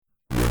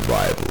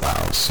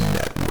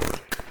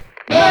Network.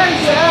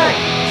 Jack,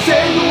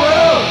 save the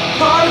world,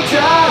 hard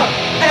job,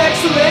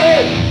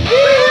 excellent.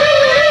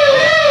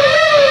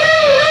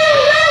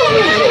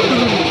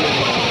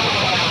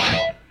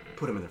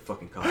 Put him in their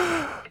fucking coffin.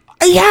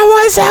 Yo,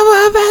 what's up,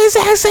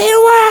 motherfuckers? Say the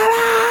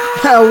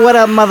word. What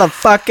up,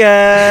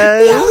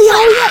 motherfucker?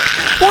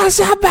 Yo.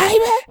 What's up,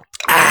 baby?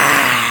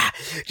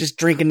 Just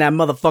drinking that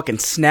motherfucking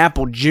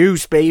Snapple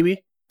juice,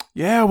 baby.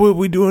 Yeah,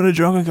 we doing a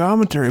drunken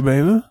commentary,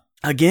 baby.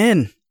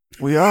 Again.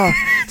 We are.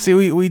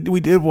 See, we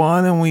did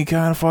one and we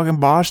kind of fucking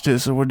botched it,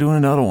 so we're doing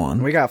another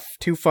one. We got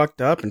too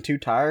fucked up and too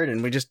tired,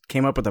 and we just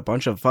came up with a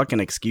bunch of fucking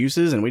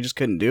excuses, and we just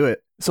couldn't do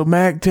it. So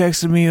Mac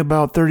texted me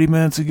about 30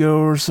 minutes ago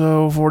or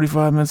so,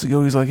 45 minutes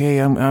ago. He's like,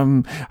 "Hey, I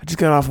just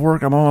got off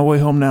work. I'm on my way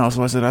home now."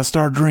 So I said, "I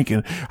started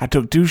drinking. I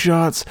took 2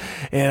 shots,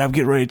 and I'm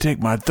getting ready to take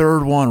my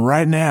 3rd one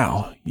right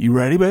now. You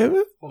ready, baby?"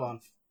 Hold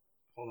on.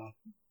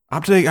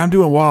 I'm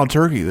doing wild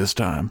turkey this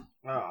time.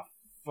 Oh,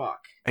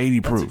 fuck.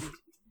 80 proof.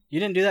 You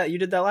didn't do that. You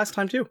did that last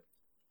time, too.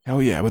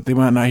 Hell yeah, but they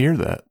might not hear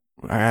that.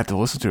 I have to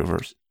listen to it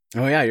first.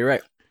 Oh, yeah, you're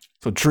right.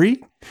 So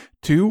 3,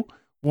 2,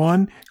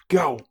 1,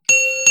 go.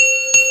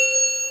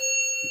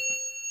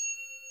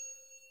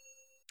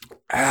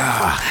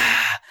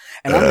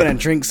 And I'm gonna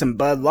drink some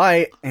Bud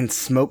Light and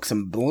smoke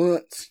some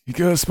blunts. You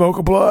gonna smoke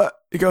a blunt?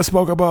 You gonna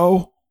smoke a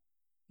bowl?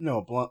 No,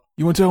 a blunt.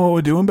 You wanna tell me what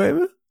we're doing,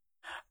 baby?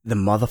 The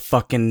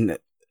motherfucking...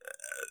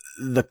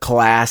 the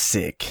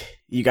classic.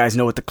 You guys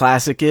know what the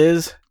classic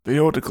is? You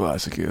know what the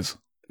classic is?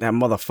 That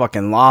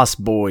motherfucking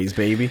Lost Boys,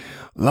 baby.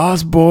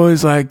 Lost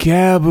Boys like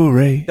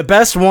cabaret. The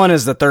best one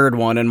is the 3rd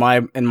one, in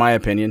my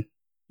opinion.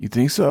 You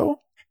think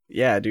so?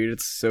 Yeah, dude,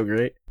 it's so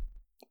great.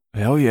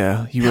 Hell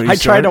yeah. You ready to I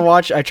start?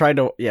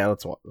 Yeah,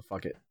 let's watch.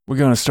 Fuck it. We're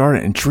gonna start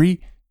it in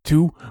 3,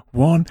 2,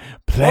 1,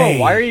 play. Oh,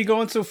 why are you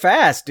going so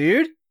fast,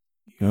 dude?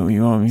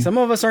 You want me? Some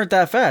of us aren't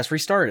that fast.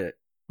 Restart it.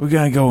 We're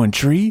gonna go in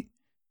 3,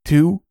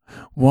 2,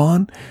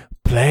 1,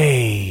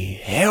 play.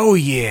 Hell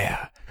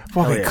yeah.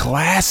 Fucking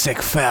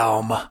classic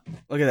film.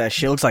 Look at that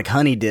shit. Looks like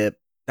honey dip.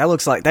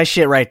 That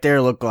shit right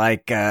there looked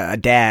like a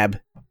dab.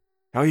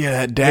 Oh yeah,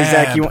 that dab. Hey,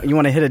 Zach, you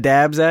want to hit a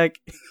dab, Zach?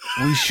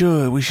 We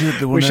should. We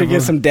should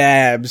get some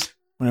dabs.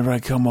 Whenever I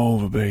come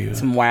over, baby.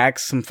 Some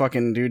wax. Some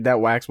fucking, dude, that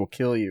wax will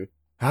kill you.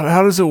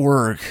 How does it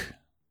work?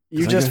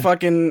 You just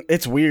fucking,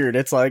 it's weird.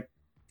 It's like,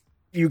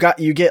 you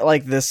get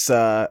like this,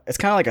 it's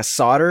kind of like a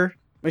solder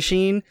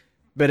machine,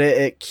 but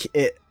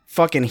it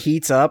fucking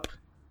heats up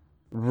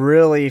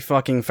really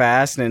fucking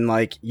fast, and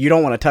like, you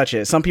don't want to touch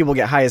it. Some people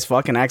get high as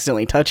fuck and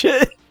accidentally touch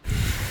it.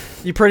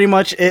 You pretty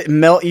much,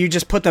 you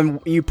just put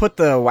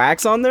the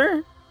wax on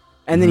there,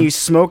 and then you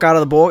smoke out of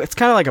the bowl. It's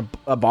kind of like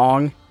a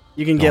bong.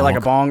 You can get like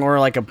a bong or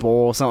like a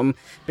bowl or something,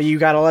 but you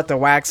gotta let the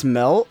wax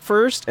melt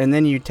first, and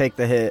then you take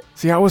the hit.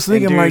 See, I was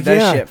thinking, and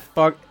dude,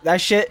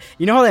 that shit.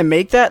 You know how they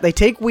make that? They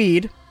take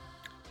weed,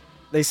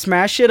 they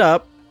smash it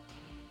up,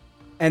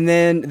 and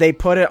then they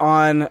put it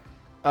on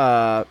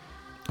a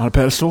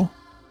pedestal.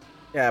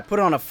 Yeah, put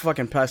it on a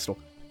fucking pedestal.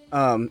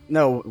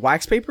 No,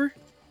 wax paper?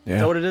 Yeah.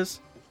 Is that what it is?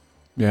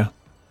 Yeah.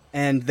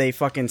 And they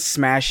fucking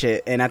smash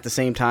it, and at the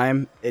same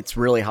time, it's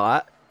really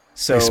hot.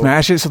 So they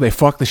smash it, so they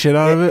fuck the shit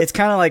out of it? It's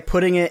kind of like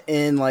putting it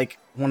in like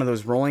one of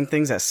those rolling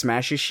things that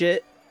smashes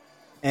shit,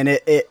 and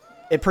it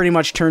pretty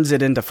much turns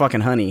it into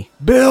fucking honey.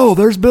 Bill!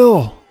 There's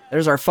Bill!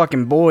 There's our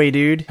fucking boy,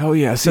 dude. Hell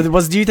yeah. So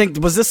do you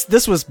think, was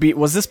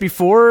this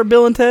before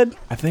Bill and Ted?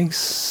 I think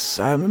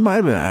it might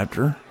have been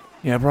after.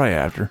 Yeah, probably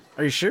after.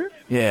 Are you sure?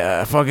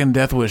 Yeah, fucking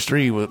Death Wish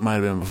 3 might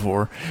have been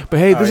before. But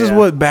hey, this is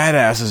what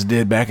badasses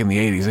did back in the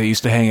 80s. They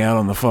used to hang out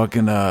on the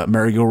fucking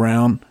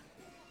merry-go-round.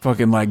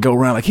 Fucking, like, go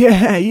around like,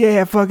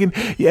 these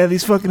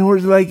fucking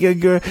horses, like,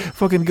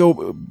 fucking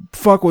go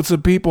fuck with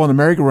some people on the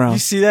merry-go-round. You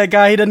see that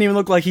guy? He doesn't even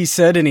look like he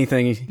said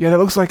anything. Yeah, that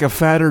looks like a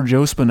fatter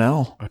Joe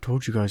Spinell. I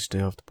told you guys to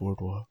stay off the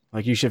boardwalk.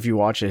 Like, if you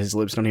watch it, his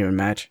lips don't even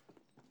match.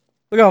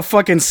 Look how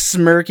fucking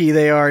smirky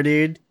they are,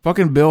 dude.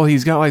 Fucking Bill,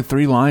 he's got like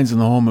 3 lines in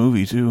the whole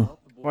movie, too.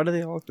 Why do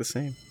they all look the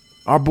same?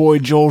 Our boy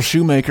Joel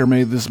Shoemaker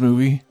made this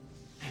movie.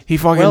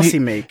 What else he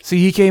make? See,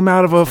 he came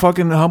out of a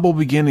fucking humble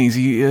beginnings.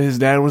 His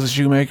dad was a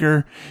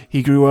shoemaker.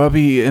 He grew up.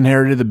 He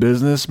inherited the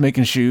business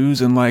making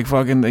shoes, and like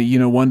fucking,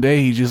 one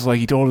day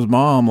he told his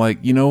mom, like,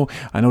 I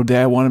know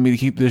Dad wanted me to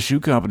keep this shoe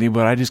company,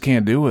 but I just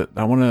can't do it.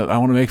 I want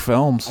to make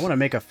films. I want to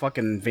make a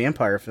fucking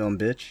vampire film,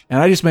 bitch.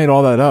 And I just made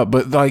all that up,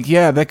 but like,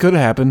 yeah, that could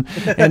have happened,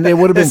 and it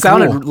would have been. It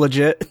sounded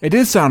legit. It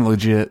did sound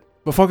legit,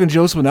 but fucking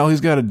Joe Spinell, he's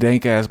got a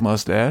dank ass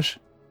mustache.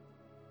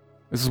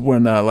 This is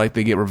when, like,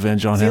 they get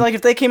revenge on him. See, like,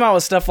 if they came out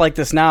with stuff like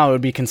this now, it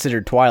would be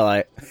considered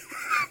Twilight.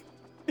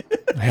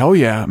 Hell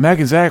yeah. Mac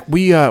and Zach,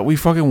 we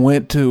fucking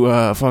went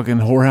to fucking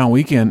Whorehound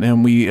Weekend,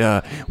 and we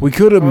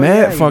could have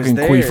met fucking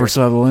Queefer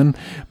Sutherland,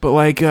 but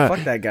like fuck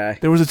that guy.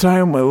 There was a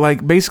time where,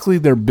 like, basically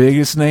their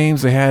biggest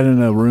names they had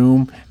in a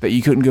room that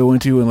you couldn't go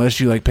into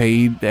unless you like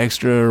paid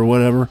extra or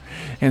whatever.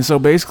 And so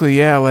basically,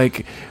 yeah,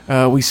 like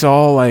we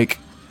saw like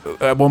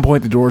at one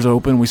point the doors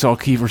open. We saw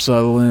Kiefer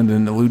Sutherland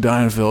and Lou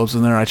Diamond Phillips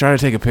in there. I tried to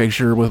take a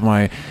picture with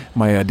my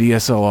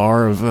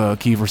DSLR of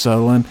Kiefer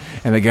Sutherland,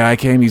 and the guy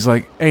came. He's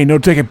like, "Hey, no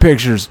taking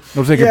pictures.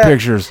 No taking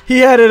pictures." He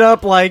had it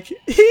up like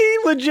he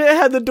legit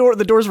had the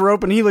doors were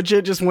open. He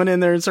legit just went in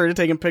there and started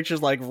taking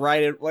pictures like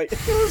it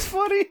was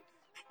funny.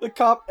 The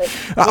cop.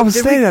 I was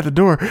standing at the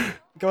door.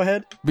 Go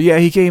ahead. But yeah,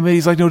 he came in.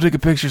 He's like, "No taking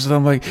pictures," and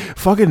I'm like,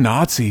 "Fucking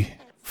Nazi.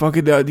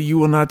 Fucking you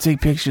will not take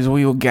pictures.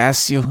 We will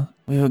gas you.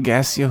 We will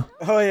gas you."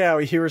 Oh yeah,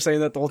 you were saying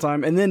that the whole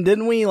time. And then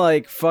didn't we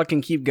like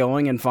fucking keep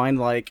going and find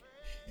like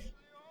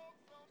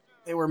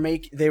they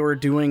were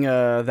doing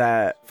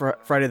that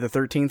Friday the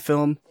 13th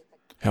film?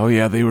 Hell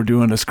yeah, they were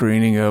doing a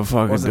screening of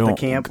fucking. Was it the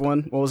camp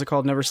one? What was it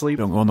called? Never Sleep.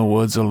 Don't go in the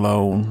woods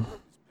alone.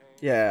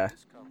 Yeah.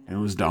 It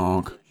was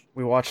donk.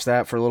 We watched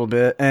that for a little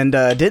bit, and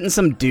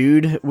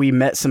we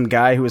met some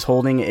guy who was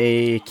holding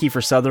a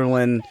Kiefer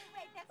Sutherland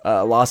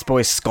Lost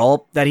Boys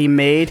sculpt that he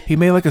made. He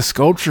made like a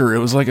sculpture. It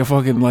was like a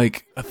fucking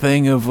like a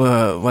thing of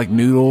like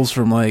noodles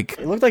from like.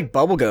 It looked like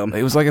bubblegum.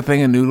 It was like a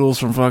thing of noodles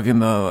from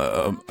fucking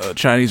a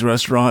Chinese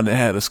restaurant that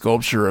had a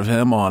sculpture of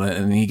him on it,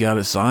 and he got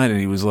it signed, and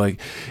he was like,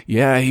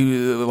 yeah,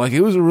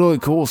 it was a really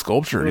cool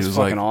sculpture. It was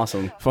fucking like,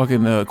 awesome.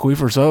 Fucking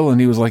Kiefer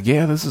Sutherland. He was like,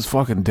 yeah, this is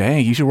fucking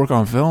dang. You should work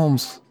on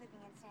films.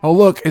 Oh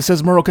look, it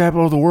says Myrtle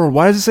Capital of the World.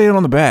 Why does it say it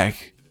on the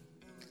back?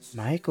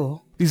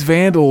 Michael. These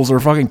vandals are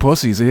fucking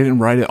pussies. They didn't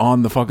write it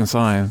on the fucking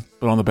sign,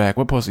 but on the back.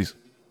 What pussies?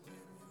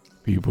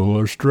 People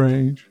are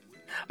strange.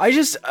 I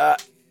just,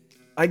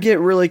 I get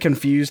really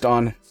confused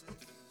on,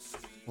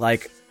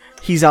 like,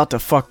 he's out to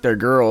fuck their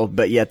girl,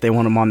 but yet they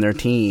want him on their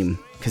team.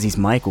 Because he's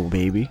Michael,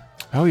 baby.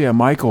 Oh yeah,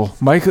 Michael.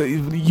 Michael,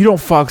 you don't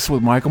fucks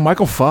with Michael.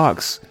 Michael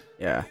fucks.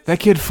 Yeah. That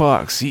kid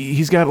fucks.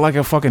 He's got like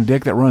a fucking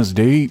dick that runs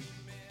deep.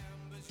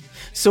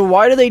 So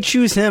why do they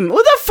choose him?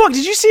 What the fuck?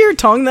 Did you see her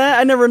tongue that?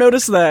 I never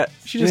noticed that.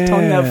 She just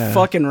tongued that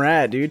fucking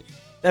rat, dude.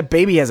 That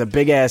baby has a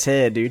big ass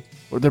head, dude.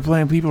 They're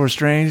playing People Are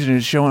Strange and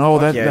it's showing,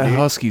 that dude.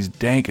 husky's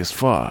dank as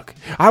fuck.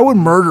 I would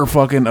murder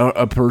fucking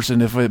a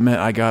person if it meant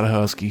I got a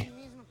husky.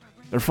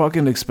 They're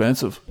fucking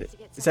expensive.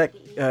 Is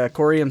that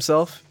Corey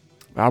himself?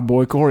 Our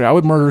boy Corey. I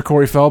would murder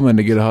Corey Feldman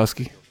to get a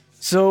husky.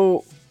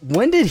 So,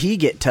 when did he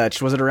get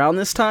touched? Was it around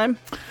this time?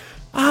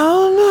 I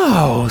don't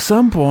know.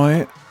 Some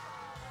point.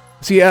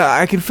 See,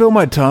 I can feel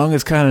my tongue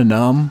is kind of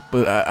numb,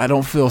 but I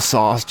don't feel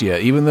sauced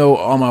yet. Even though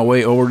on my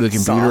way over to the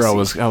computer,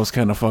 Saucy. I was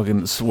kind of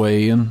fucking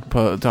swaying,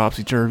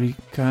 topsy turvy,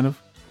 kind of.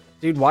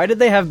 Dude, why did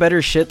they have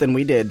better shit than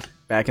we did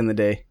back in the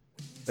day?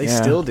 They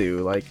still do.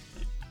 Like,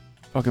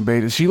 fucking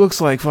beta. She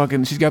looks like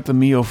fucking. She's got the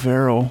Mia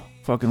Farrow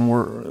fucking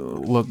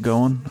look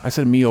going. I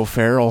said Mia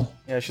Farrow.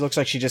 yeah, she looks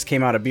like she just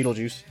came out of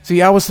Beetlejuice.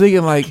 See, I was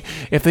thinking like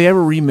if they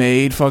ever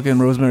remade fucking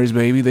Rosemary's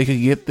Baby, they could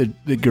get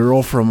the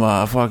girl from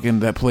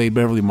fucking that played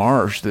Beverly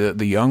Marsh,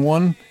 the young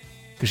one,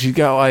 because she's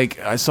got like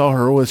I saw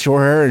her with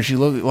short hair and she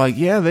looked like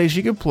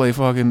she could play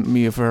fucking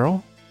Mia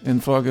Farrow in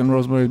fucking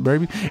Rosemary's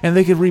Baby, and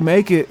they could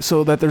remake it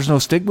so that there's no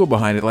stigma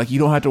behind it. Like you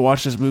don't have to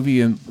watch this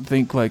movie and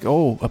think like,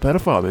 oh, a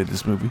pedophile made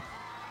this movie.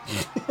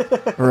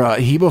 Or a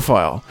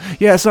hebephile.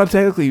 Yeah, it's not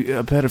technically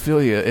a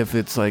pedophilia if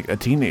it's like a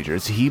teenager.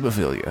 It's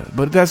hebephilia.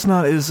 But that's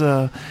not as,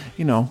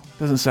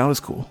 doesn't sound as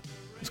cool.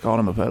 It's calling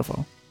him a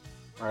pedophile.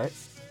 Alright.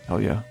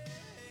 Hell yeah.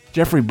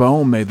 Jeffrey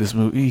Bohm made this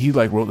movie. He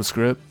like wrote the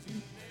script.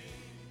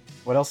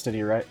 What else did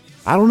he write?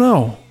 I don't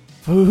know.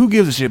 Who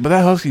gives a shit? But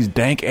that husky's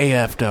dank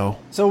AF though.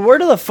 So where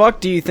the fuck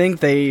do you think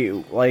they,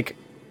 like,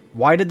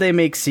 why did they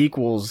make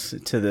sequels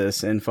to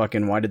this and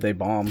fucking why did they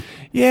bomb?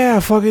 Yeah,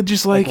 fucking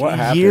just like what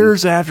happened?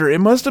 years after. It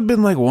must have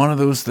been like one of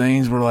those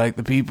things where like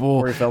the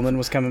people... Corey Feldman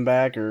was coming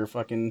back or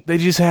fucking... They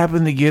just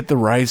happened to get the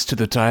rights to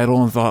the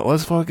title and thought,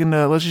 let's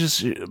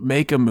just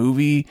make a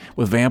movie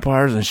with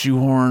vampires and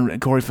shoehorn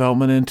Corey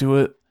Feldman into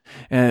it.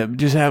 And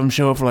just have him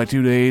show up for like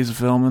 2 days of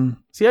filming.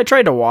 See, I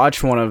tried to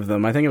watch one of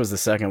them. I think it was the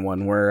second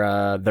one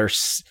where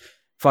there's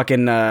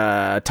fucking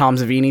Tom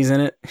Savini's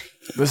in it.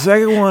 The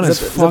second one is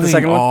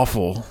fucking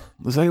awful.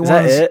 The second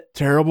one is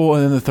terrible,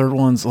 and then the third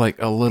one's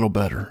like a little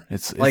better.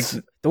 It's like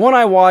the one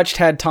I watched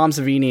had Tom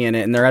Savini in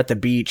it, and they're at the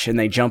beach and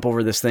they jump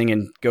over this thing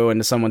and go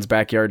into someone's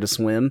backyard to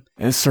swim.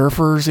 And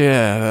surfers,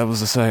 yeah, that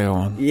was the second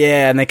one.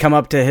 Yeah, and they come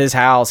up to his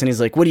house and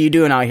he's like, "What are you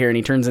doing out here?" And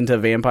he turns into a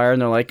vampire,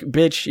 and they're like,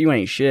 "Bitch, you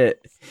ain't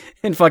shit,"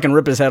 and fucking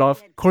rip his head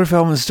off. Corey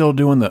Feldman's still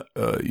doing the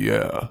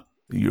yeah,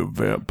 you're a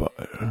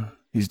vampire.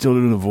 He's still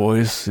doing the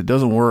voice. It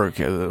doesn't work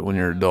when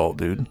you're an adult,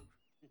 dude.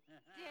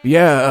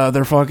 Yeah,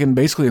 they're fucking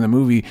basically in the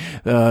movie.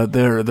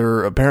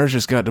 Their parents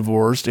just got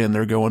divorced and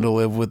they're going to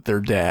live with their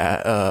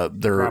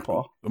dad, their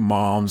grandpa.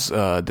 Mom's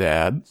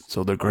dad,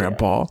 so their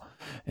grandpa.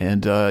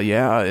 And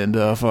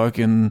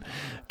fucking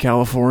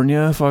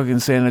California, fucking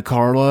Santa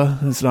Carla.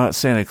 It's not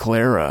Santa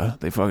Clara.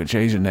 They fucking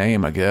changed the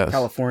name, I guess.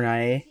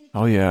 California.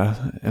 Oh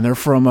yeah, and they're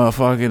from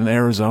fucking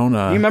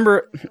Arizona. You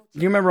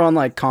remember on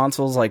like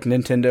consoles like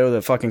Nintendo,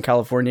 the fucking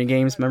California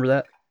games? Remember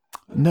that?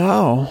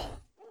 No.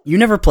 You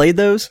never played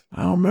those?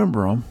 I don't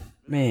remember them.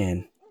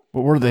 Man,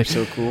 What were they?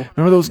 So cool.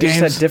 Remember those They games?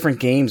 just had different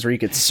games where you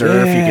could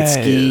surf, you could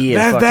ski.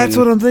 That's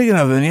what I'm thinking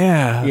of. Then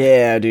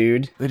Yeah,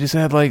 dude. they just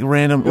had like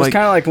random. It was like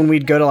kind of like when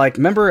we'd go to like,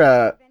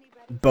 remember,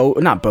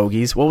 not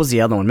Bogies. What was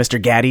the other one?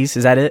 Mr. Gaddy's.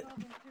 Is that it?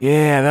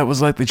 yeah, that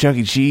was like the Chuck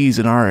E. Cheese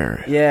in our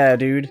area. Yeah,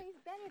 dude.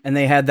 And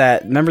they had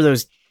that. Remember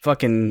those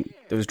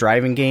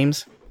driving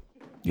games?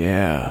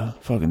 Yeah,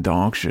 fucking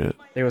donk shit.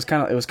 It was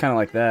kind of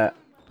like that.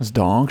 It's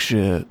donk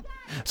shit.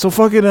 So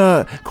fucking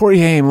Corey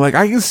Haim, like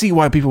I can see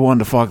why people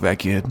wanted to fuck that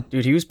kid.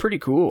 Dude, he was pretty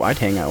cool. I'd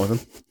hang out with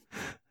him.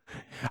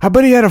 I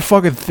bet he had a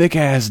fucking thick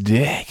ass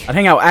dick. I'd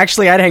hang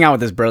out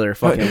with his brother.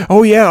 Fucking.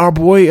 Oh yeah, our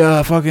boy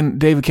fucking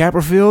David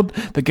Copperfield,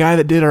 the guy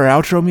that did our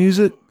outro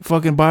music,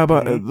 fucking Bye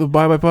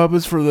Bye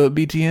Puppets for the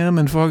BTM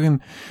and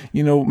fucking,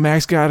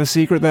 Max Got a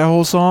Secret, that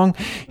whole song.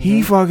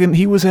 He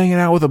was hanging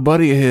out with a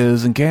buddy of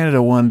his in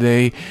Canada one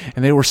day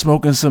and they were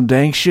smoking some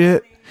dank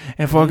shit.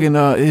 And fucking,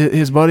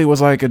 his buddy was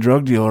like a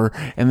drug dealer,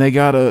 and they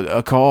got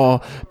a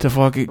call to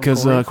fucking,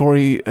 because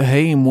Corey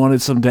Haim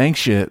wanted some dank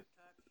shit.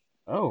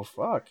 Oh,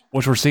 fuck.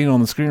 Which we're seeing on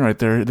the screen right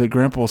there. That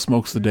Grandpa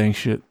smokes the dank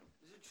shit.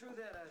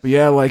 But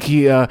yeah, like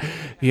he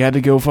had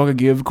to go fucking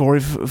give Corey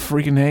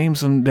freaking Haim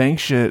some dank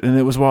shit, and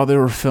it was while they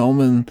were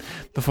filming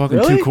the fucking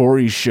Really? Two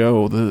Corey's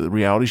show, the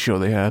reality show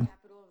they had.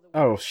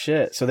 Oh,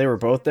 shit. So they were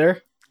both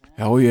there?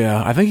 Oh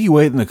yeah, I think he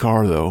waited in the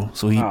car though,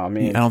 so Oh,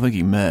 man. I don't think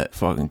he met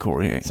fucking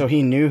Corey Haim. So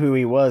he knew who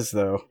he was,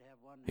 though.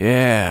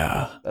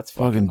 Yeah, That's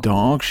fucking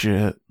donk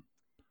shit.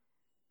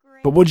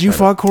 But would you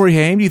fuck Corey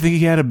Haim? Do you think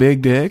he had a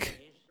big dick?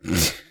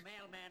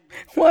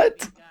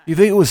 What? You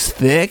think it was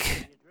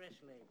thick?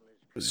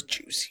 It was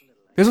juicy.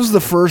 This was the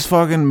first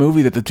fucking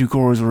movie that the two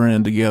Coreys were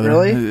in together.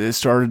 Really? It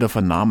started a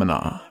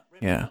phenomenon.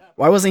 Yeah.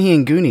 Why wasn't he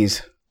in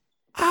Goonies?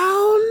 I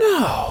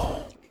don't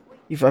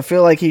know. I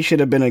feel like he should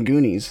have been in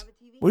Goonies.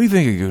 What do you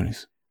think of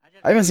Goonies?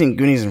 I haven't seen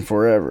Goonies in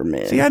forever,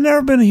 man. See, I've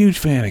never been a huge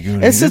fan of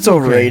Goonies. It's okay.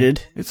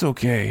 overrated. It's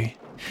okay.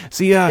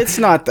 See, It's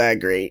not that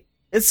great.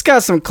 It's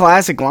got some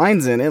classic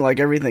lines in it,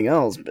 like everything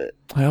else, but...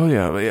 hell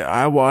yeah.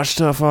 I watched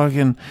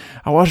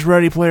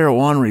Ready Player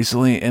One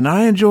recently, and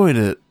I enjoyed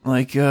it.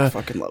 Like, I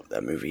fucking love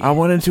that movie. I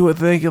went into it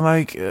thinking,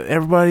 like,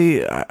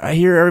 I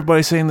hear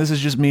everybody saying this is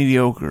just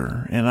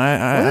mediocre, and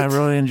I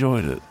really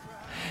enjoyed it.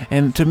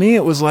 And to me,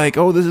 it was like,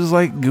 oh, this is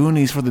like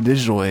Goonies for the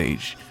digital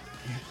age.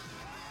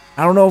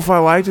 I don't know if I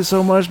liked it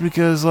so much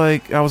because,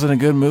 like, I was in a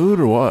good mood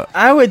or what.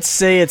 I would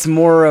say it's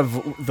more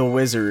of The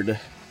Wizard.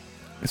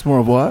 It's more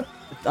of what?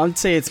 I'd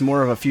say it's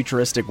more of a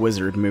futuristic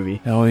wizard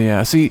movie. Hell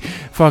yeah. See,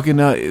 fucking,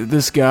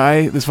 this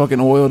fucking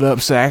oiled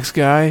up sax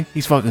guy,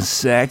 he's fucking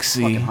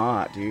sexy. Fucking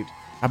hot, dude.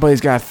 I bet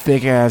he's got a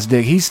thick ass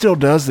dick. He still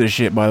does this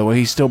shit, by the way.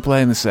 He's still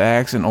playing the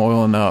sax and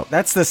oiling up.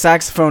 That's the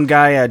saxophone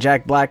guy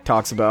Jack Black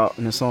talks about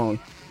in the song.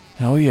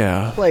 Hell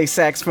yeah. Play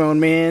saxophone,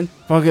 man.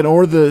 Fucking,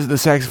 or the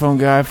saxophone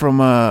guy from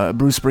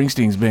Bruce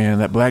Springsteen's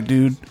band, that black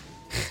dude.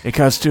 It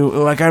cuts to,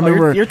 like, I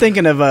remember... You're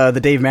thinking of the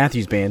Dave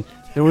Matthews Band.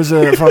 There was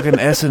a fucking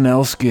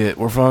SNL skit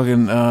where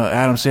fucking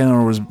Adam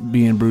Sandler was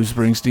being Bruce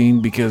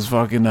Springsteen because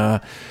fucking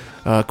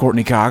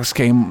Courtney Cox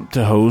came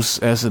to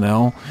host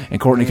SNL,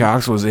 and Courtney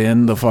Cox was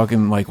in the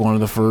fucking, like, one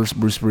of the first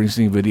Bruce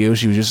Springsteen videos.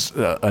 She was just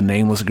a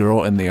nameless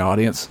girl in the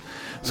audience.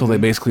 So they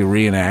basically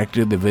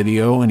reenacted the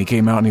video, and he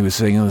came out and he was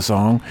singing the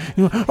song.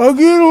 He went, I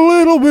get a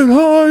little bit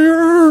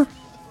higher,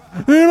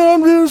 and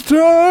I'm just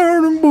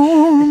tired and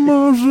bored of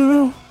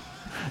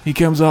myself. He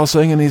comes out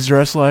singing, he's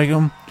dressed like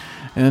him.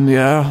 And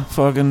yeah,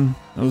 fucking,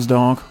 it was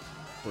donk.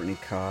 Courtney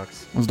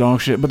Cox. It was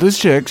donk shit. But this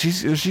chick,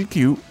 she's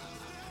cute.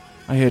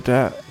 I hit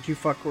that. Would you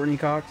fuck Courtney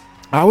Cox?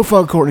 I would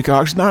fuck Courtney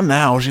Cox. Not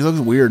now. She looks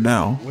weird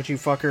now. Would you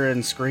fuck her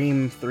in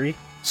Scream 3?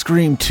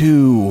 Scream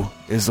 2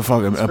 is the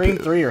fucking... Scream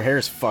 3, her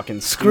hair's fucking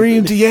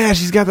Scream 2, yeah,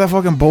 she's got that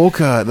fucking bowl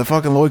cut. The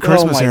fucking Lloyd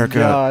Christmas haircut.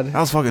 God. That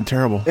was fucking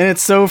terrible. And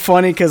it's so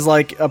funny because,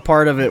 like, a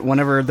part of it,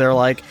 whenever they're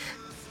like...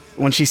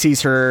 When she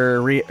sees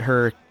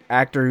her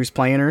actor who's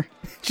playing her,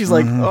 she's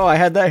like, oh, I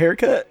had that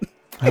haircut.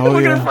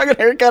 Look at her fucking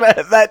haircut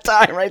at that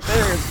time right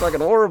there. It's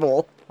fucking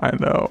horrible. I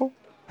know.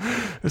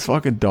 It's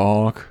fucking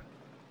donk.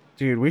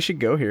 Dude, we should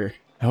go here.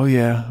 Hell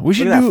yeah. We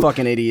should Look at that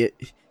fucking idiot.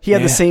 He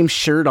had the same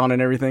shirt on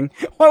and everything.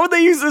 Why would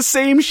they use the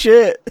same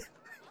shit?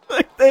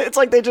 It's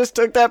like they just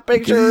took that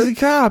picture. He's a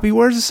cop. He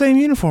wears the same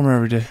uniform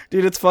every day.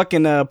 Dude, it's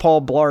fucking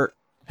Paul Blart.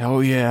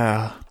 Hell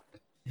yeah.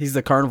 He's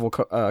the carnival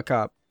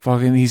cop.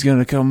 Fucking, he's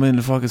gonna come in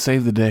to fucking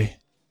save the day.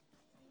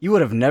 You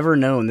would have never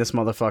known this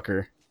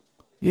motherfucker.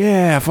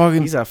 Yeah,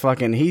 fucking.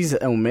 He's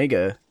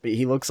Omega, but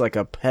he looks like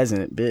a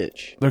peasant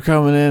bitch. They're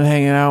coming in,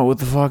 hanging out with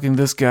the fucking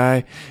this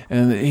guy,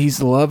 and he's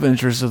the love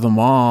interest of the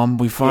mom.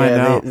 We find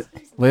out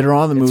later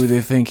on in the movie they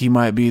think he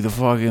might be the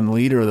fucking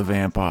leader of the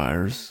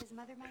vampires.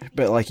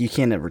 But like, you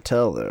can't ever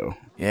tell though.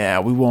 Yeah,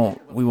 we won't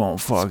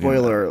fucking.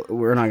 Spoiler,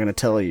 we're not gonna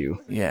tell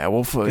you. Yeah,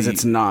 we'll fuck. Because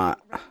it's not.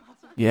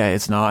 Yeah,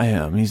 it's not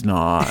him. He's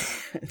not.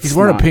 He's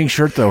wearing a pink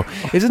shirt though.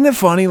 Isn't it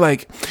funny?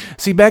 Like,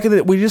 see, back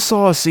in we just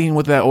saw a scene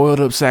with that oiled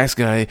up sax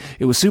guy.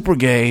 It was super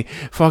gay.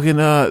 Fucking,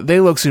 they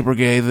look super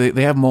gay.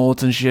 They have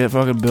mullets and shit.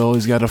 Fucking Bill,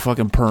 he's got a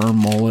fucking perm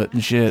mullet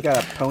and shit. He's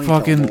got a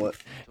ponytail mullet.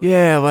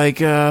 Yeah, like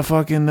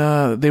fucking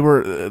they're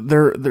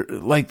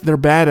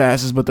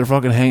badasses, but they're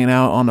fucking hanging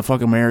out on the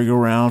fucking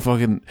merry-go-round,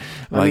 fucking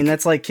like, I mean,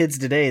 that's like kids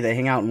today, they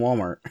hang out in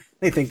Walmart.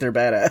 They think they're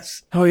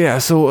badass. oh yeah,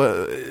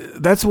 so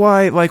that's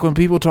why like when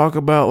people talk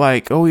about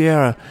like, oh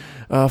yeah,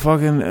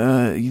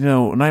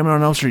 Nightmare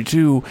on Elm Street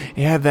 2,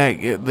 it had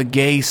that the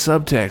gay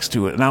subtext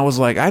to it, and I was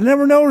like, I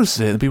never noticed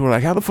it. And people were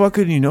like, how the fuck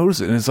couldn't you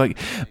notice it? And it's like,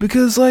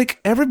 because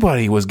like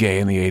everybody was gay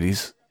in the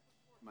 80s.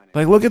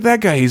 Like, look at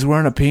that guy. He's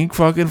wearing a pink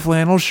fucking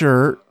flannel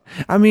shirt.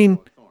 I mean,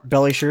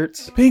 belly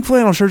shirts. Pink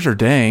flannel shirts are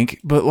dank,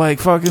 but like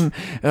fucking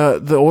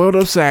the oiled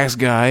up sax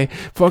guy,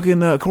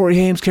 fucking Corey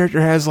Haim's character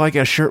has like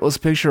a shirtless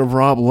picture of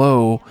Rob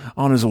Lowe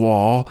on his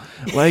wall.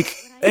 Like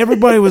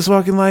everybody was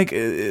fucking like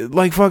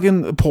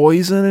fucking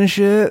Poison and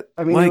shit.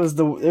 I mean, like, it was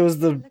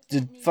the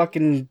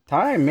fucking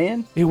time,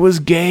 man. It was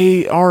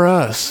gay R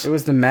Us. It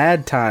was the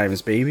mad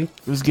times, baby.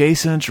 It was gay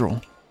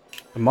central.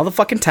 The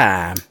motherfucking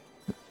time.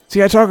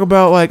 See, I talk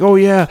about like, oh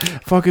yeah,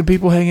 fucking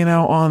people hanging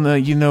out on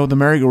the, the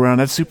merry-go-round.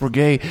 That's super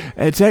gay.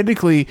 And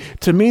technically,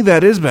 to me,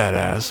 that is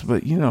badass.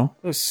 But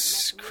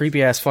those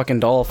creepy ass fucking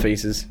doll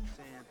faces.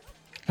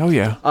 Oh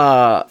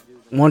yeah.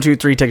 1, 2,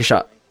 3, take a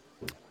shot.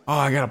 Oh,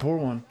 I gotta pour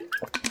one.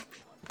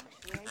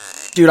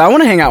 Dude, I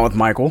want to hang out with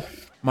Michael.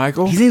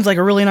 Michael? He seems like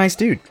a really nice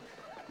dude.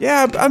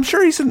 Yeah, I'm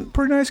sure he's a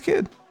pretty nice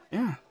kid.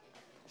 Yeah.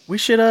 We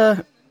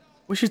should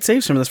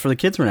save some of this for the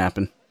kids we're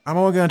napping. I'm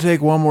only going to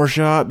take one more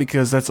shot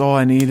because that's all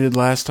I needed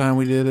last time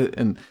we did it.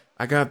 And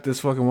I got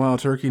this fucking wild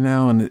turkey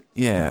now, and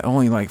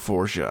only like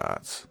 4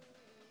 shots.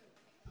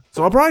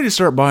 So I'll probably just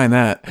start buying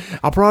that.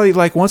 I'll probably,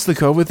 like, once the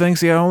COVID thing,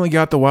 I only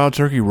got the wild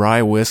turkey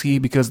rye whiskey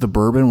because the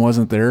bourbon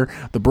wasn't there.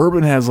 The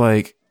bourbon has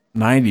like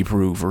 90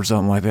 proof or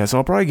something like that. So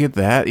I'll probably get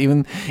that.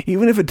 Even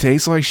if it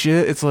tastes like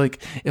shit, it's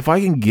like, if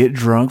I can get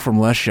drunk from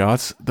less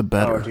shots, the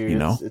better, oh,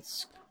 dude,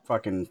 It's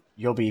fucking,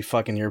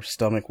 your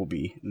stomach will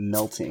be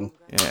melting.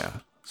 Yeah.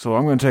 So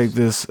I'm going to take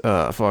this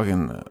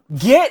fucking...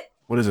 Get!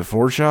 What is it,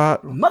 4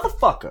 shot?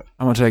 Motherfucker!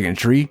 I'm going to take it in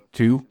 3,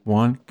 2,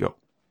 1, go.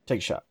 Take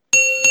a shot.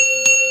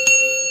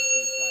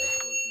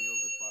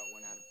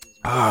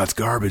 Ah, it's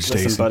garbage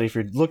tasting. Listen, buddy, if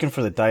you're looking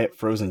for the diet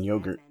frozen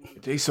yogurt...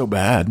 It tastes so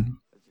bad,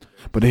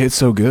 but it hits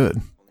so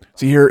good.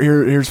 See,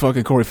 here's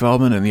fucking Corey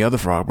Feldman and the other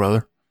Frog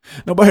Brother.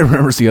 Nobody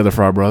remembers the other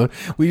Frog Brother.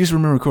 We just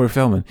remember Corey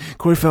Feldman.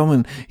 Corey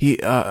Feldman,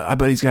 I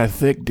bet he's got a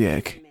thick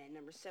dick.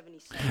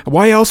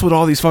 Why else would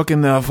all these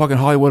fucking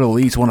Hollywood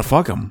elites want to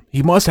fuck him?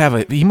 He must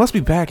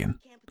be packing.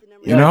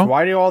 You know?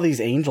 Why do all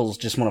these angels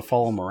just want to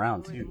follow him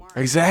around, dude?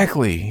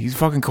 Exactly. He's a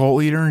fucking cult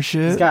leader and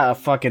shit. He's got a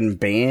fucking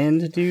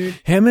band, dude.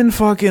 Him and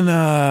fucking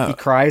he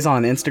cries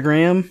on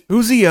Instagram.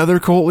 Who's the other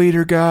cult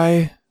leader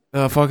guy?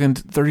 Fucking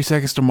 30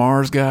 Seconds to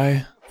Mars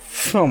guy.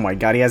 Oh my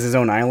god, he has his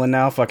own island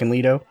now, fucking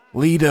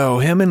Lido.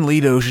 Him and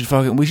Lido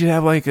we should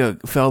have like a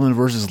Feldman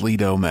versus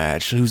Lido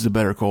match. Who's the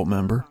better cult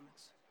member?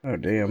 Oh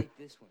damn.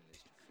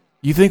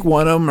 You think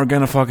one of them are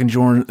gonna fucking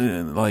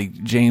join, like,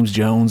 James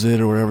Jones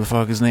it or whatever the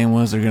fuck his name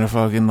was? They're gonna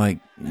fucking, like,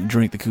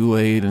 drink the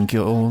Kool-Aid and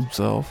kill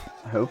himself?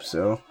 I hope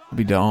so. It'd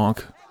be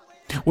donk.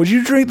 Would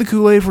you drink the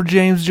Kool-Aid for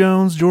James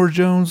Jones, George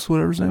Jones,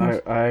 whatever his name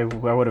is? I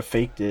would have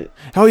faked it.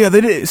 Hell yeah,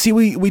 they did. See,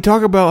 we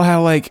talk about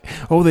how, like,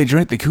 oh, they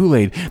drink the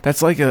Kool-Aid.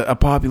 That's like a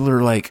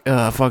popular, like,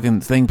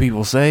 fucking thing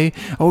people say.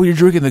 Oh, you're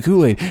drinking the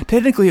Kool-Aid.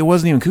 Technically, it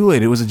wasn't even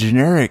Kool-Aid. It was a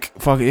generic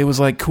it was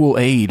like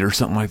Kool-Aid or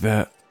something like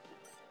that.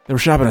 They were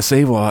shopping at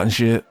Save-A-Lot and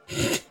shit.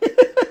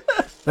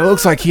 That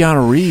looks like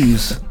Keanu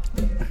Reeves.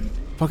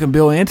 Fucking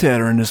Bill and Ted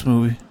are in this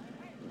movie.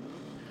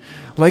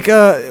 Like,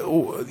 I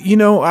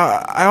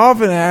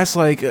often ask,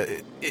 like,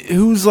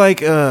 who's,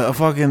 like, a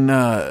fucking,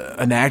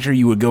 an actor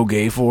you would go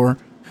gay for?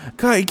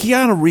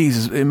 Keanu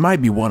Reeves, it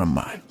might be one of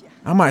mine.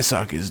 I might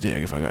suck his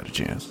dick if I got a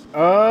chance.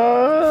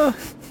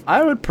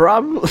 I would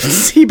probably...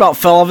 He about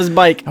fell off his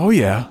bike. Oh,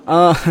 yeah.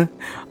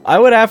 I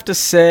would have to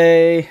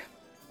say...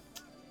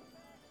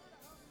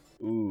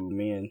 Ooh,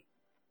 man.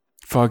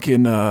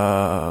 Fucking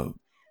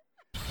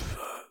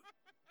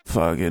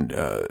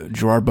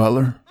Gerard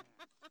Butler.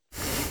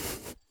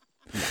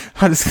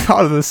 I just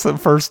thought of this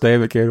first name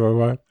that came to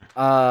my mind.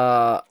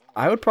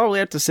 I would probably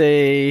have to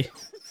say...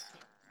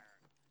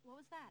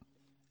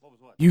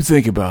 You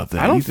think about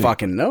that. I don't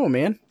fucking know,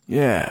 man.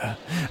 Yeah.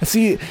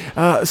 See,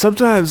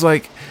 sometimes,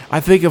 like, I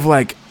think of,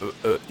 like,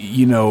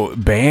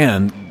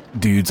 band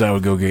dudes I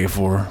would go gay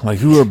for. Like,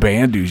 who are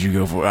band dudes you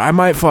go for? I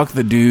might fuck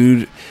the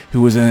dude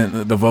who was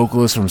in the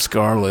vocalist from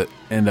Scarlet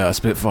and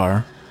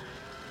Spitfire.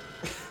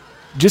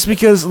 Just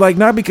because, like,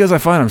 not because I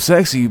find him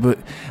sexy, but,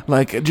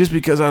 like, just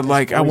because I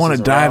want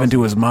to dive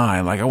into his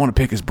mind. Like, I want to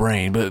pick his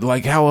brain. But,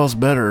 like, how else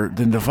better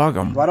than to fuck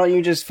him? Why don't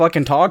you just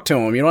fucking talk to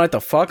him? You don't have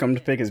to fuck him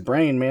to pick his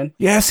brain, man.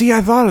 Yeah, see,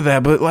 I thought of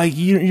that, but, like,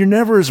 you're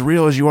never as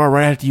real as you are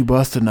right after you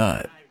bust a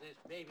nut.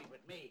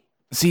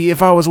 See,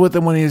 if I was with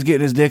him when he was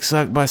getting his dick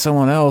sucked by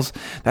someone else,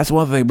 that's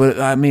one thing. But,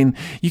 I mean,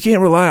 you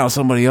can't rely on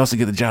somebody else to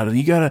get the job done.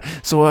 You gotta,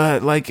 so,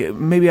 like,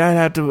 maybe I'd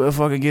have to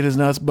fucking get his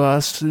nuts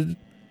busted.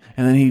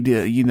 And then he'd,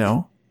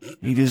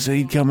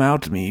 he'd come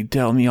out to me. He'd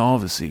tell me all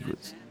of his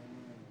secrets.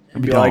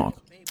 I'd be like,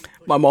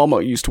 my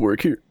mama used to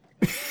work here.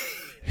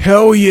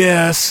 Hell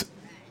yes.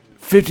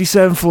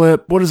 57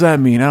 flip. What does that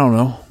mean? I don't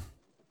know.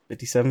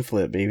 57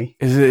 flip, baby.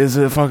 Is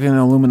it fucking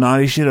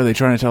Illuminati shit? Are they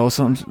trying to tell us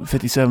something?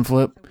 57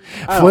 flip?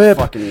 I don't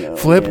fucking know,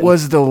 Flip man.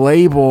 was the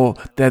label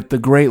that the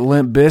great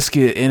Limp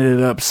Bizkit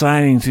ended up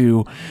signing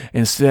to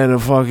instead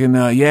of fucking,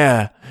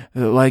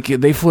 like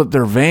they flipped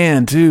their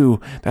van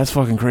too. That's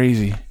fucking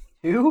crazy.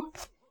 Who?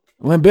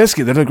 Limp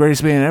Bizkit, they're the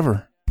greatest band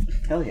ever.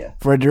 Hell yeah.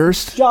 Fred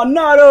Durst? John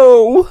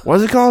Nato!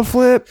 Was it called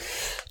Flip?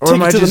 Or Take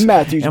am it I to just the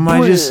Matthews am I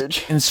Bridge.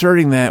 just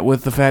inserting that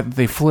with the fact that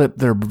they flipped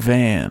their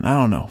van? I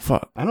don't know.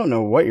 Fuck. I don't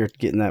know what you're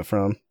getting that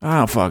from. I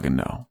don't fucking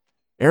know.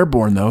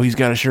 Airborne though, he's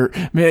got a shirt.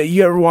 Man,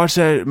 you ever watch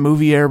that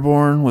movie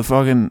Airborne with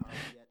fucking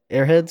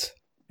Airheads?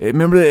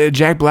 Remember that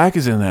Jack Black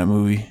is in that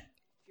movie?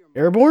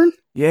 Airborne?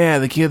 Yeah,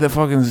 the kid that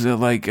fucking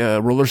like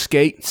roller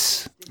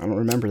skates. I don't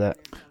remember that.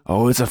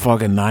 Oh, it's a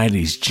fucking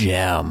 90s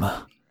gem.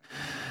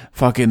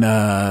 Fucking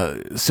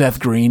Seth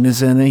Green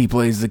is in it. He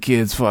plays the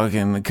kid's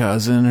fucking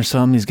cousin or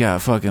something. He's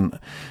got fucking,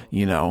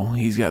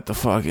 he's got the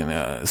fucking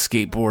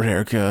skateboard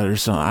haircut or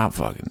something. I don't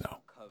fucking know.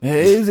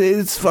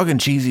 It's fucking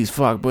cheesy as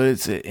fuck, but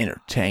it's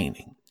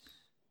entertaining.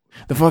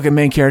 The fucking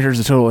main character is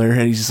a total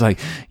airhead. He's just like,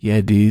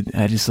 yeah, dude,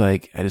 I just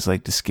like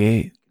to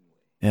skate.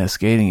 Yeah,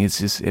 skating,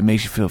 it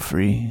makes you feel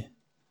free.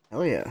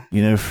 Hell yeah.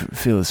 You never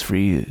feel as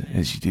free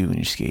as you do when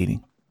you're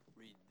skating.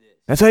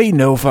 That's how you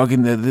know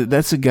fucking,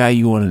 that's a guy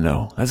you want to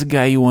know. That's a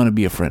guy you want to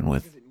be a friend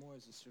with.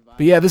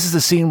 But yeah, this is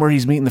the scene where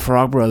he's meeting the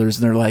Frog Brothers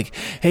and they're like,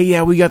 hey,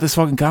 yeah, we got this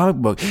fucking comic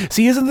book.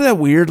 See, isn't that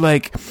weird?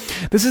 Like,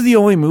 this is the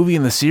only movie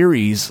in the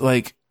series,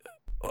 like,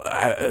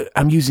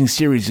 I'm using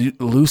series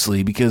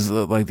loosely because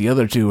like the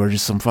other two are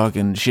just some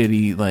fucking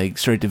shitty, like,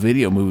 straight to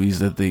video movies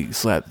that they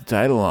slapped the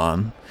title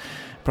on.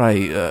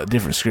 Probably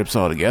different scripts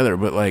altogether.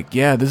 But like,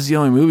 yeah, this is the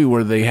only movie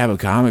where they have a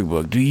comic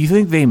book. Do you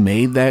think they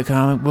made that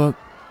comic book?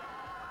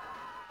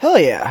 Hell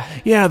yeah.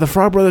 Yeah, the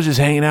Frog Brothers just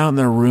hanging out in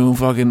their room,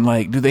 fucking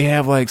like, do they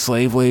have like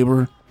slave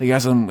labor? They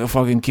got some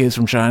fucking kids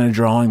from China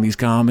drawing these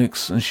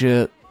comics and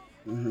shit.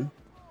 Mm-hmm.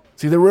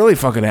 See, they're really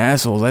fucking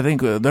assholes. I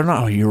think they're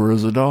not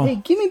heroes at all. Hey,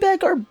 give me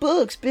back our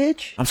books,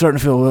 bitch. I'm starting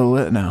to feel a little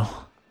lit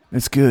now.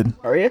 It's good.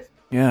 Are you?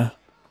 Yeah.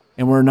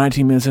 And we're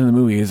 19 minutes into the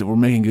movie. We're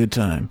making good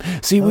time.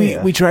 See,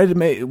 we tried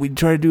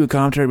to do a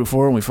commentary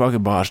before and we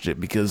fucking botched it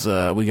because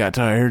we got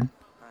tired.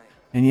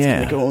 And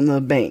yeah, It's gonna go in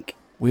the bank.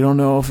 We don't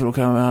know if it'll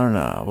come out or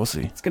not. We'll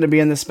see. It's gonna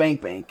be in the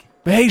spank bank.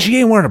 But hey, she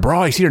ain't wearing a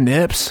bra. You see her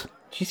nips?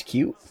 She's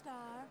cute.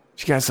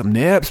 She got some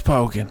nips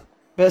poking.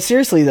 But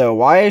seriously though,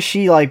 why is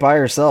she like by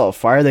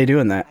herself? Why are they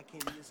doing that?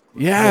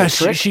 Yeah,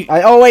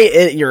 oh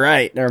wait, you're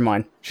right. Never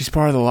mind. She's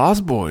part of the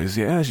Lost Boys.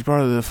 Yeah, she's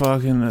part of the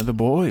fucking the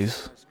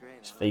boys.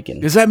 She's faking.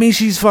 Does that mean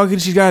she's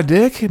got a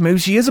dick? Maybe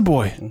she is a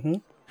boy. Mm-hmm.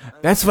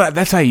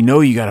 That's how you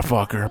know you gotta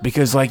fuck her,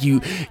 because like you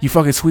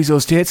fucking squeeze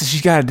those tits and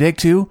she's got a dick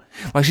too.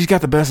 Like she's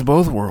got the best of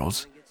both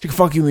worlds. She can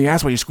fuck you in the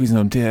ass while you're squeezing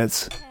them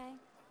tits.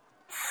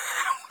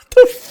 What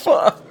the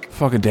fuck?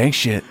 Fucking dank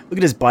shit. Look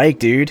at his bike,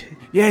 dude.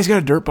 Yeah, he's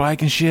got a dirt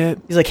bike and shit.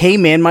 He's like, hey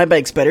man, my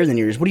bike's better than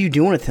yours. What are you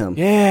doing with him?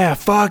 Yeah,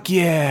 fuck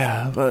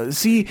yeah.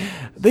 See,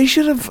 they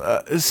should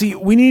have.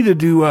 We need to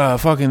do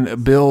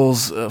fucking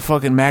Bill's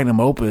fucking magnum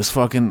opus,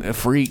 fucking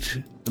Freaked,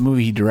 the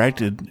movie he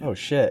directed. Oh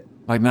shit.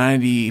 Like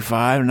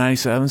 95 or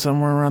 97,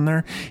 somewhere around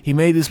there. He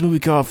made this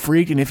movie called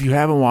Freak, and if you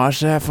haven't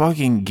watched that,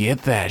 fucking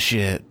get that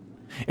shit.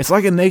 It's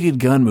like a Naked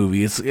Gun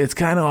movie. It's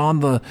kind of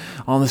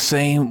on the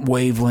same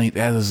wavelength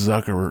as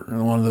Zucker,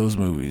 one of those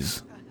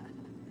movies.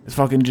 It's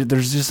fucking.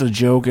 There's just a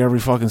joke every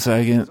fucking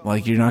second.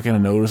 Like you're not gonna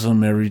notice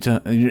them every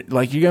time.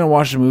 Like you're gonna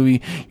watch the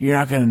movie, you're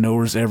not gonna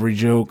notice every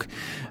joke,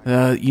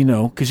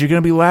 because you're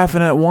gonna be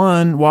laughing at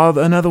one while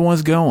another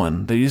one's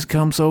going. They just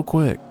come so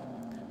quick.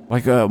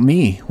 Like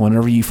me,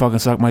 whenever you fucking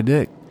suck my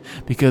dick,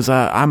 because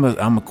I'm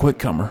a quick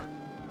comer.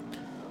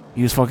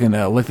 You just fucking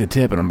lick the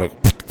tip, and I'm like.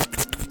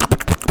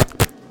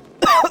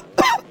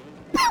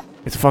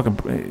 It's fucking,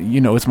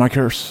 it's my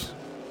curse.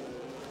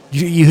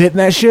 You hitting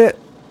that shit?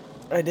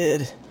 I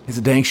did. It's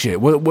a dank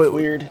shit. What?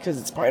 Weird, because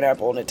it's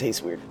pineapple and it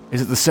tastes weird.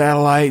 Is it the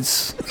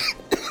satellites?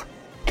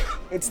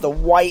 It's the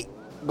white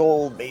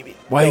gold, baby.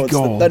 White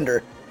gold. The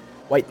thunder.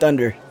 White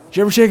thunder. Did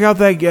you ever check out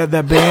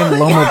that band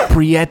Loma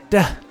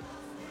Prieta?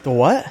 The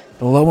what?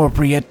 The Loma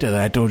Prieta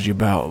that I told you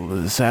about,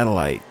 the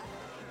Satellite.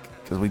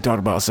 Because we talked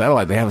about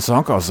Satellite. They have a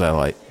song called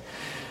Satellite.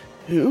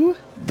 Who?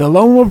 The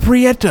Loma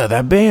Prieta,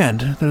 that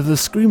band. They're the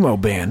Screamo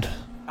band.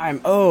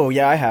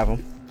 Yeah, I have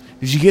them.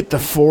 Did you get the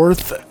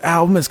fourth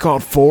album? It's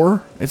called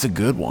 4. It's a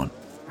good one.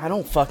 I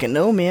don't fucking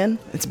know, man.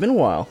 It's been a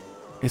while.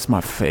 It's my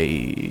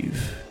fave.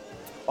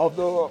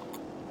 Although,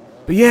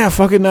 but yeah,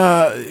 fucking,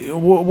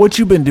 what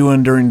you been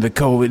doing during the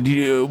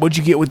COVID? What'd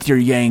you get with your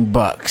Yang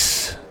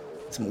bucks?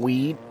 some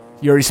weed.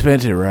 You already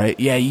spent it, right?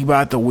 Yeah, you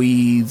bought the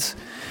weeds.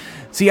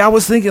 See, I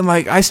was thinking,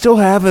 like, I still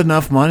have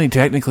enough money,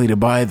 technically, to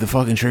buy the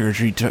fucking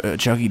Trick-or-Treat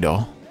Chucky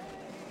doll.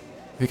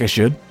 Think I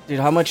should? Dude,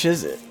 how much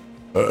is it?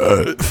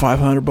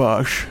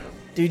 $500.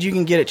 Dude, you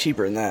can get it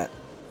cheaper than that.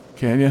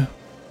 Can you?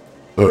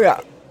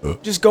 Yeah.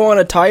 Just go on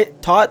a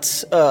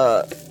Tots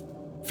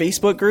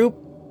Facebook group,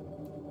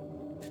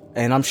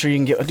 and I'm sure you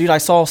can get... Dude, I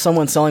saw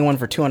someone selling one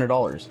for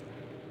 $200.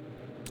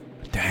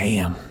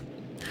 Damn.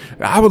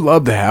 I would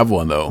love to have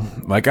one though.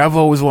 Like I've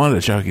always wanted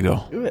a Chucky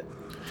doll. Do it.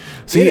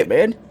 See, Get it,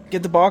 man.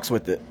 Get the box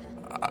with it.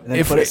 And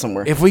then put it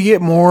somewhere. If we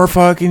get more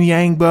fucking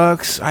Yang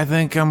Bucks, I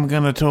think I'm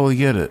gonna totally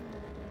get it.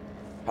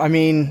 I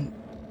mean,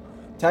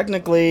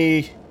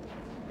 technically,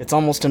 it's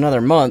almost another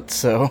month,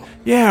 so...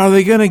 Yeah, are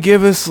they gonna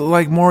give us,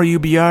 like, more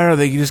UBI, or are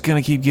they just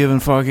gonna keep giving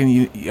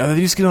fucking... Are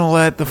they just gonna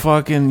let the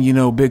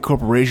fucking, big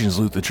corporations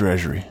loot the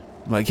treasury?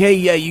 Like, hey,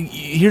 yeah,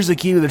 here's the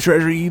key to the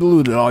treasury, you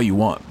loot it all you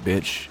want,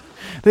 bitch.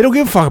 They don't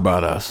give a fuck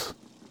about us.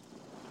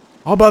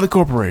 All about the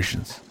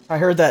corporations. I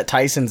heard that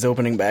Tyson's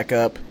opening back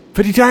up.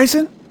 50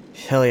 Tyson?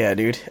 Hell yeah,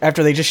 dude.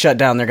 After they just shut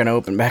down, they're gonna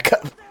open back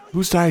up.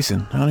 Who's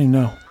Tyson? I don't even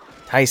know.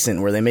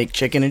 Tyson, where they make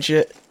chicken and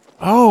shit.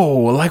 Oh,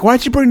 like,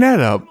 why'd you bring that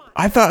up?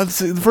 I thought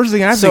the first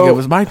thing I think of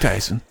was Mike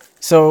Tyson.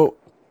 So,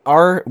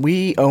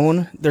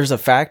 there's a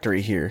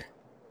factory here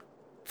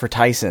for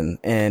Tyson,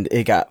 and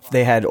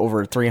they had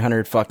over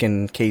 300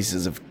 fucking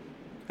cases of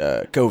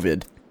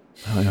COVID.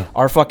 Oh, yeah.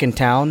 Our fucking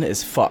town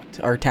is fucked.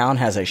 Our town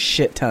has a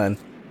shit ton.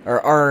 Or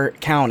our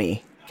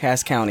county,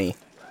 Cass County,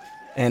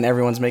 and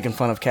everyone's making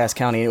fun of Cass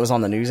County. It was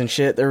on the news and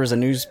shit. There was a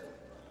news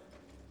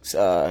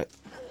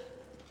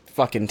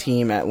fucking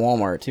team at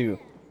Walmart too.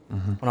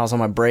 Mm-hmm. When I was on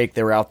my break,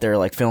 they were out there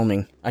like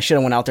filming. I should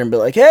have went out there and be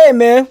like, "Hey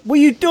man, what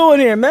you doing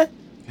here, man?"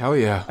 Hell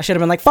yeah. I should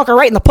have been like, "Fuck her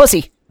right in the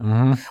pussy."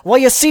 Mm-hmm. Well,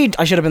 you see,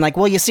 I should have been like,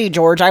 "Well, you see,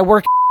 George, I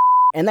work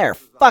and they're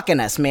fucking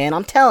us, man.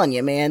 I'm telling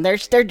you, man. They're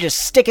just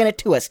sticking it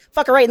to us.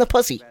 Fuck her right in the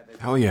pussy."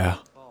 Hell yeah.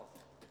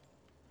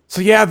 So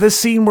yeah, this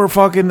scene where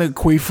fucking the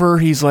Queefer,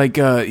 he's like,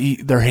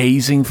 they're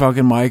hazing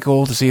fucking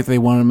Michael to see if they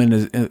want him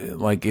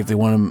if they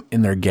want him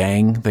in their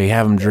gang. They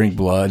have him drink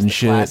blood and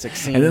shit. Classic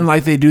scene. And then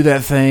like they do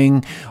that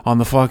thing on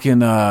the fucking,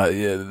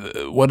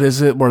 what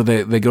is it? Where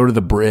they go to the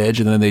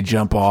bridge and then they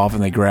jump off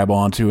and they grab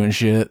onto it and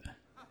shit.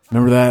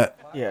 Remember that?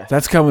 Yeah.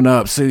 That's coming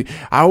up. See,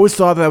 I always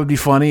thought that would be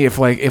funny if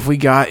we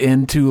got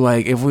into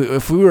like,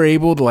 if we were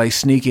able to like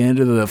sneak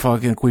into the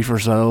fucking Queefer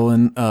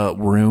Sutherland,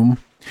 room.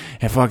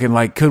 And fucking,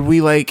 like, could we,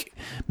 like,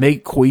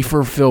 make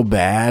Queefer feel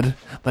bad?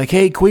 Like,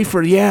 hey,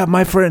 Queefer, yeah,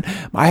 my friend,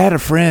 I had a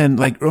friend,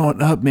 like,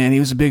 growing up, man, he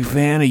was a big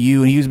fan of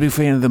you, and he was a big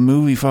fan of the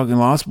movie fucking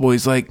Lost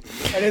Boys, like...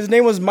 And his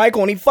name was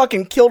Michael, and he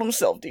fucking killed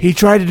himself, dude. He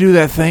tried to do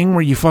that thing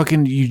where you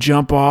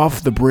jump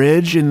off the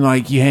bridge, and,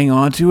 like, you hang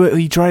on to it.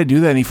 He tried to do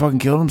that, and he fucking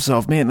killed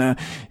himself. Man,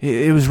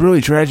 it was really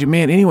tragic.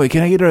 Man, anyway,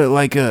 can I get,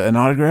 an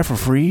autograph for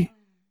free?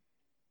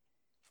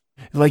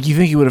 Like, you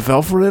think he would have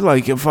fell for it?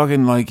 Like,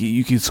 fucking, like,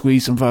 you could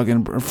squeeze some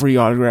fucking free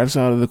autographs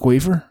out of the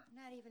Queefer?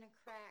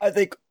 I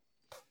think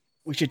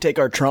we should take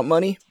our Trump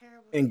money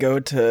and go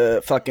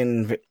to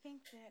fucking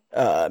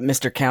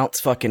Mr. Count's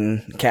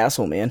fucking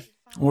castle, man.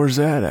 Where's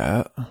that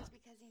at?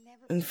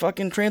 In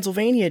fucking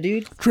Transylvania,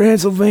 dude.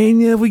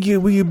 Transylvania? We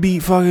could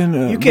beat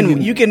fucking... You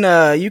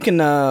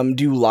can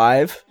do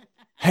live...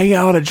 Hang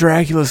out at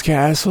Dracula's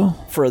castle?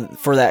 For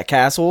that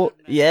castle?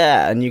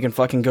 Yeah, and you can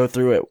fucking go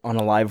through it on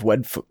a live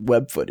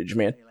web footage,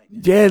 man.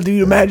 Yeah,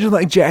 dude, imagine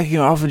like jacking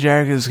off of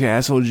Dracula's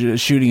castle,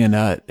 just shooting a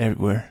nut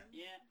everywhere.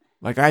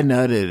 Like, I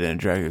nutted in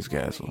Dracula's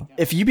castle.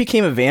 If you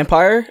became a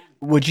vampire,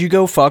 would you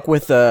go fuck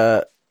with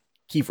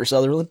Kiefer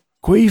Sutherland?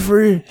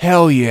 Queefer?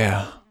 Hell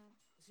yeah.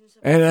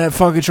 And I'd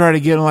fucking try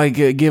to get him, like,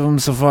 give him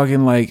some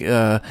fucking, like,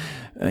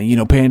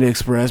 Panda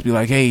Express, be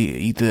like, hey,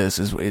 eat this.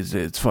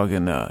 It's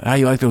fucking, how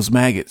you like those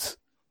maggots?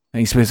 And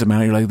he spits them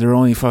out. You're like, they're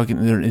only fucking...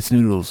 it's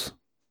noodles,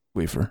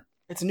 Queefer.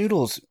 It's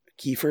noodles,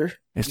 Kiefer.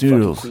 It's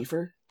noodles.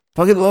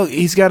 Fucking look,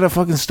 he's got a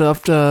fucking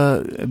stuffed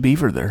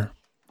beaver there.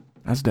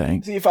 That's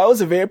dang. See, if I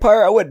was a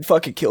vampire, I wouldn't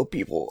fucking kill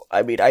people.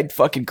 I mean, I'd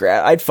fuck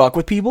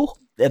with people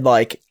and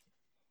like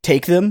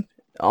take them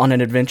on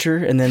an adventure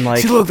and then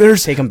like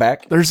take them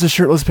back. There's the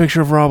shirtless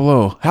picture of Rob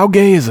Lowe. How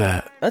gay is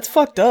that? That's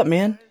fucked up,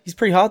 man. He's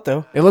pretty hot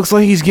though. It looks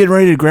like he's getting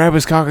ready to grab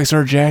his cock and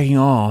start jacking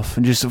off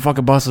and just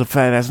fucking bust a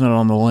fat ass nut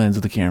on the lens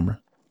of the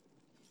camera.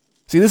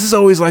 See, this is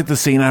always like the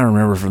scene I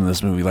remember from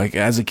this movie. Like,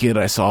 as a kid,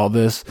 I saw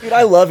this. Dude,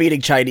 I love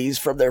eating Chinese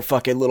from their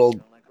fucking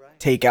little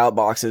takeout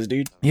boxes,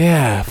 dude.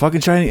 Yeah,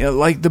 fucking Chinese.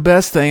 Like, the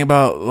best thing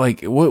about,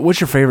 like, what's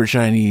your favorite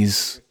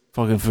Chinese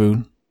fucking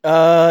food?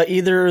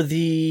 Either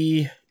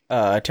the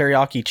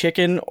teriyaki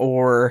chicken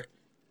or,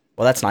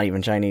 well, that's not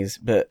even Chinese,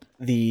 but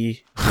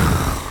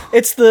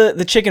it's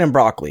the chicken and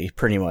broccoli,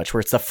 pretty much, where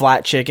it's the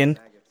flat chicken.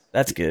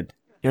 That's good.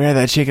 You ever had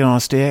that chicken on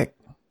a stick?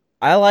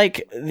 I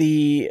like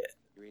the...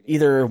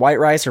 either white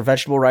rice or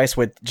vegetable rice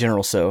with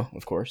General Tso,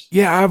 of course.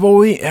 Yeah, I've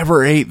only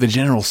ever ate the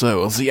General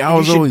Tso. See, I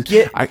was always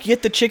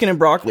get the chicken and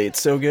broccoli.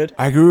 It's so good.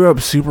 I grew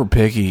up super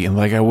picky and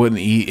like I wouldn't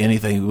eat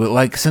anything. But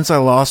like since I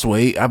lost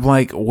weight, I'm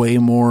like way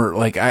more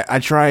like I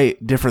try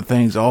different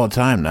things all the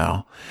time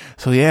now.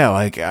 So yeah,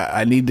 like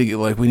I need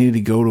to we need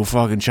to go to a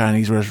fucking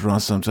Chinese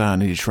restaurant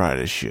sometime. I need to try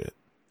this shit.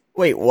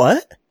 Wait,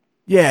 what?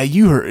 Yeah,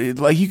 you heard,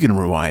 like, you can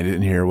rewind it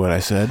and hear what I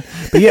said.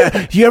 But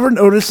yeah, you ever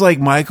notice, like,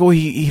 Michael,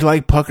 he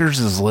like, puckers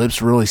his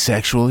lips really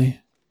sexually?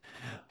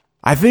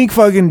 I think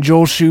fucking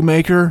Joel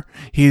Shoemaker,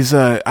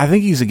 I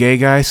think he's a gay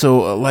guy,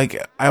 so,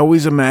 like, I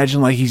always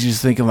imagine, like, he's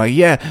just thinking, like,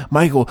 yeah,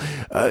 Michael,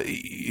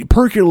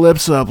 perk your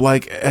lips up,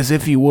 like, as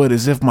if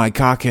my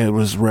cockhead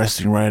was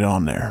resting right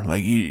on there.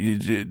 Like,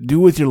 you do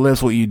with your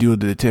lips what you do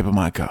with the tip of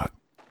my cock.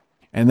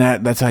 And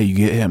that's how you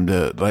get him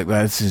to, like,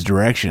 that's his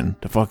direction,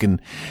 to fucking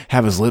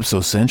have his lips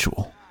so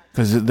sensual.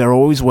 Because they're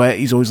always wet,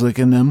 he's always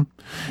licking them,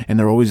 and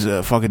they're always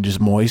fucking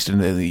just moist,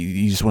 and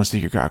you just want to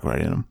stick your cock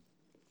right in them.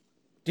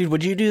 Dude,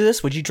 would you do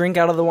this? Would you drink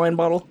out of the wine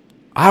bottle?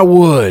 I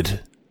would.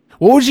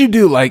 What would you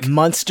do, like...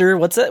 Munster,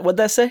 what'd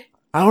that say?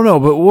 I don't know,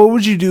 but what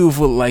would you do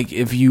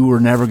if you were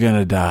never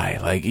gonna die?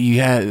 Like,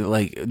 you had,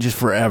 like, just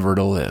forever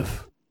to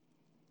live.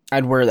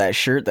 I'd wear that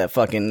shirt that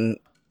fucking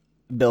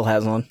Bill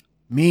has on.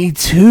 Me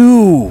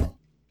too.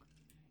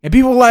 And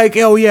people like,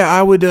 oh yeah,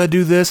 I would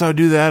do this, I would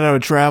do that, I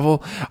would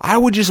travel. I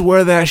would just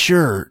wear that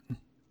shirt.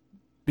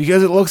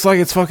 Because it looks like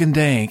it's fucking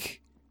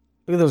dank.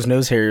 Look at those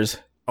nose hairs.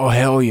 Oh,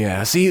 hell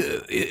yeah.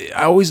 See,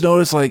 I always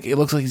notice, like, it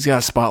looks like he's got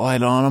a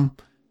spotlight on him.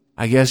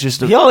 I guess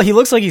just... He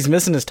looks like he's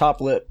missing his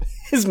top lip.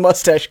 His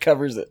mustache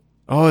covers it.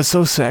 Oh, it's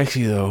so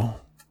sexy, though.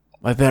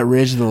 Like that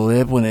ridge of the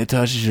lip when it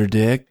touches your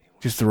dick,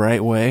 just the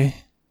right way.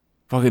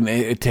 Fucking,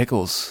 it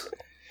tickles.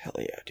 Hell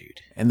yeah,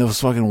 dude. And those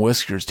fucking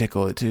whiskers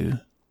tickle it, too.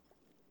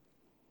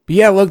 But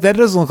yeah, look, that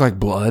doesn't look like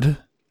blood.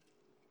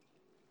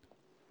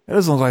 That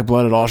doesn't look like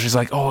blood at all. She's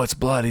like, oh, it's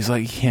blood. He's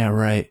like, yeah,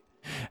 right.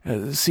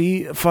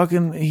 See,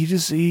 fucking,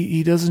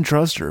 he doesn't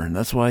trust her, and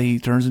that's why he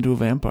turns into a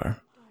vampire.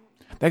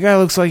 That guy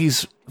looks like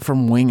he's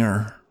from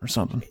Winger or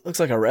something. He looks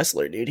like a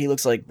wrestler, dude. He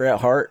looks like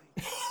Bret Hart.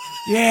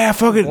 Yeah,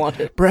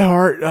 fucking Bret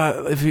Hart.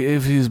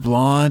 If he's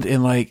blonde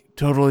and like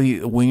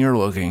totally Winger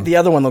looking. The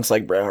other one looks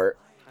like Bret Hart.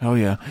 Oh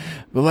yeah,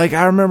 but like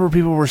I remember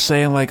people were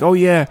saying like, oh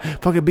yeah,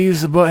 fucking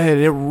Beavis and Butthead,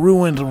 it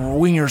ruined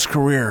Winger's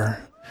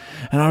career.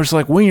 And I was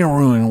like, Winger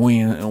ruined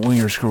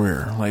Winger's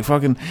career. Like,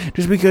 fucking,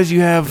 just because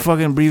you have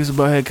fucking Beavis and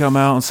Butthead come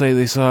out and say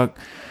they suck,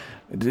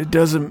 it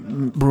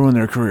doesn't ruin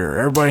their career.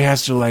 Everybody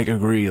has to, like,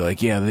 agree,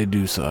 like, yeah, they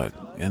do suck.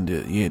 And,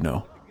 you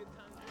know.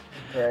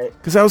 Right.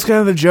 Because that was kind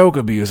of the joke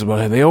of Beavis and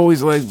Butthead. They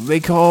always, like, they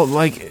called,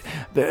 like,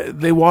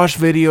 they watched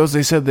videos,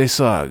 they said they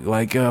suck.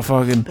 Like,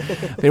 fucking,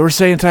 they were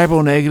saying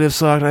Typo Negative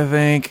sucked, I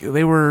think.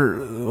 They were,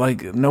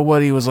 like,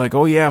 nobody was like,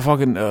 oh, yeah,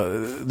 fucking,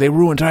 they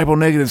ruined Typo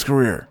Negative's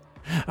career.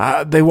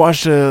 They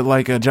watched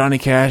a Johnny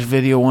Cash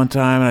video one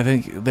time, and I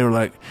think they were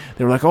like,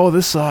 oh,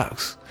 this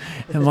sucks,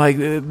 and like,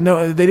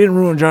 no, they didn't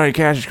ruin Johnny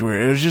Cash's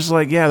career. It was just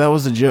like, yeah, that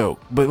was a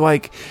joke, but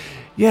like,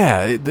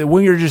 yeah, the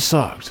Winger just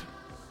sucked.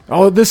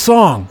 Oh, this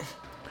song,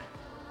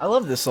 I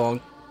love this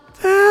song.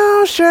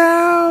 Thou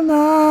shalt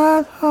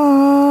not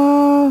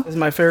harm. This is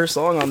my favorite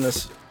song on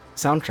this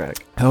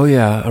soundtrack. Oh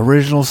yeah,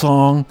 original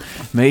song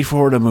made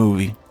for the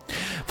movie.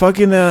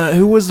 Fucking,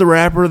 who was the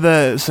rapper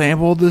that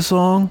sampled this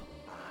song?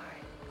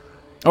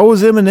 Oh, it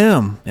was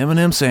Eminem.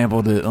 Eminem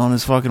sampled it on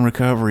his fucking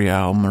Recovery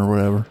album or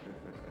whatever.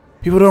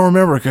 People don't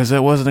remember because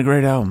that wasn't a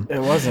great album. It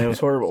wasn't. It was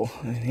horrible.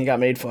 He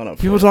got made fun of.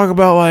 People talk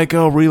about like,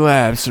 oh,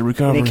 Relapse or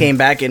Recovery. And he came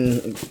back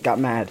and got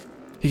mad.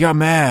 He got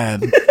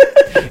mad.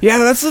 Yeah,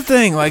 that's the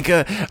thing. Like,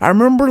 I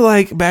remember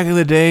like back in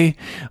the day,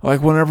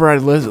 like whenever I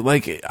listen,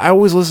 like I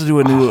always listen to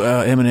a new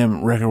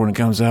Eminem record when it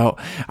comes out.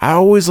 I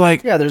always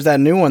like, yeah, there's that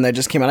new one that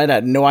just came out. I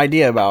had no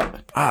idea about.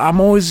 I'm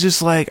always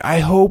just like, I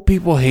hope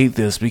people hate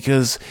this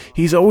because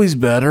he's always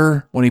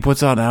better when he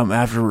puts out an album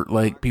after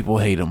like people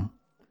hate him.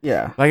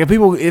 Yeah, like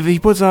if he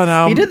puts out an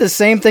album, he did the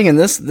same thing in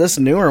this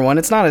newer one.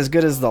 It's not as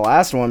good as the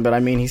last one, but I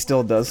mean, he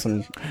still does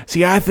some.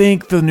 See, I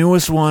think the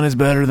newest one is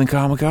better than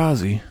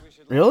Kamikaze.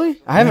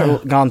 Really? I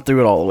haven't gone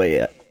through it all the way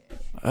yet.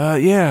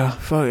 Yeah.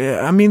 Fuck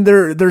yeah. I mean,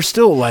 they're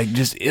still like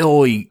just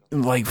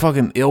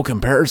fucking ill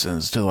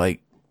comparisons to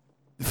like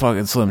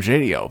fucking Slim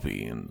Shady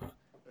LP, and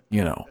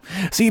you know.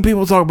 See,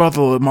 people talk about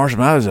the Marshall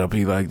Mathers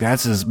LP like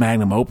that's his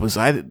magnum opus.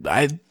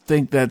 I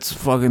think that's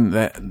fucking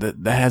that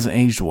hasn't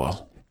aged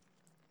well.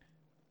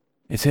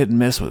 It's hit and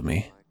miss with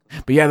me.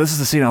 But yeah, this is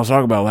the scene I was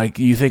talking about. Like,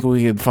 you think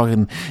we could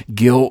fucking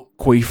guilt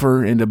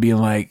Queefer into being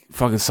like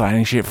fucking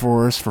signing shit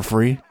for us for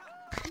free?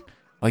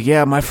 Like,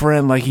 yeah, my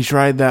friend, like, he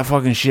tried that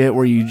fucking shit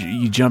where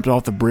you jumped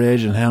off the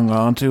bridge and hung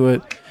on to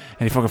it, and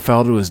he fucking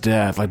fell to his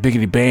death. Like,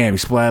 biggity bam, he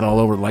splat all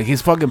over. Like,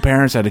 his fucking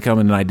parents had to come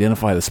in and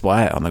identify the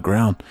splat on the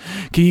ground.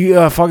 Can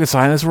you fucking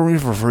sign this for me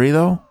for free,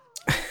 though?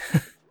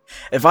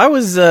 If I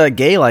was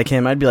gay like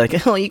him, I'd be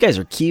like, oh, you guys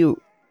are cute.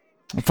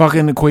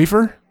 Fucking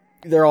Queefer?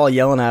 They're all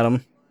yelling at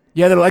him.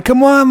 Yeah, they're like,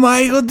 come on,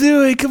 Michael,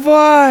 do it, come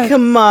on.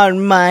 Come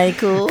on,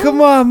 Michael. Come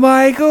on,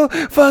 Michael.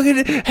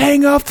 Fucking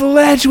hang off the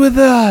ledge with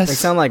us. They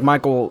sound like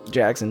Michael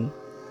Jackson.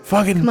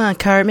 Fucking. Come on,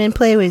 Cartman,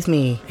 play with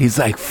me. He's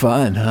like,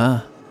 fun,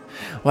 huh?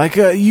 Like,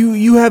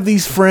 you have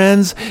these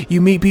friends,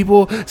 you meet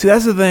people. See,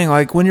 that's the thing.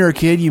 Like, when you're a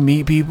kid, you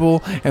meet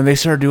people, and they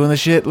start doing the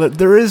shit.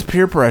 There is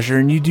peer pressure,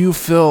 and you do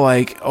feel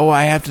like, oh,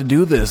 I have to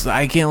do this.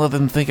 I can't let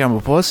them think I'm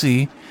a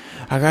pussy.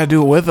 I gotta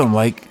do it with them.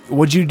 Like,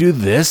 would you do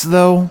this,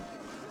 though?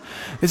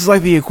 It's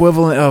like the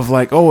equivalent of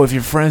like, oh, if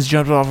your friends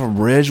jumped off a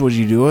bridge, would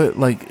you do it?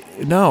 Like,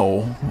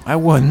 no, I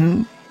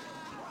wouldn't.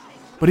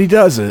 But he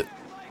does it.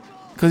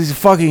 Because he's a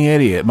fucking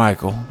idiot,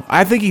 Michael.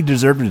 I think he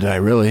deserved to die,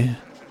 really.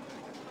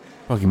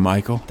 Fucking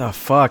Michael. The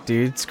fuck,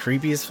 dude? It's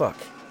creepy as fuck.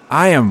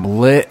 I am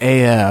lit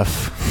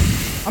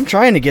AF. I'm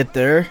trying to get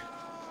there.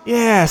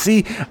 Yeah,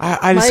 see,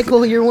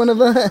 Michael, you're one of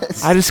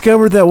us. I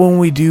discovered that when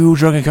we do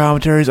drunken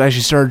commentaries, I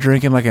should start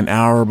drinking like an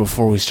hour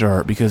before we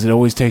start, because it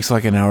always takes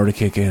like an hour to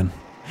kick in.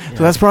 Yeah.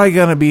 So that's probably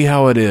going to be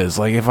how it is.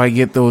 Like, if I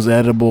get those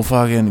edible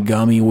fucking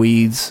gummy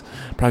weeds,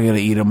 probably going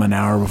to eat them an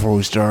hour before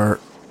we start.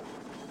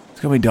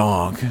 It's going to be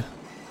donk.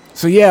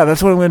 So yeah,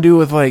 that's what I'm going to do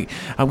with, like,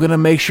 I'm going to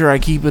make sure I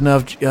keep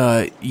enough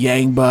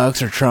Yang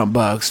bucks or Trump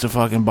bucks to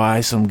fucking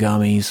buy some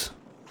gummies.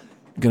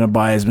 I'm going to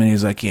buy as many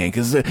as I can,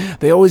 because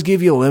they always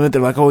give you a limit.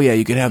 They're like, oh yeah,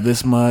 you can have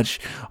this much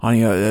on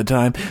you at a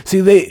time.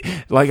 See,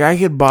 I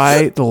could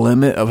buy the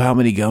limit of how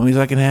many gummies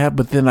I can have,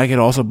 but then I could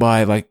also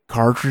buy like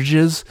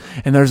cartridges,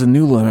 and there's a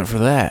new limit for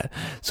that.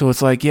 So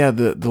it's like, yeah,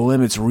 the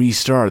limits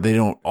restart.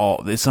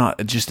 It's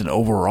not just an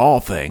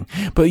overall thing.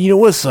 But you know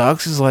what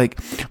sucks is, like,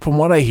 from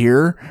what I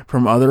hear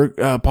from other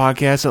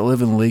podcasts that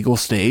live in legal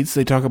states,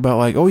 they talk about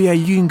like, oh yeah,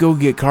 you can go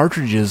get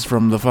cartridges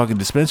from the fucking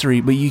dispensary,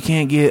 but you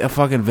can't get a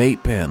fucking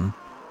vape pen.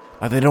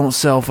 Like, they don't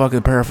sell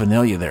fucking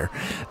paraphernalia there.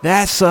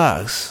 That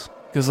sucks.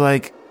 Because,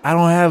 like, I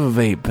don't have a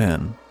vape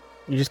pen.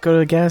 You just go to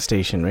a gas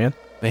station, man.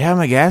 They have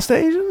them at gas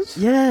stations?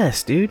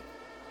 Yes, dude.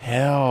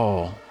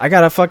 Hell. I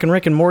got a fucking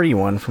Rick and Morty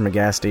one from a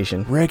gas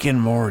station. Rick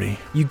and Morty.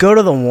 You go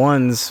to the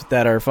ones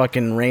that are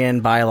fucking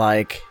ran by,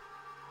 like,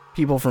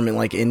 people from,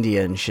 like,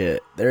 India and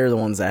shit. They're the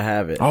ones that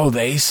have it. Oh,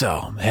 they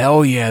sell them.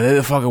 Hell yeah, they're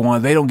the fucking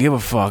ones. They don't give a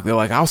fuck. They're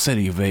like, I'll send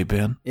you a vape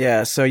pen.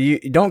 Yeah, so you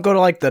don't go to,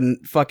 like, the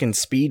fucking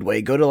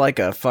Speedway. Go to, like,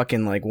 a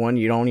fucking, like, one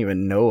you don't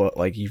even know,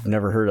 like, you've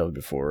never heard of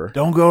before.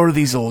 Don't go to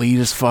these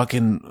elitist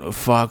fucking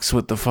fucks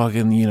with the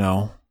fucking, you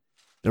know,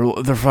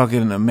 their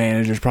fucking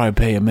managers probably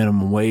pay a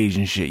minimum wage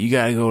and shit. You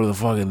gotta go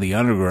to the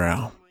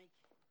underground.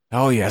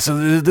 Oh yeah,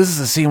 so this is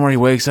a scene where he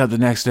wakes up the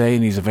next day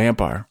and he's a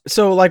vampire.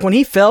 So, like, when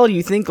he fell, do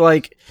you think,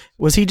 like,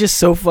 was he just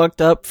so fucked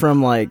up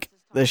from, like,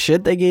 the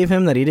shit they gave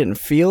him that he didn't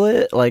feel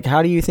it? Like,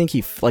 how do you think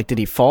did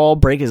he fall,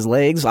 break his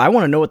legs? I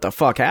want to know what the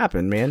fuck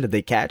happened, man. Did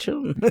they catch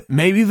him?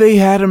 Maybe they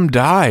had him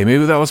die.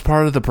 Maybe that was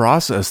part of the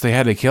process. They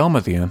had to kill him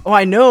at the end. Oh,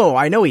 I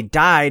know he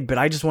died, but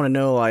I just want to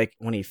know, like,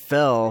 when he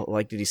fell,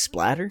 like, did he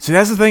splatter? See,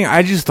 that's the thing.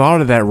 I just thought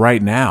of that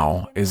right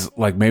now, is,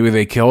 like, maybe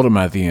they killed him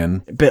at the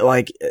end. But,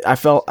 like, I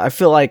feel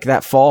like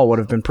that fall would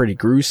have been pretty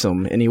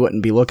gruesome, and he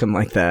wouldn't be looking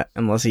like that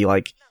unless he,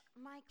 like,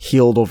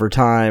 healed over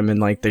time and,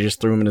 like, they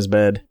just threw him in his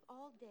bed.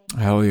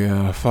 Hell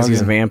yeah. Because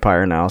he's a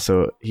vampire now,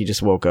 so he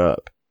just woke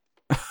up.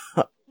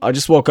 I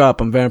just woke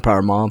up. I'm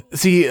vampire, Mom.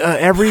 See,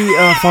 every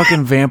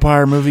fucking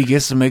vampire movie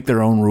gets to make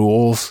their own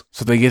rules.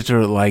 So they get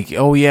to, like,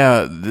 oh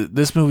yeah,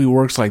 this movie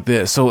works like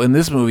this. So in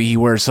this movie, he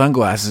wears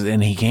sunglasses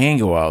and he can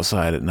go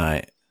outside at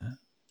night.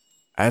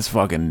 That's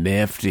fucking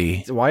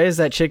nifty. Why is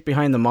that chick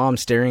behind the mom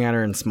staring at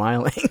her and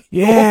smiling?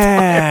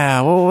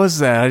 Yeah, what was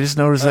that? I just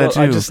noticed that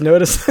too. I just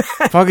noticed.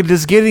 Fucking,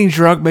 does getting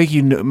drunk make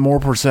you more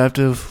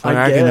perceptive? Like,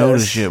 I can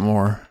notice shit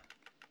more.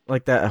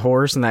 Like that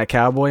horse and that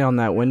cowboy on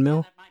that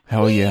windmill?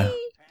 Hell yeah.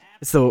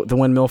 It's the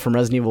windmill from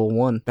Resident Evil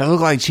 1. That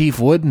looked like Chief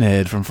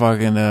Woodenhead from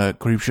fucking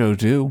Creepshow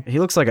 2. He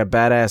looks like a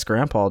badass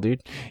grandpa,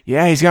 dude.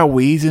 Yeah, he's got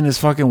weeds in his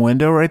fucking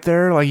window right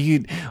there. Like,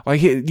 you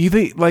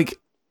think, like,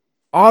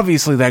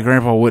 obviously that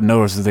grandpa wouldn't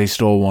notice that they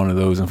stole one of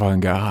those and fucking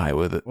got high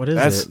with it. What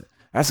is it?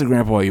 That's the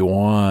grandpa you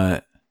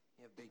want.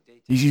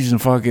 He's using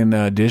fucking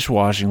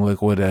dishwashing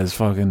liquid as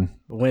fucking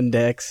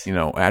Windex. You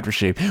know,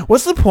 aftershave.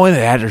 What's the point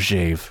of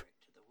aftershave?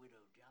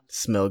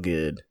 Smell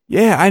good.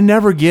 Yeah, I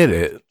never get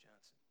it.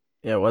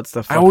 Yeah, what's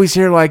the fuck? I always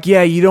hear, like,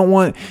 yeah, you don't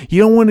want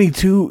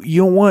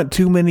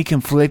too many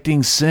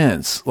conflicting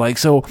scents. Like,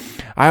 so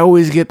I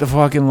always get the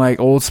fucking,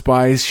 like, Old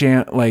Spice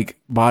like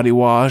body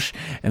wash,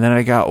 and then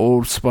I got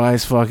Old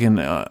Spice fucking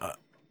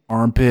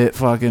armpit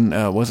fucking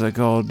what's that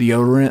called,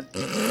 deodorant.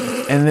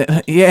 And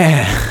then,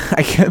 yeah,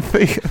 I can't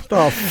think of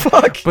the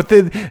fuck. But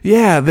then,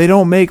 yeah, they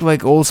don't make,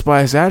 like, Old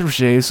Spice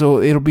aftershave, so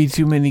it'll be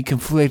too many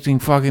conflicting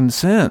fucking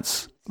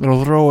scents.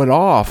 It'll throw it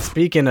off.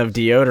 Speaking of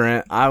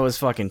deodorant, I was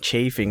fucking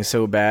chafing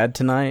so bad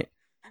tonight.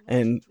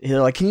 And they're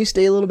like, can you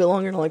stay a little bit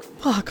longer? And I'm like,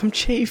 fuck, I'm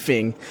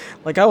chafing.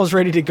 Like, I was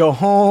ready to go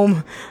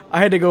home.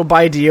 I had to go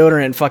buy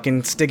deodorant and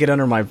fucking stick it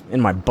in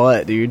my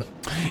butt, dude.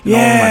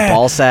 Yeah. My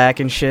ball sack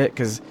and shit,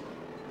 because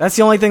that's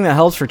the only thing that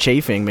helps for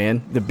chafing,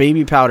 man. The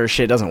baby powder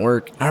shit doesn't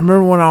work. I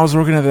remember when I was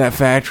working at that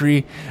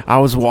factory, I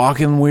was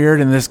walking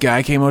weird, and this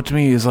guy came up to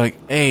me. He's like,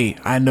 hey,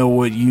 I know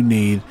what you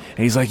need. And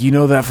he's like, you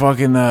know that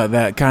fucking,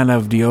 that kind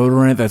of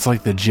deodorant that's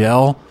like the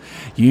gel?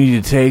 You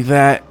need to take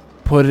that,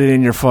 put it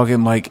in your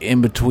fucking, like,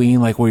 in between,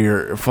 like, where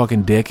your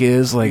fucking dick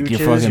is. Like,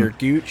 your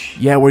gooch?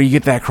 Yeah, where you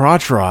get that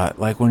crotch rot.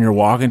 Like, when you're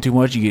walking too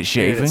much, you get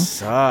chafing. Dude, it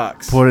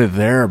sucks. Put it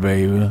there,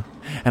 baby.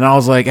 And I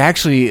was like,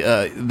 actually,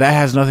 that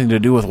has nothing to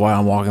do with why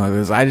I'm walking like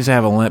this. I just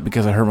have a limp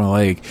because I hurt my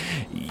leg.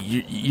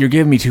 You're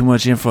giving me too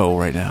much info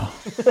right now.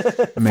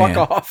 Fuck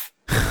off.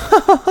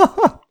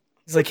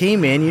 He's like, hey,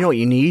 man, you know what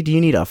you need?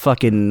 You need a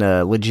fucking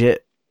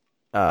legit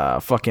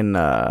fucking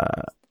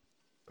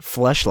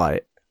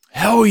fleshlight.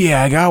 Hell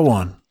yeah, I got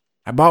one.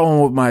 I bought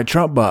one with my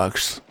Trump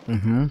bucks.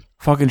 Mm-hmm.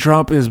 Fucking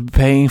Trump is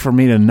paying for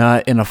me to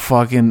nut in a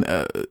fucking,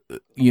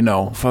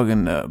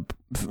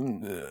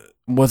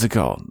 what's it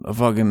called? A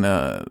fucking,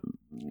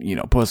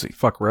 pussy.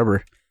 Fuck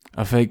rubber.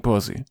 A fake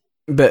pussy.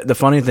 But the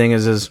funny thing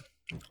is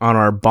on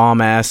our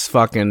bomb ass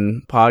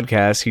fucking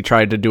podcast, he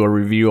tried to do a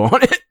review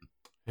on it.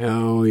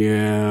 Hell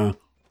yeah.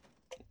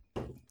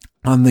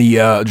 On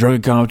the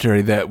drunken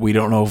commentary that we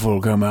don't know if it'll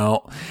come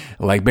out,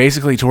 like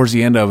basically towards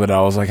the end of it,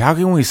 I was like, how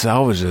can we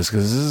salvage this?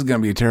 Because this is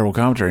going to be a terrible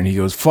commentary. And he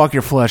goes, fuck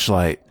your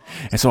fleshlight.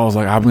 And so I was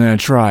like, I'm going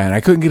to try. And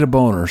I couldn't get a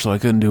boner, so I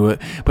couldn't do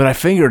it. But I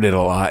fingered it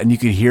a lot, and you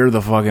could hear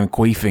the fucking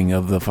queefing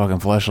of the fucking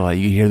fleshlight.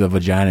 You could hear the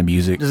vagina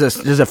music.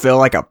 Does it feel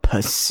like a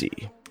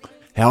pussy?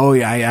 Hell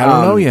yeah, I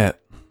don't know yet.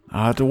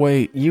 I'll have to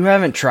wait. You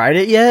haven't tried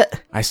it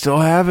yet? I still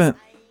haven't.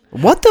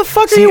 What the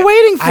fuck are you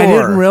waiting for? I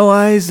didn't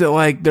realize that,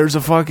 like, there's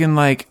a fucking,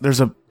 like, there's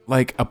a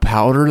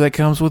powder that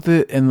comes with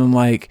it, and then,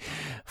 like,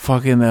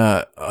 fucking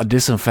a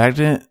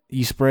disinfectant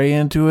you spray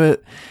into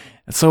it.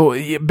 So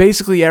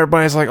basically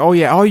everybody's like, oh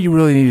yeah, all you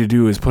really need to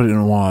do is put it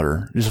in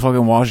water. Just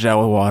fucking wash it out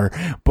with water.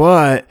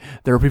 But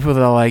there are people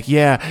that are like,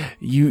 yeah,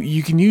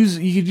 you could use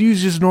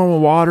just normal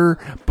water,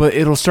 but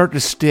it'll start to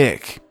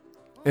stick.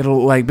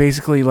 It'll like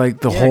basically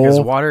like the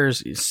hole.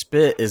 Water's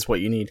spit is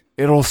what you need.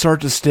 It'll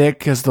start to stick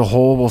because the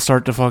hole will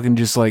start to fucking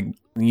just like,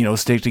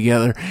 stick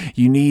together.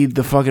 You need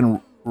the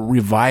fucking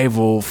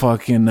revival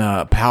fucking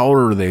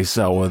powder they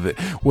sell with it,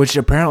 which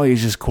apparently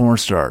is just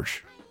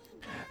cornstarch.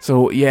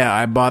 So yeah,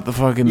 I bought the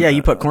fucking... Yeah,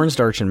 you put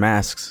cornstarch in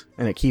masks,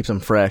 and it keeps them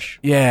fresh.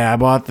 Yeah, I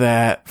bought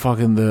that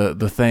fucking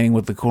the thing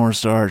with the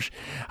cornstarch.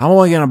 I'm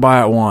only gonna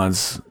buy it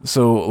once,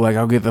 so like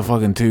I'll get the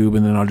fucking tube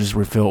and then I'll just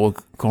refill it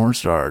with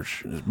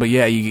cornstarch. But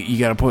yeah, you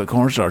gotta put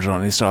cornstarch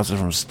on it. It stops it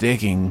from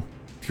sticking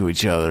to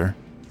each other,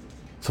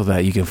 so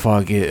that you can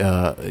fuck it,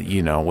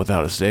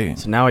 without it sticking.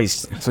 So now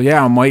he's... So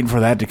yeah, I'm waiting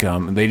for that to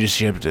come. They just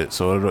shipped it,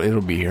 so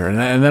it'll be here.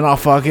 And then I'll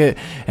fuck it,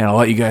 and I'll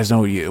let you guys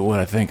know what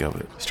I think of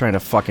it. He's trying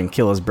to fucking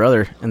kill his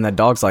brother, and that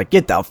dog's like,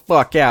 get the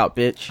fuck out,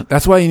 bitch.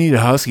 That's why you need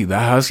a husky.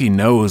 That husky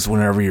knows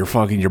whenever you're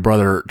fucking your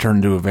brother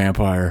turned into a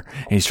vampire,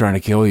 and he's trying to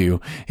kill you,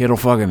 it'll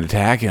fucking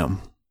attack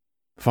him.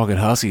 Fucking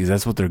huskies,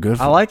 that's what they're good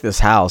for. I like this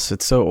house.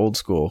 It's so old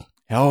school.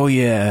 Oh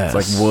yeah. It's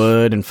like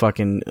wood and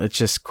fucking... It's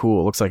just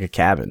cool. It looks like a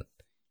cabin.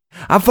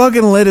 I'm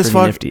fucking lit as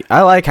fuck. Nifty.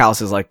 I like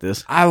houses like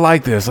this. I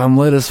like this. I'm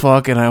lit as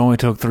fuck, and I only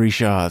took 3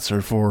 shots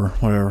or 4,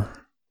 whatever.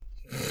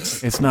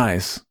 It's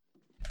nice.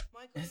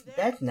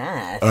 That's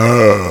nice.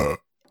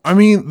 I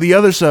mean, the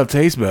other stuff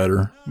tastes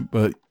better,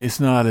 but it's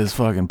not as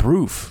fucking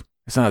proof.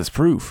 It's not as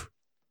proof.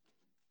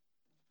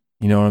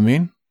 You know what I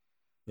mean?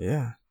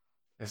 Yeah.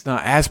 It's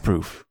not as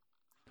proof.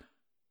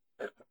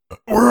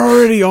 We're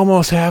already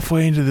almost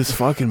halfway into this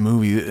fucking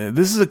movie.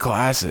 This is a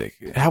classic.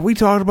 Have we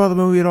talked about the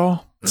movie at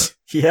all?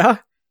 Yeah.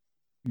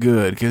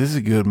 Good, because this is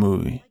a good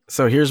movie.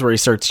 So here's where he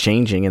starts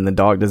changing, and the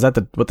dog... Is that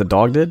what the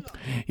dog did?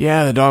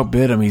 Yeah, the dog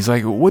bit him. He's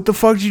like, what the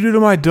fuck did you do to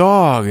my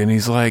dog? And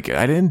he's like,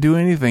 I didn't do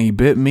anything. He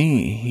bit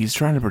me. He's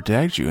trying to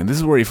protect you. And this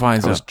is where he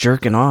finds out. I was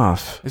jerking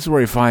off. This is where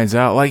he finds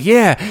out. Like,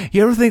 yeah,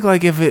 you ever think,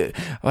 like, if it...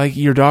 Like,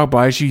 your dog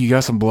bites you, you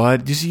got some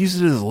blood, just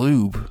use it as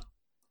lube.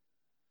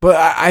 But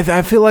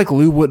I feel like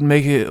lube wouldn't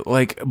make it...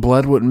 Like,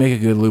 blood wouldn't make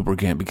a good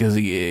lubricant, because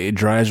it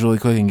dries really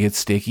quick and gets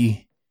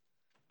sticky.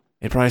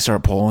 It'd probably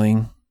start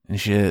pulling and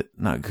shit.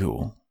 Not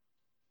cool.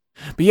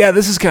 But yeah,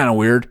 this is kind of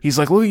weird. He's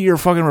like, look at your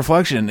fucking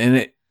reflection.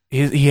 And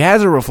he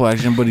has a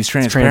reflection, but he's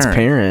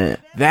transparent.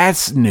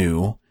 That's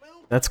new.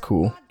 That's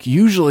cool.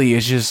 Usually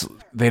it's just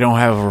they don't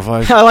have a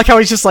reflection. I like how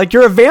he's just like,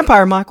 you're a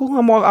vampire, Michael.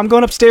 I'm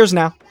going upstairs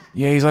now.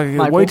 Yeah, he's like,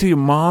 Michael. Wait till your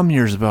mom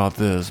hears about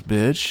this,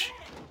 bitch.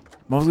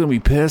 Mom's going to be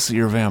pissed that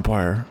you're a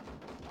vampire.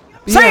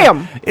 Sam!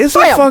 Yeah, isn't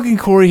fucking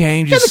Corey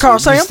Haim just, the car,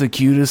 just the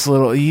cutest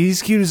little...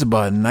 He's cute as a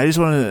button. I just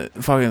want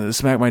to fucking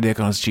smack my dick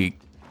on his cheek.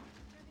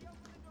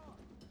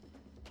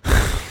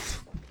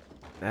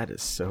 That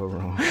is so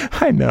wrong.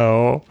 I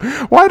know.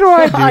 Why do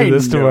I do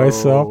this to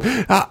myself?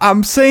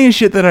 I'm saying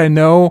shit that I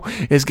know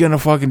is going to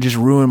fucking just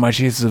ruin my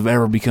chances of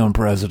ever becoming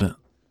president.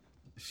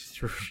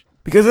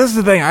 Because that's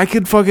the thing. I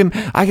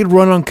could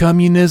run on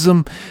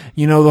communism.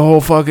 The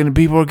whole fucking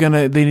people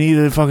they need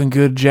a fucking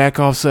good jack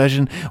off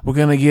session. We're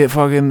going to get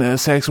fucking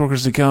sex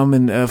workers to come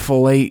and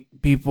fillet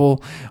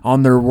people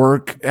on their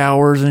work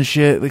hours and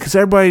shit. Because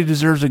everybody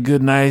deserves a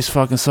good, nice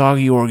fucking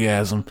soggy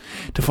orgasm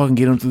to fucking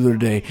get them through their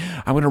day.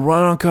 I'm going to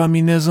run on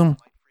communism.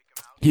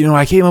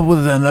 I came up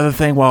with another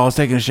thing while I was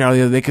taking a shower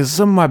the other day because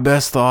some of my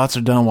best thoughts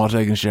are done while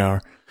taking a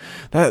shower.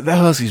 That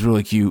husky's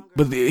really cute,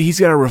 but he's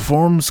got a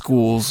reform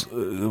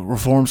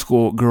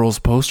school girls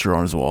poster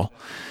on his wall.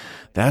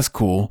 That's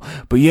cool.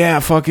 But yeah,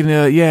 fucking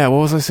what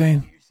was I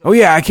saying? Oh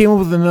yeah, I came up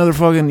with another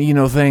fucking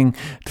thing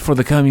for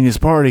the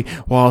Communist Party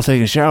while I was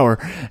taking a shower,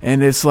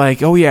 and it's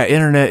like, oh yeah,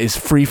 internet is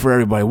free for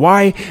everybody.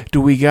 Why do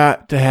we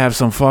got to have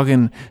some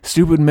fucking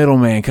stupid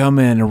middleman come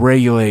in and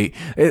regulate?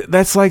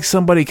 That's like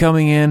somebody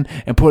coming in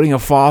and putting a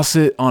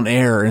faucet on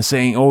air and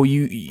saying, oh,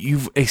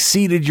 you've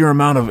exceeded your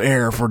amount of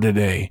air for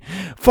today.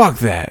 Fuck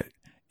that.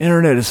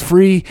 Internet is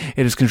free.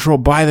 It is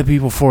controlled by the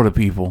people for the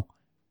people.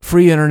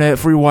 Free internet,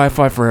 free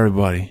Wi-Fi for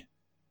everybody.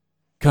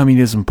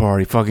 Communism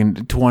party,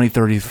 fucking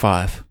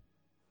 2035.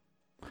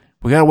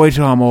 We gotta wait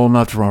till I'm old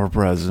enough to run for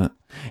president.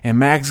 And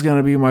Mac's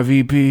gonna be my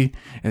VP,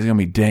 and it's gonna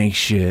be dank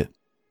shit.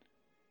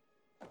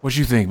 What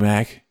you think,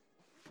 Mac?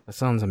 That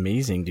sounds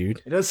amazing,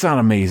 dude. It does sound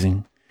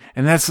amazing.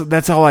 And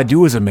that's all I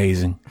do is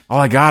amazing. All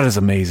I got is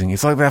amazing.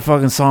 It's like that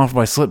fucking song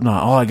by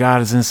Slipknot. All I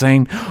got is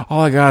insane.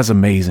 All I got is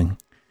amazing.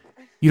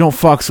 You don't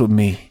fucks with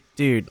me.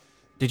 Dude,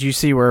 did you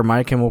see where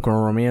My Chemical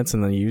Romance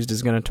and The Used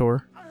is gonna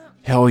tour?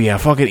 Hell yeah.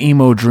 Fucking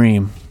emo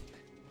dream.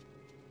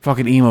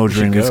 Fucking emo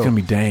dream. It's gonna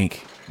be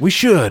dank. We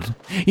should.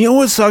 You know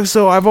what sucks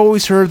though? I've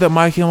always heard that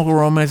My Chemical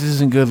Romance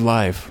isn't good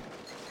live.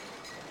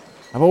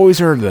 I've always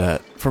heard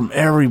that from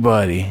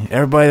everybody.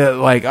 Everybody that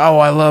like, oh,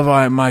 I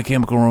love My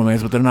Chemical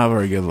Romance, but they're not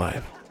very good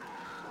live.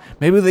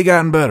 Maybe they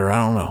gotten better.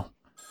 I don't know.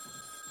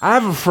 I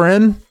have a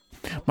friend,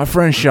 my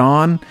friend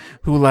Sean,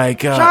 who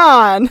like...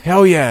 Sean!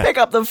 Hell yeah. Pick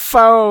up the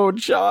phone,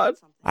 Sean.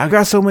 I've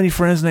got so many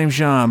friends named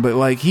Sean, but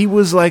like he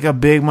was like a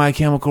big My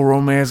Chemical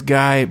Romance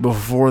guy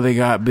before they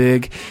got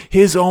big.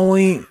 His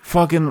only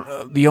fucking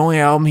the only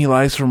album he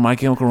likes from My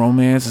Chemical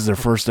Romance is their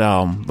first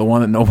album, the one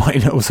that nobody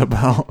knows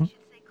about.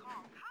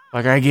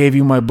 Like I Gave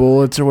You My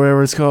Bullets or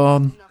whatever it's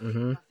called.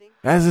 Mm-hmm.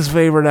 That's his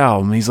favorite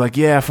album. He's like,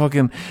 yeah,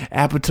 fucking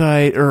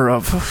Appetite or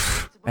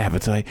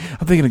Appetite.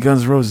 I'm thinking of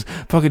Guns N' Roses.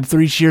 Fucking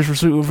 3 Cheers for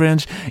Sweet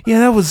Revenge. Yeah,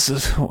 that was...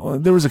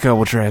 there was a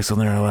couple tracks on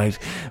there I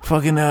liked.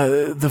 Fucking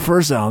the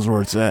first album's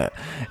where it's at.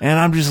 And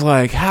I'm just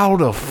like, how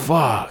the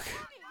fuck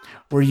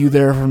were you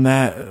there from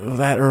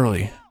that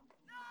early?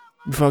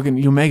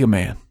 You Omega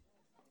Man.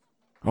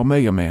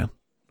 Omega Man.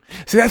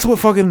 See, that's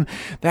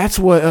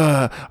what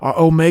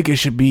Omega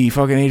should be.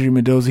 Fucking Adrian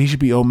Mendoza. He should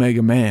be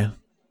Omega Man.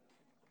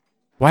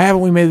 Why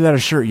haven't we made that a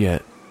shirt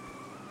yet?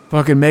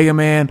 Fucking Mega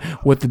Man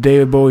with the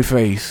David Bowie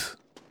face.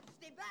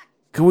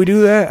 Can we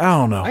do that? I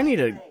don't know.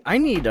 I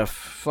need a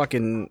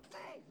fucking...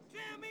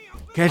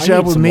 Catch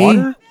up with me?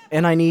 Water,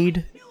 and I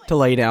need to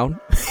lay down.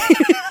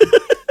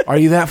 Are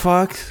you that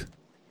fucked?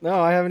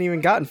 No, I haven't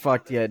even gotten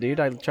fucked yet, dude.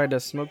 I tried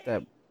to smoke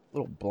that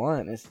little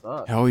blunt. It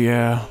sucked. Hell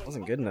yeah. It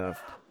wasn't good enough.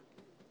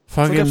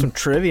 Fucking... Let's look up some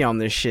trivia on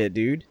this shit,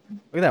 dude.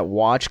 Look at that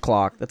watch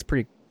clock. That's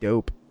pretty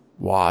dope.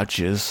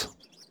 Watches.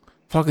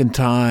 Fucking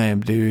time,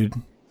 dude.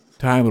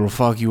 Time will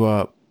fuck you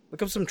up.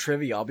 Look up some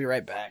trivia. I'll be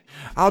right back.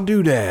 I'll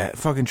do that.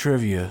 Fucking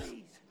trivia.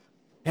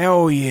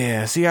 Hell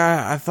yeah. See,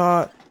 I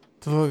thought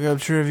to look up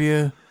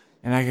trivia,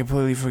 and I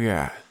completely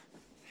forgot.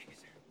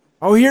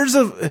 Oh, here's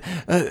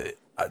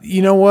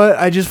you know what?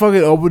 I just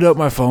fucking opened up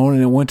my phone,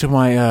 and it went to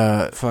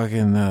my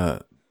fucking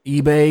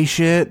eBay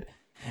shit.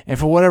 And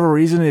for whatever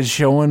reason, it's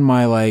showing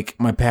my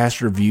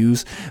past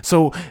reviews.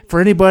 So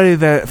for anybody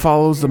that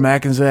follows the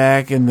Mac and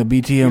Zach and the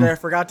BTM... Dude, I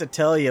forgot to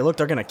tell you. Look,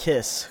 they're going to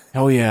kiss.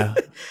 Hell yeah.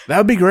 That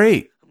would be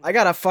great. I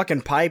got a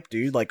fucking pipe,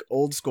 dude, like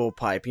old school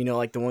pipe. You know,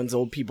 like the ones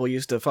old people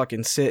used to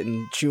fucking sit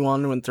and chew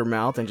on with their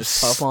mouth and just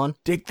puff on.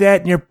 Stick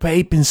that in your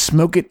pipe and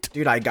smoke it.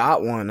 Dude, I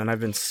got one and I've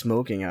been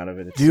smoking out of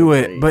it. It's Do so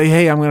it. Great. But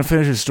hey, I'm going to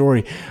finish the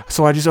story.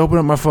 So I just opened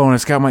up my phone.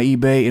 It's got my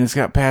eBay and it's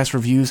got past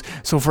reviews.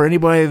 So for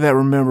anybody that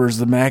remembers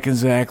the Mac and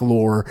Zach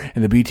lore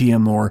and the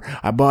BTM lore,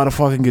 I bought a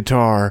fucking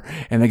guitar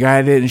and the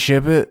guy didn't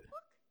ship it.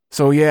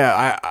 So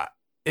yeah,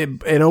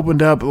 it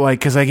opened up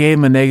because I gave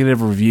him a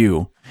negative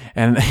review.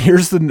 And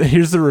here's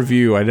the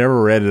review. I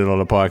never read it on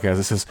the podcast.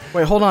 It says,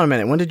 "Wait, hold on a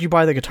minute. When did you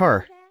buy the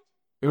guitar?"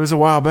 It was a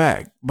while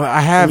back, but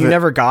I have it. You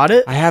never got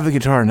it? I have the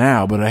guitar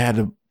now, but I had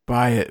to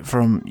buy it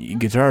from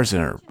Guitar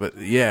Center. But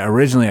yeah,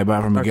 originally I bought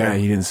it from a guy.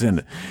 He didn't send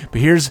it.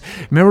 But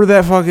remember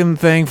that fucking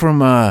thing from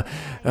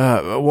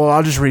well,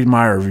 I'll just read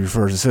my review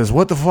first. It says,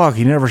 "What the fuck?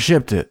 He never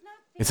shipped it."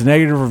 It's a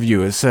negative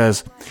review. It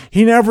says,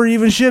 "He never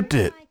even shipped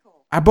it.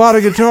 I bought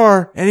a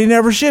guitar and he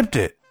never shipped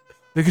it.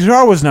 The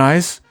guitar was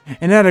nice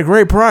and at a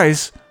great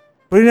price,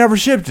 but he never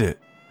shipped it.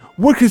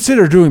 Would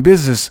consider doing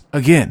business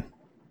again."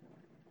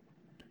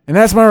 And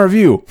that's my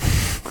review.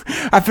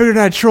 I figured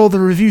I'd troll the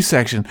review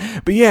section.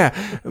 But yeah,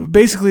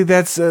 basically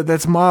that's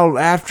modeled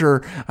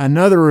after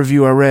another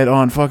review I read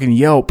on fucking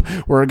Yelp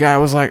where a guy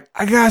was like,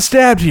 "I got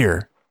stabbed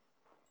here.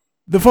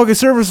 The fucking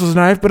service was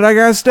nice, but I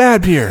got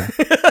stabbed here.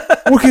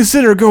 Would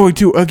consider going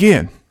to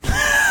again."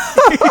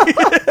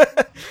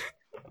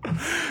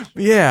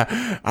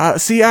 Yeah,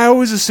 see, I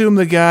always assume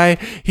the guy,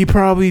 he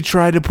probably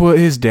tried to put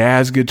his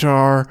dad's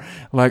guitar,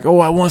 like, oh,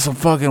 I want some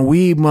fucking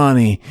weed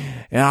money,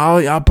 and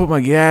I'll put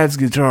my dad's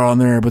guitar on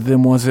there, but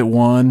then once it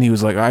won, he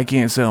was like, I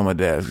can't sell my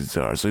dad's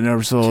guitar, so he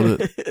never sold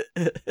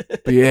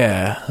it. But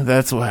yeah,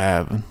 that's what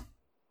happened.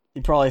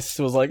 He probably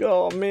was like,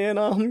 oh man,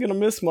 I'm gonna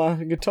miss my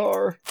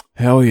guitar.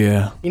 Hell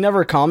yeah. He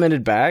never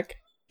commented back?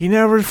 He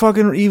never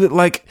fucking even,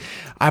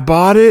 I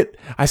bought it.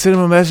 I sent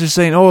him a message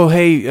saying, oh,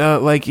 hey,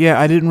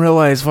 yeah, I didn't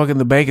realize fucking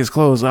the bank is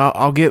closed.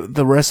 I'll get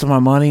the rest of my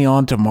money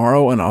on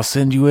tomorrow and I'll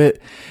send you it.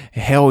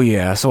 Hell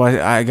yeah. So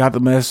I got the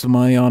rest of the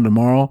money on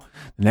tomorrow,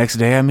 the next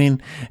day,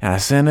 and I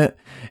sent it.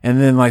 And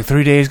then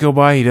 3 days go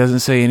by, he doesn't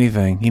say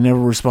anything. He never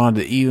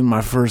responded to even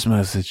my first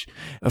message.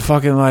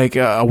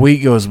 A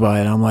week goes by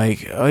and I'm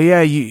like, oh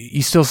yeah,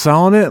 you still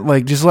selling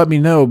it? Just let me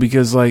know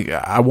because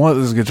I want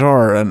this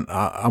guitar and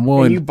I'm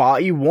willing.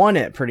 And you won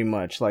it pretty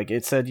much. Like,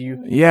 it said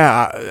you...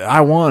 Yeah,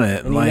 I want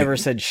it. And like, he never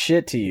said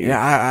shit to you.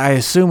 Yeah, I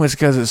assume it's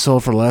because it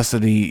sold for less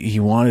than he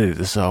wanted it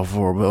to sell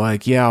for. But,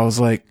 like, yeah, I was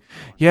like,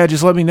 yeah,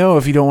 just let me know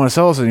if you don't want to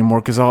sell this anymore,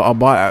 because I'll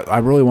buy it. I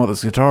really want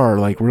this guitar.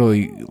 Like,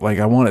 really, like,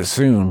 I want it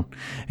soon.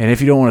 And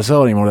if you don't want to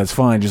sell it anymore, that's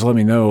fine. Just let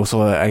me know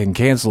so that I can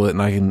cancel it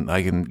and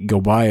I can go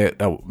buy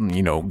it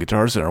at,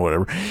 Guitar Center or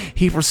whatever.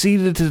 He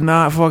proceeded to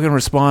not fucking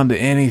respond to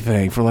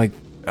anything for, like,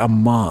 a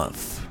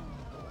month.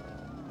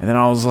 And then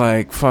I was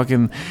like,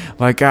 fucking,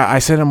 like, I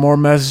sent him more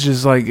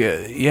messages, like,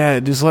 yeah,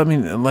 just let me,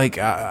 like,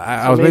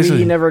 I was maybe basically...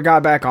 he never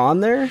got back on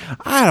there?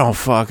 I don't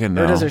fucking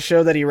know. Or does it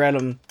show that he read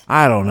them?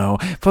 I don't know.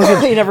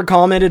 Fucking, He never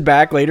commented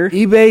back later?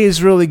 eBay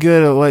is really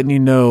good at letting you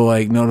know,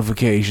 like,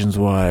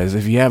 notifications-wise.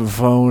 If you have a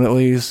phone, at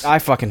least. I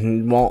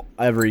fucking won't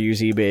ever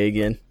use eBay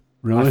again.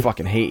 Really? I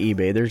fucking hate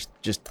eBay. They're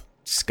just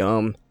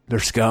scum. They're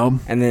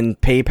scum. And then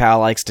PayPal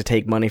likes to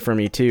take money from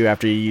you too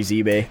after you use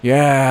eBay.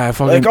 Yeah,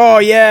 fucking... Like, oh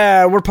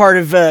yeah, we're part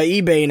of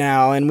eBay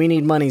now, and we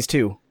need monies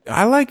too.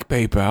 I like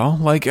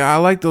PayPal. Like, I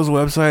like those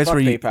websites Fuck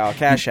where you... PayPal,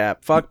 Cash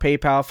App. Fuck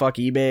PayPal, fuck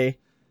eBay.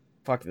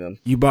 Fuck them.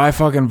 You buy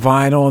fucking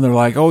vinyl and they're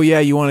like, oh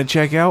yeah, you want to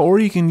check out? Or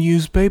you can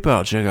use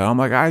PayPal check out. I'm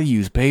like, I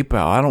use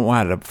PayPal. I don't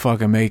want to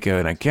fucking make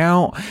an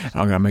account. I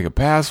don't gotta make a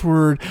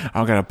password.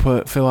 I don't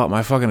gotta fill out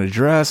my fucking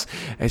address.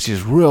 It's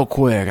just real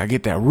quick. I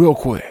get that real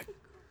quick.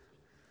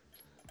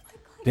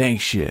 Dang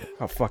shit.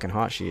 How fucking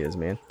hot she is,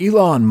 man.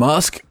 Elon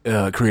Musk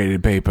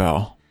created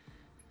PayPal.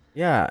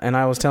 Yeah, and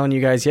I was telling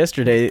you guys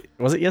yesterday,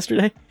 was it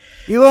yesterday?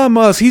 Elon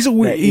Musk, he's a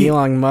weird...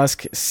 Elon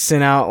Musk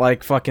sent out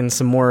like fucking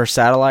some more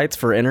satellites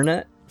for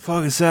internet.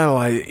 Fucking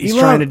satellite. He's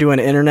trying to do an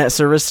internet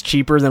service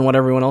cheaper than what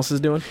everyone else is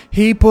doing.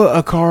 He put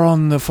a car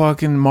on the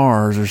fucking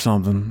Mars or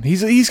something.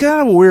 He's kind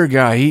of a weird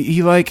guy.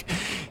 He's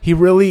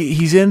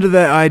into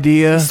that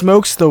idea. He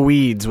smokes the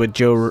weeds with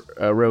Joe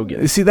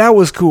Rogan. See, that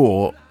was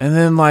cool. And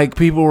then like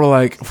people were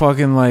like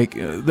fucking like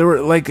there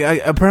were like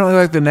apparently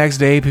like the next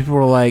day people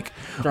were like,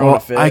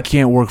 well, I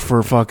can't work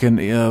for fucking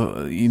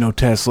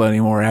Tesla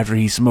anymore after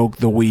he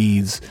smoked the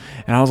weeds.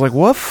 And I was like,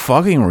 what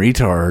fucking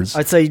retards?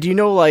 I'd say, do you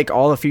know like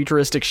all the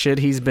futuristic shit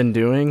he's been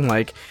doing?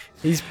 Like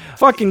he's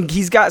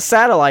got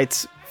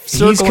satellites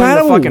circling he's kind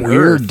the of fucking a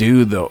weird Earth.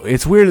 dude though.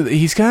 It's weird.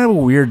 He's kind of a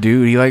weird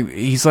dude.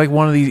 He's like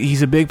one of these.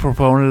 He's a big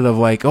proponent of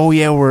like, oh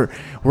yeah, we're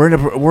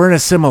in a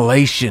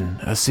simulation,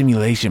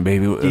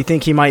 baby. Do you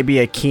think he might be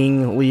a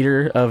king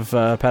leader of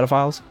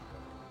pedophiles?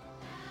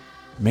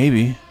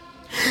 Maybe.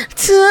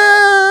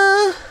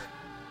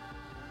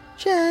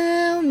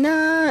 Shall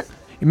not.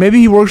 Maybe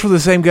he works for the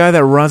same guy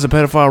that runs a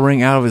pedophile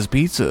ring out of his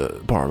pizza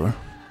parlor.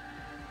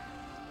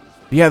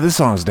 Yeah, this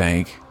song's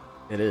dank.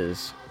 It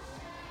is.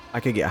 I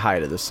could get high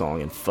to this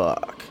song and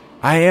fuck.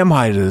 I am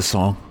high to this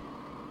song.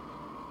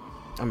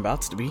 I'm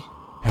about to be.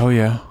 Hell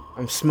yeah.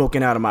 I'm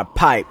smoking out of my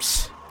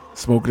pipes.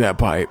 Smoke that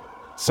pipe.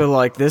 So,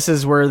 like, this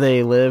is where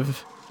they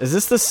live. Is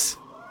this? This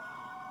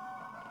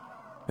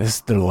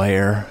is their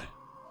lair.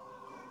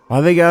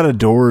 Why they got a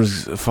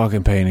Doors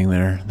fucking painting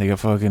there? They got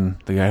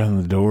fucking the guy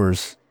on the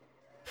Doors.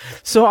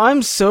 So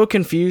I'm so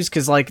confused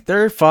because, like,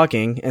 they're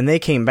fucking and they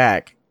came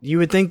back. You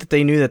would think that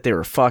they knew that they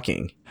were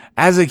fucking.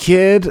 As a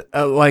kid,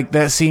 like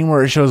that scene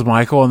where it shows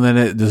Michael and then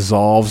it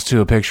dissolves to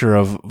a picture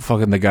of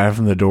fucking the guy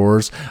from the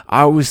Doors.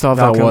 I always thought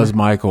that was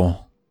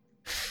Michael.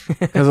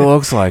 Because it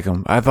looks like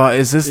him. I thought,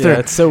 is this their...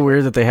 it's so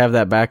weird that they have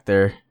that back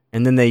there.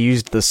 And then they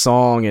used the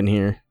song in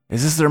here.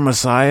 Is this their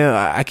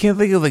Messiah? I can't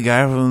think of the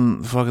guy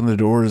from fucking the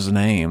Doors'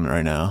 name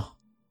right now.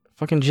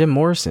 Fucking Jim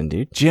Morrison,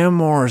 dude. Jim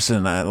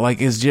Morrison.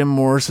 Is Jim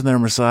Morrison their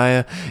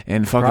Messiah?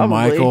 And fucking Probably.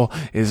 Michael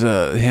is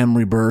him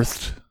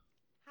rebirthed?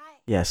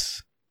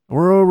 Yes.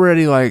 We're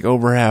already like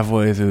over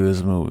halfway through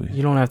this movie.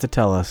 You don't have to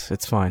tell us.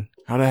 It's fine.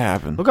 How'd it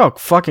happen? Look how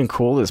fucking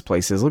cool this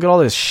place is. Look at all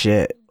this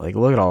shit. Like,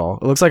 look at all.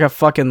 It looks like a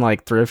fucking,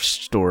 like, thrift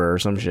store or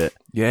some shit.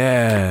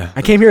 Yeah.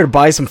 I came here to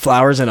buy some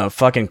flowers and a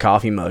fucking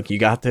coffee mug. You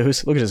got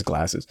those? Look at his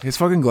glasses. His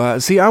fucking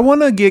glasses. See, I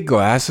want to get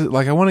glasses.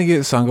 Like, I want to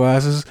get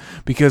sunglasses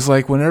because,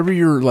 like, whenever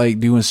you're, like,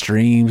 doing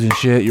streams and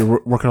shit,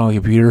 you're working on the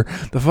computer,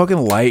 the fucking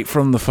light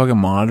from the fucking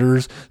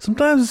monitors,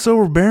 sometimes it's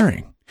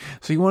overbearing.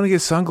 So you want to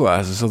get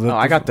sunglasses. So that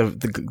I got the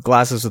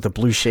glasses with the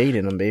blue shade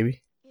in them,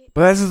 baby.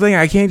 But that's the thing.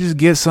 I can't just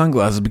get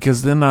sunglasses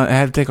because then I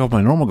have to take off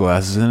my normal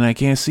glasses and then I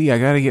can't see. I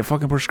got to get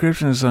fucking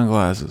prescription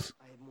sunglasses.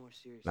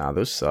 Nah,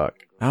 those suck.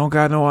 I don't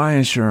got no eye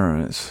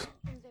insurance.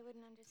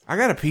 I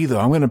got to pee, though.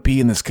 I'm going to pee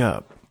in this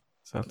cup.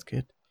 Sounds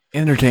good.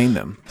 Entertain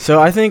them.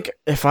 So I think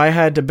if I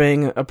had to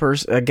bang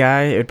a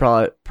guy, it'd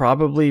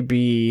probably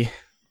be...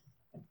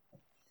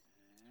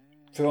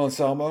 Phil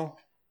Anselmo?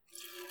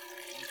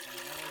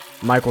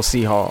 Michael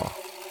C. Hall.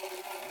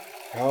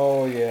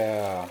 Oh,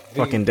 yeah.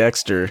 Fucking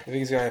Dexter. You think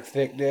he's got a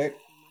thick dick?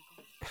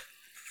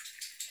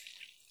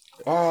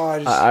 Oh,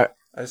 I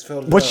just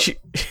filled it up.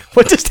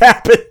 What just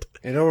happened?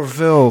 It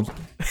overfilled.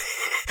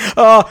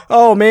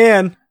 Oh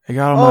man. I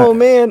got Oh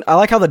man, I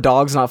like how the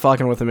dog's not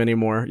fucking with him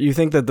anymore. You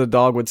think that the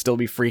dog would still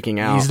be freaking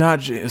out? He's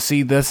not.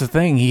 See, that's the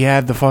thing. He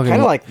had the fucking.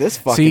 Kind of like this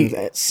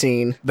fucking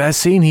scene. That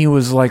scene, he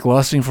was like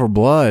lusting for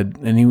blood,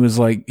 and he was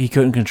like, he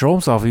couldn't control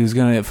himself. He was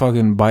gonna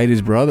fucking bite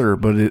his brother,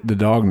 but the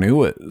dog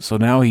knew it. So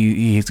now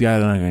he's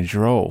got it under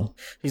control.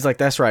 He's like,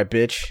 "That's right,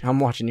 bitch. I'm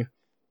watching you."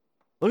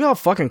 Look how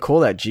fucking cool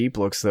that Jeep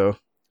looks, though.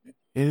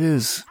 It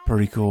is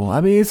pretty cool.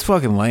 I mean, it's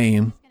fucking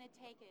lame,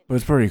 but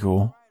it's pretty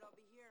cool.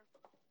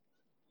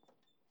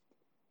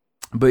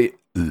 But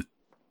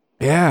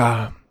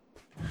yeah,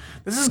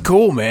 this is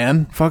cool,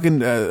 man.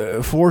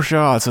 Fucking 4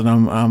 shots, and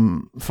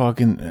I'm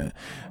fucking.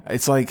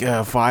 It's like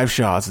 5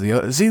 shots.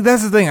 See,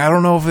 that's the thing. I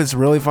don't know if it's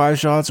really 5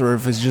 shots or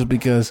if it's just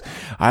because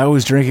I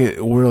always drink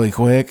it really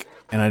quick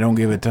and I don't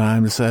give it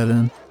time to set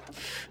in.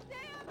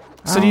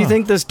 So do you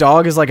think this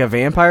dog is like a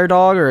vampire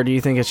dog, or do you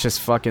think it's just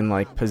fucking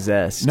like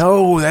possessed?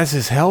 No, that's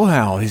his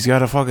hellhound. He's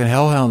got a fucking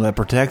hellhound that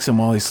protects him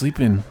while he's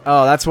sleeping.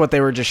 Oh, that's what they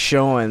were just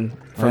showing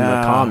from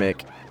the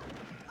comic.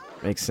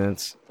 Makes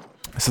sense.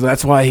 So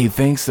that's why he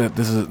thinks that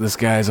this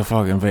guy is a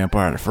fucking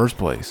vampire in the first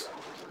place.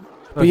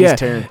 But He's yeah,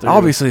 tearing through.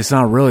 obviously it's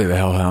not really the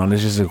hellhound.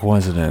 It's just a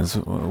coincidence.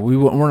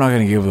 We're not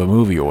going to give the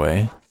movie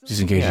away,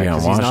 just in case you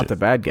haven't watched it. He's not the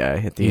bad guy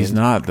at the end. He's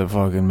not the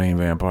fucking main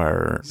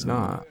vampire. He's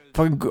not.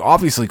 Fucking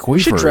obviously Queefer. We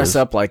should dress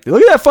up like this.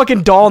 Look at that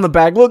fucking doll in the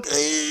back. Look.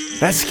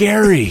 That's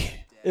scary.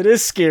 It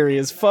is scary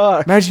as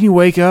fuck. Imagine you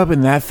wake up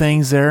and that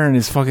thing's there and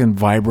it's fucking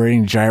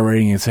vibrating,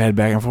 gyrating its head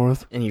back and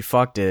forth. And you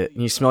fucked it.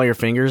 And you smell your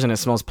fingers and it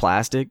smells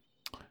plastic.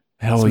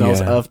 Hell Smells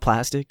yeah. of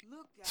plastic.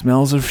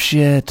 Smells of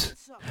shit.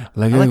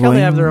 I like how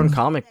they have their own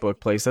comic book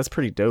place. That's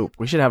pretty dope.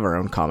 We should have our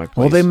own comic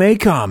place. Well, they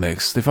make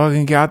comics. They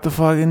fucking got the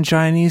fucking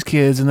Chinese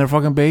kids in their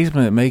fucking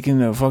basement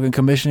making fucking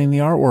commissioning the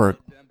artwork.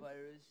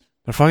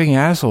 They're fucking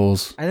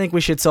assholes. I think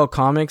we should sell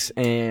comics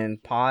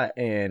and pot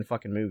and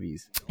fucking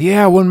movies.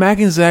 Yeah, when Mac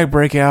and Zach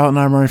break out and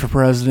I'm running for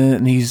president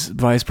and he's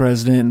vice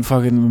president and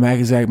fucking Mac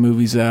and Zach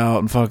movies out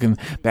and fucking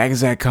Mac and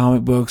Zach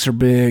comic books are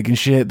big and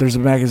shit. There's a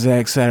Mac and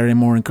Zach Saturday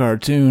morning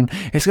cartoon.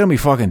 It's gonna be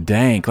fucking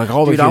dank. Like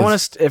all the kids. I want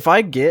to. If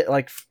I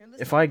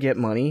get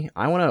money,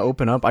 I want to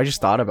open up. I just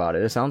thought about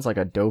it. It sounds like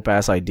a dope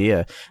ass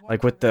idea.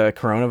 Like with the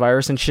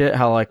coronavirus and shit.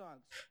 How like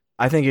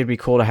I think it'd be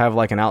cool to have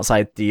like an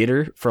outside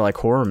theater for like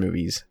horror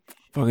movies.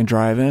 Fucking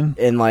drive in.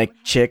 And like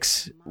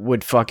chicks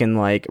would fucking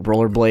like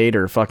rollerblade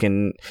or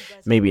fucking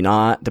maybe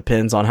not.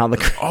 Depends on how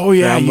the Oh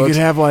yeah, you looks. could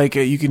have like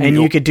you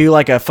could do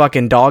like a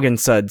fucking Dog and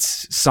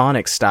Suds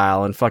Sonic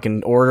style and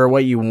fucking order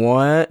what you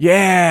want.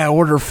 Yeah,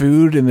 order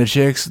food and the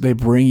chicks they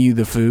bring you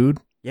the food.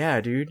 Yeah,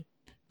 dude.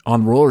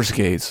 On roller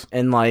skates.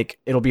 And like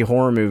it'll be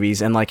horror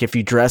movies and like if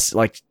you dress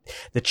like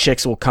the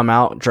chicks will come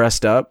out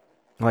dressed up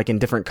like in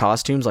different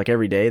costumes, like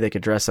every day they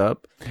could dress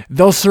up.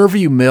 They'll serve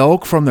you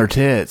milk from their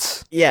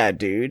tits. Yeah,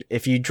 dude.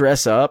 If you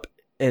dress up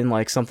in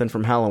like something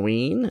from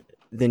Halloween,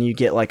 then you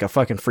get like a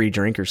fucking free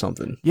drink or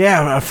something.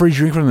 Yeah, a free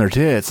drink from their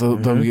tits. They'll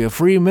get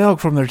free milk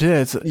from their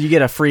tits. You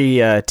get a free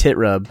tit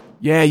rub.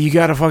 Yeah, you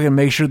gotta fucking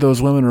make sure those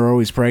women are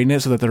always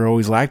pregnant so that they're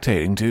always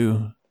lactating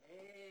too.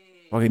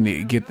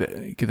 Fucking get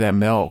that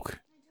milk.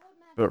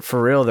 But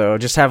for real though,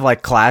 just have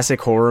like classic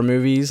horror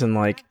movies and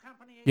like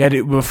yeah,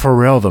 dude, but for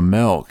real, the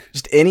milk.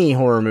 Just any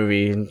horror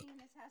movie.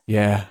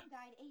 Yeah.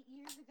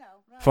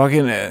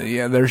 Fucking,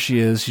 yeah, there she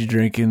is. She's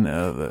drinking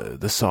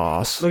the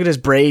sauce. Look at his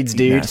braids,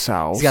 dude. He's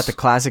Sauce. got the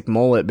classic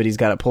mullet, but he's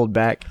got it pulled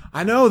back.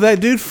 I know, that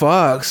dude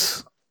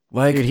fucks.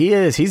 Like, dude, he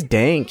is. He's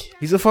dank.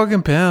 He's a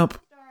fucking pimp.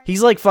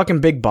 He's like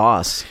fucking Big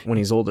Boss when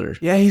he's older.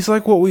 Yeah, he's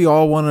like what we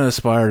all want to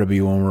aspire to be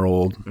when we're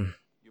old.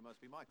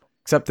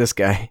 Except this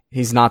guy.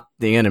 He's not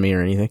the enemy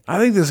or anything. I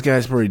think this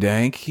guy's pretty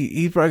dank.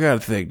 He probably got a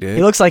thick dick.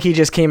 He looks like he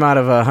just came out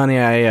of a Honey,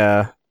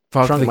 I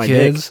Fuck Shrunk the My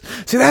kids.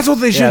 Dick. See, that's what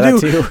they should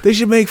that do. too. They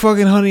should make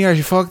fucking Honey, I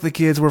Should Fuck the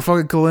Kids where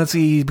fucking Kalinske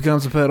he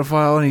becomes a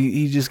pedophile and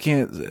he just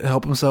can't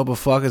help himself but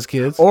fuck his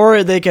kids.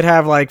 Or they could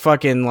have like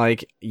fucking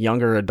like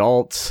younger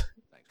adults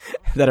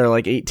that are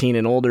like 18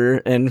 and older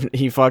and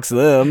he fucks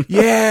them.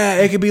 Yeah,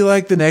 it could be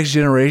like the next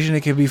generation.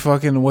 It could be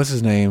fucking, what's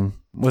his name?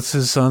 What's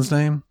his son's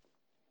name?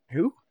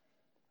 Who?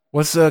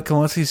 What's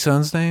Kalinsky's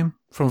son's name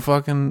from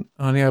fucking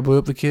Honey, I Blew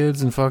Up the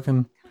Kids and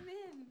fucking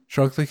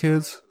Shrunk the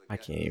Kids? I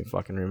can't even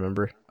fucking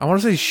remember. I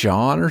want to say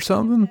Sean or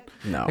something.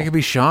 No. It could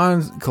be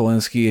Sean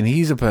Kalinsky and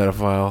he's a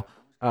pedophile.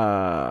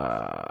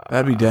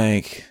 That'd be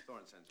dank.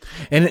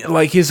 And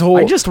like his whole...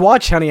 I just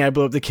watched Honey, I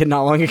Blew Up the Kid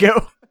not long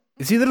ago.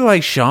 It's either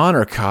like Sean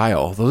or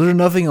Kyle. Those are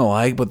nothing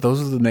alike, but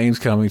those are the names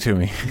coming to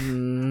me.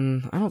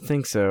 I don't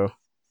think so.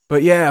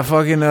 But yeah,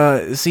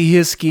 fucking, see,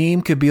 his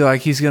scheme could be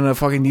like he's gonna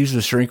fucking use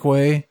the shrink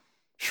ray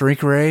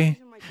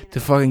to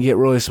fucking get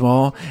really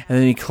small, and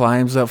then he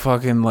climbs up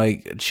fucking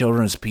like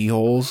children's pee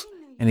holes,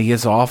 and he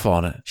gets off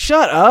on it.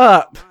 Shut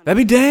up!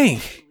 That'd be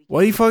dank.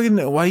 Why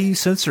are you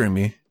censoring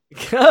me?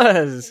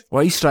 Because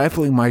why are you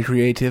stifling my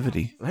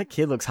creativity? That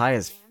kid looks high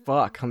as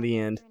fuck on the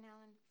end.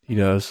 He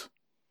does.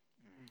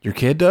 Your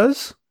kid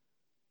does?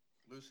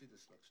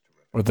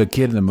 Or the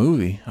kid in the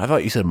movie? I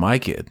thought you said my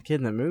kid. Kid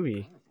in the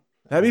movie.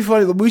 That'd be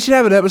funny. We should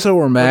have an episode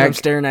where Them Max.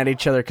 staring at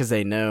each other because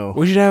they know.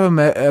 We should have an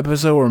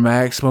episode where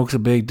Max smokes a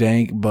big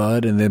dank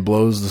bud and then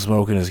blows the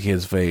smoke in his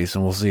kid's face,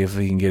 and we'll see if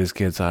he can get his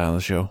kids high on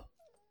the show.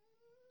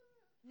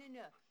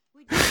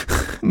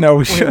 No,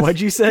 we should.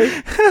 What'd you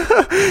say?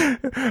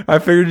 I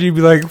figured you'd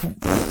be like,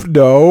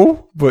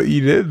 no, but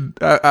you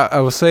didn't.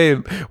 I was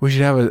saying we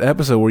should have an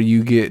episode where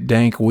you get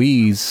dank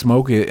weeds,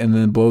 smoke it, and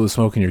then blow the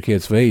smoke in your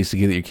kid's face to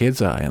get your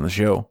kids high on the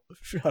show.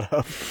 Shut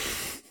up.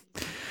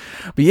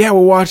 But yeah,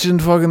 we're watching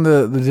fucking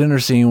the dinner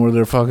scene where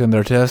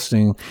they're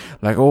testing,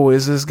 like, oh,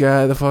 is this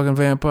guy the fucking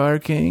vampire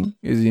king?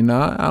 Is he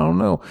not? I don't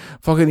know.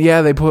 Fucking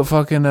yeah, they put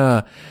fucking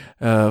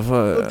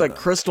Looked like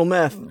crystal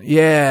meth.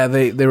 Yeah,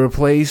 they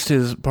replaced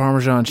his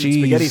Parmesan cheese.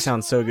 Spaghetti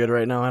sounds so good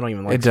right now. I don't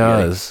even like it.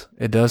 spaghetti. Does.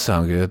 It does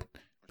sound good.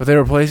 But they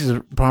replaced his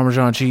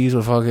Parmesan cheese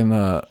with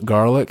fucking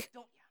garlic.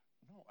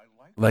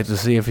 Like to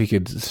see if he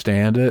could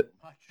stand it.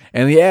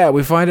 And yeah,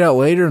 we find out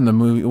later in the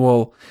movie.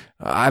 Well,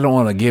 I don't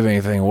want to give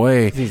anything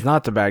away. He's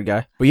not the bad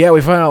guy. But yeah,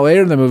 we find out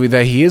later in the movie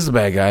that he is the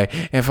bad guy.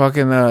 And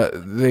fucking,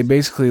 they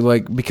basically,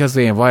 like, because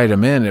they invited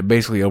him in, it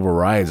basically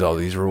overrides all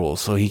these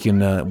rules. So he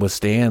can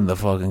withstand the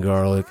fucking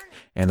garlic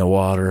and the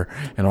water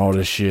and all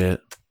this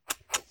shit.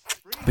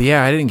 But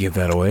yeah, I didn't give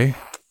that away.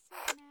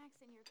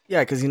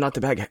 Yeah, because he's not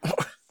the bad guy.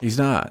 He's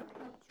not.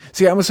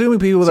 See, I'm assuming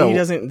people So that... he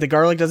doesn't. The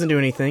garlic doesn't do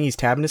anything. He's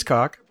tabbing his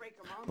cock.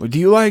 Do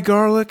you like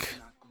garlic?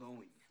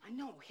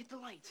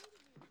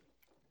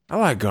 I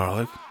like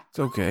garlic. It's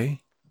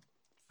okay.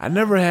 I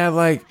never had,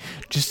 like,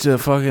 just a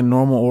fucking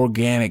normal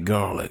organic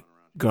garlic.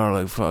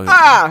 Garlic fucking...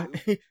 Ah!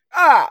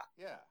 Ah!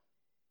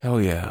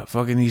 Hell yeah.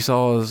 Fucking he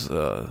saw his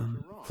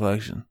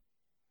reflection.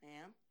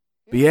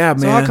 But yeah, man.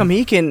 So how come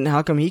he can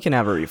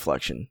have a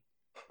reflection?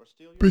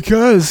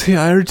 Because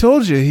I already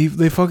told you,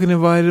 they fucking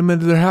invited him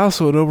into their house,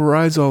 so it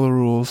overrides all the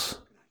rules.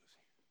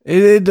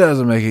 It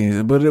doesn't make any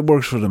sense, but it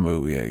works for the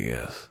movie, I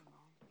guess.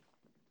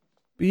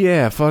 But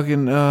yeah,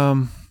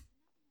 fucking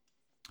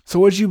so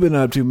what you been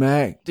up to,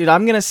 Mac? Dude,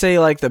 I'm gonna say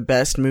like the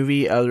best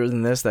movie other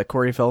than this that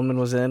Corey Feldman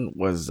was in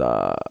was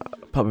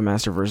Puppet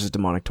Master vs.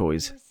 Demonic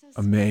Toys.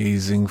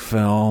 Amazing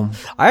film.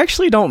 I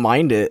actually don't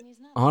mind it,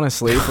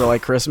 honestly, for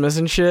like Christmas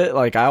and shit.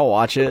 Like I'll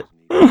watch it.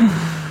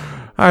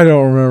 I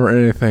don't remember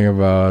anything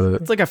about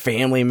it. It's like a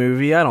family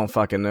movie. I don't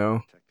fucking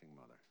know.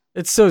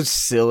 It's so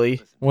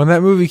silly. When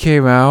that movie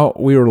came out,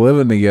 we were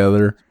living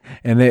together,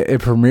 and it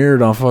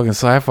premiered on fucking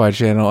Sci-Fi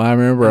Channel. I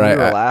remember We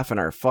were laughing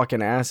our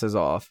fucking asses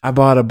off. I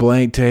bought a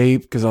blank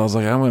tape because I was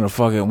like, I'm gonna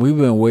fucking. We've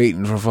been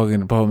waiting for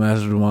fucking Puppet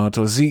Master Demonic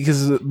Toys. See,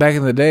 because back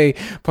in the day,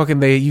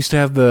 fucking they used to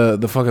have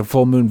the fucking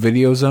full moon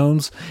video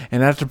zones,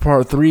 and after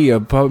part 3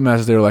 of Puppet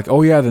Master, they were like,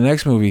 oh yeah, the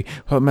next movie,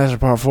 Puppet Master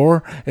Part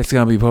 4, it's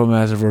gonna be Puppet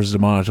Master vs.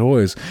 Demonic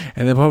Toys,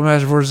 and then Puppet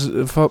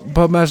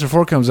Master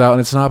 4 comes out,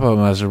 and it's not Puppet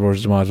Master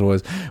vs. Demonic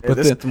Toys, but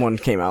this one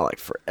came out like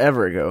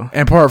forever ago.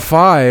 And part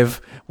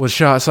 5 was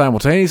shot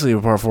simultaneously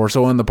with part 4.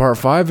 So in the part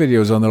 5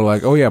 video zone, they're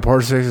like, oh yeah,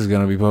 part 6 is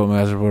going to be Puppet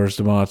Master vs.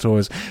 Demonic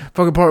Toys.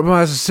 Fucking Puppet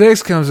Master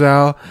 6 comes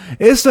out.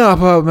 It's not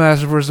Puppet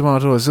Master vs.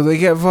 Demonic Toys. So they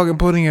kept fucking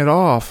putting it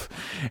off.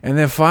 And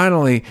then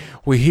finally,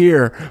 we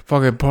hear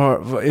fucking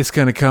it's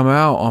going to come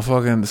out on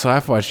fucking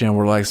Sci-Fi Channel.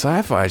 We're like,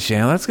 Sci-Fi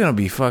Channel? That's going to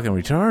be fucking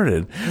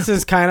retarded. This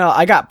is kind of,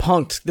 I got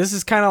punked. This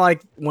is kind of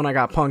like when I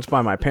got punked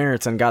by my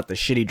parents and got the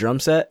shitty drum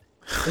set.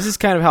 This is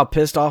kind of how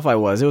pissed off I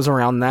was. It was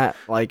around that,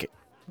 like,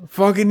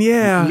 fucking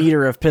yeah,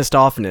 meter of pissed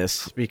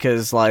offness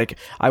because, like,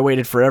 I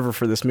waited forever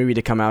for this movie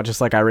to come out,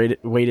 just like I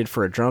waited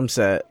for a drum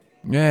set.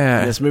 Yeah,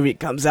 and this movie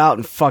comes out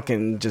and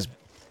fucking just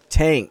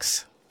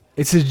tanks.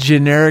 It's a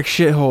generic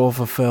shithole of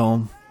a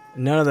film.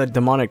 None of the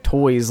demonic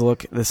toys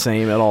look the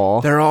same at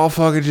all. They're all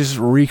fucking just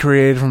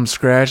recreated from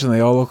scratch, and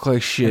they all look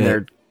like shit. And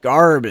they're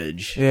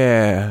garbage.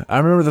 Yeah, I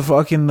remember the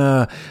fucking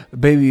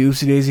Baby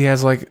Oopsie Daisy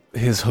has like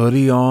his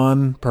hoodie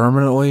on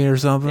permanently or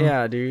something.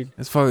 Yeah, dude,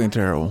 it's fucking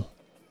terrible.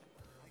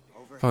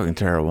 Fucking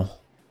terrible.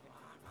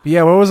 But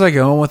yeah, where was I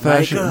going with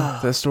that shit?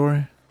 That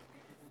story?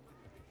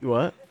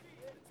 What?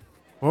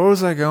 Where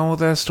was I going with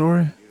that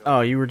story?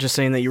 Oh, you were just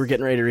saying that you were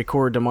getting ready to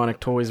record Demonic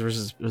Toys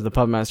versus the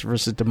Puppet Master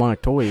versus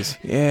Demonic Toys.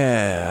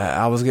 Yeah,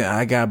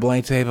 I got a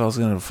blank tape. I was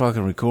gonna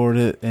fucking record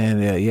it,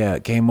 and yeah,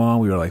 it came on.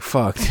 We were like,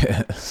 "Fuck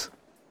this,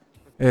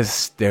 it's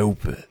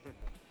stupid."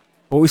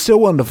 But we still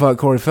wanted to fuck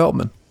Corey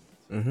Feldman.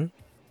 Mm-hmm.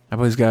 I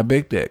bet he's got a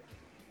big dick.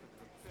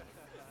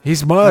 He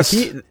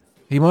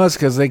must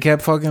because they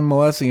kept fucking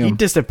molesting him. He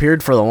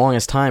disappeared for the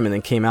longest time and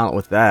then came out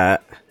with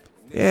that.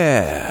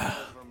 Yeah.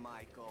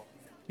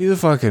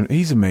 He's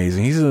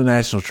amazing. He's a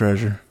national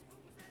treasure.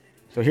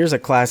 So here's a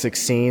classic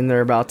scene.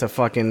 They're about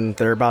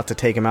to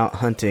take him out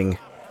hunting.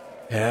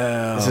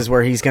 Yeah. This is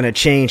where he's gonna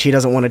change. He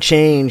doesn't want to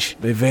change.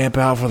 They vamp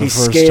out for the He's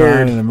first scared.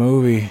 time in the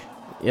movie.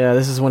 Yeah,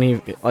 this is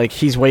when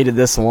he's waited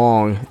this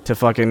long to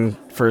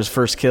for his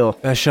first kill.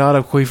 That shot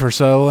of Queefer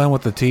Sutherland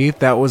with the teeth,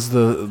 that was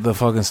the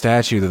fucking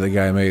statue that the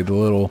guy made, the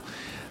little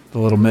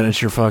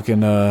miniature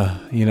fucking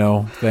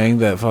thing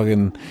that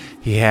fucking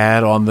he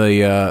had on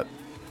the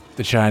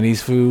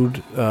Chinese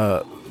food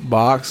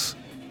box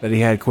that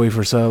he had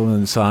Queefer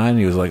Sutherland sign.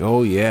 He was like,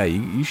 "Oh yeah,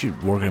 you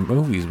should work in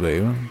movies,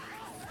 baby."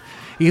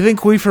 You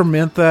think Queefer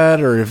meant that,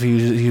 or if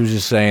he was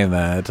just saying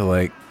that to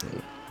like,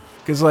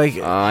 because like,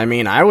 I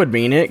mean, I would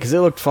mean it because it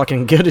looked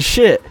fucking good as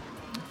shit.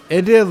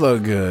 It did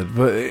look good,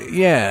 but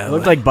yeah, it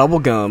looked like bubble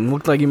gum. It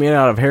looked like you made it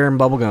out of hair and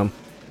bubble gum.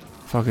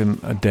 Fucking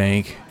a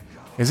dank.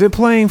 Is it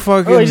playing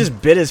fucking? Oh, he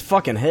just bit his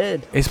fucking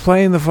head. It's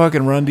playing the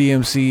fucking Run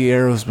DMC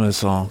Aerosmith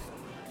song.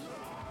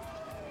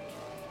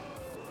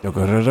 But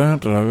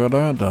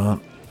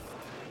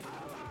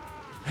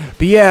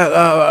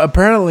yeah,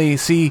 apparently,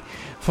 see,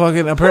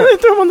 fucking. Throw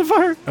him on the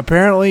fire.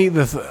 Apparently,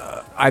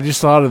 I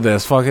just thought of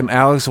this. Fucking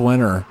Alex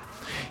Winter.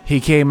 He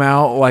came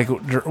out, like,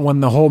 when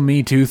the whole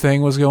Me Too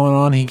thing was going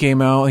on, he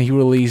came out and he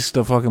released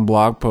a fucking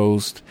blog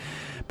post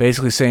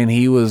basically saying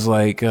he was,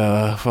 like,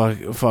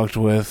 fucked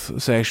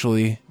with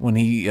sexually when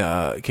he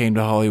came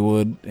to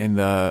Hollywood and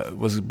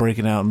was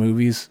breaking out in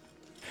movies.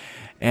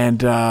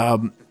 And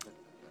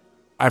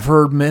I've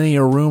heard many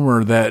a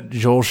rumor that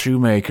Joel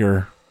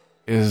Shoemaker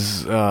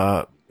is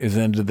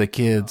into the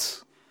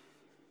kids.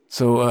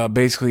 So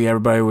basically,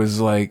 everybody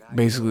was like,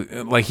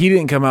 he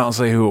didn't come out and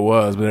say who it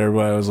was, but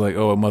everybody was like,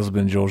 "Oh, it must have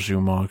been Joel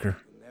Schumacher."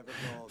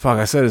 Fuck,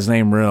 I said his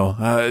name real.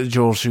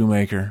 Joel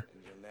Shoemaker.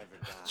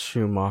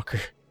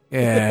 Schumacher.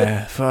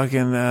 Yeah,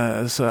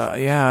 fucking. So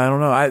yeah, I don't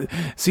know. I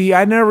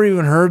never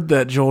even heard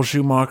that Joel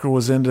Schumacher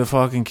was into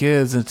fucking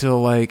kids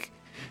until like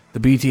the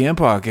BTM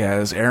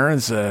podcast. Aaron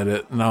said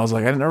it, and I was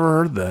like, I never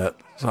heard that.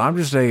 So I'm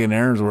just taking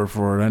Aaron's word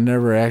for it. I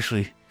never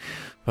actually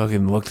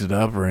fucking looked it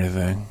up or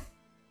anything.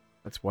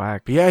 That's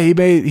whack. But yeah, he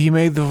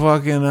made the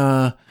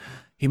fucking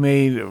he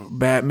made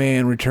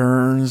Batman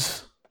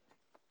Returns,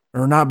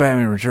 or not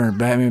Batman Returns,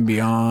 Batman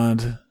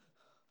Beyond,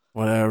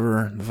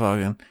 whatever. The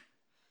fucking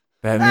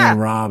Batman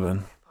and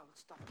Robin,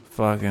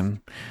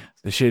 fucking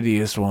the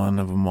shittiest one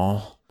of them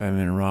all.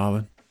 Batman and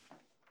Robin.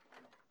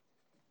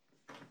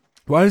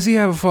 Why does he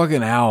have a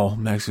fucking owl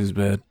next to his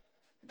bed?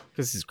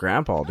 Because his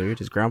grandpa, dude.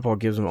 His grandpa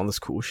gives him all this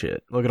cool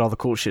shit. Look at all the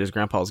cool shit his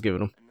grandpa's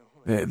giving him.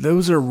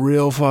 Those are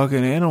real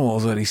fucking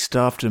animals that he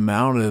stuffed and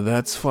mounted.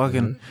 That's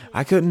fucking...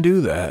 I couldn't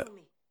do that.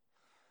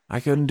 I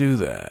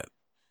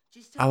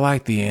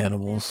like the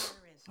animals.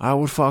 I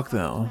would fuck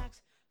them.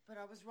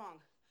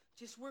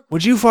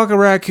 Would you fuck a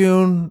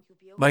raccoon?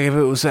 Like if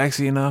it was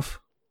sexy enough?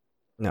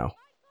 No.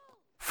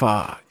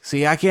 Fuck.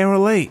 See, I can't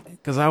relate.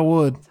 Because I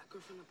would.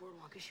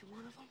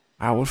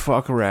 I would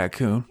fuck a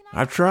raccoon.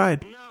 I've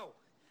tried.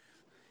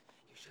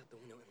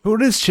 Who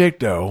this chick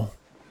though?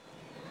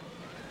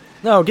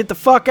 No, get the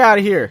fuck out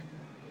of here.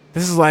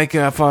 This is like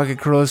fucking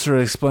Closer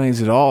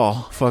Explains It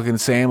All. Fucking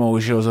Sam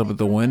always shows up at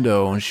the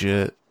window and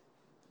shit.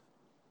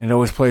 And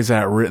always plays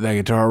that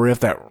guitar riff,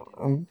 that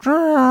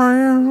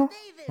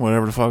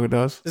whatever the fuck it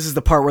does. This is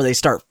the part where they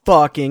start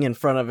fucking in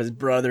front of his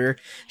brother.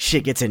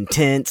 Shit gets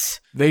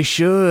intense. They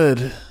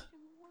should.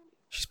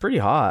 She's pretty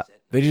hot.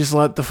 They just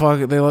let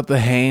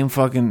the Haim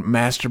fucking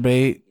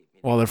masturbate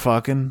while they're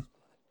fucking.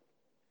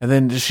 And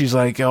then she's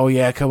like, "Oh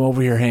yeah, come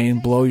over here,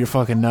 Haim. Blow your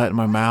fucking nut in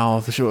my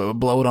mouth. She'll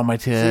blow it on my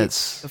tits."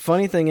 See, the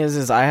funny thing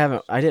is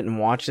I didn't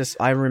watch this.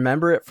 I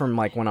remember it from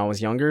like when I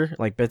was younger,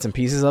 like bits and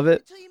pieces of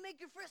it.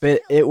 But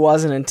it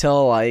wasn't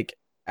until like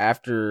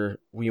after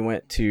we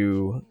went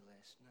to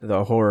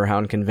the Horror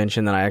Hound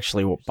convention that I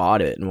actually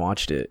bought it and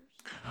watched it.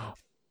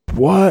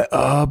 What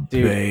a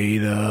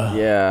beta!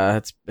 Yeah,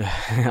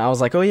 I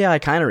was like, oh yeah, I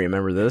kind of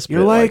remember this.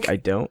 But like, I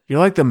don't. You're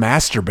like the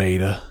master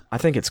beta. I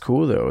think it's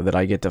cool though that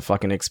I get to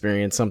fucking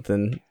experience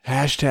something.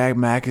 Hashtag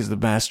Mac is the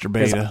master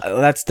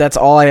beta. That's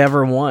all I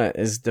ever want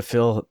is to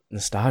feel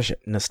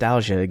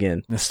nostalgia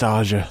again.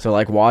 Nostalgia. So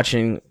like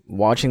watching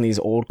these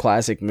old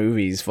classic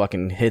movies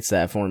fucking hits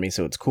that for me.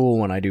 So it's cool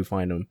when I do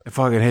find them. It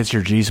fucking hits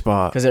your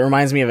G-spot. Because it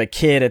reminds me of a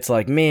kid. It's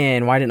like,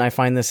 man, why didn't I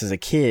find this as a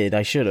kid?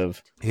 I should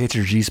have. It hits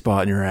your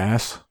G-spot in your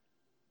ass.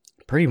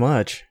 Pretty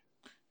much.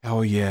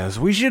 Oh yes,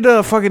 we should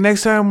fucking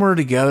next time we're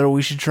together,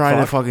 we should try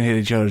to fucking hit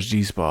each other's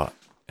G-spot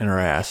in our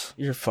ass.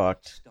 You're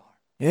fucked.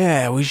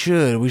 Yeah, we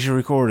should. We should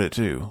record it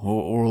too.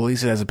 We'll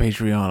release it as a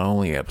Patreon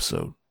only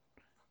episode.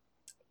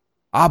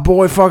 Ah,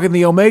 boy, fucking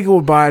the Omega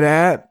would buy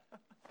that.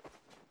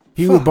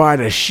 He would buy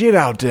the shit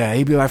out that.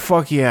 He'd be like,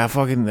 "Fuck yeah,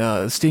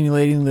 fucking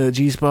stimulating the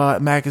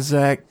G-spot, Mac and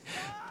Zach.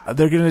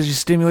 They're gonna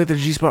just stimulate the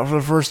G-spot for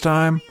the first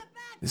time.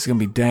 This is gonna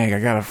be dank. I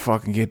gotta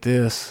fucking get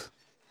this."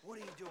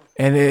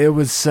 And it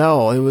would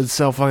sell. It would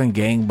sell fucking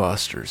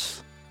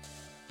gangbusters.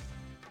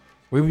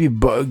 We'd be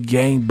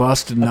gang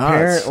busted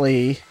nuts.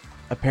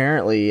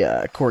 Apparently,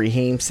 Corey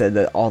Haim said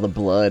that all the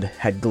blood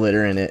had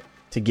glitter in it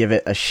to give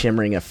it a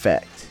shimmering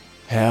effect.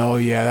 Hell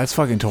yeah, that's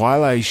fucking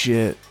Twilight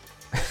shit.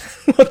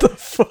 What the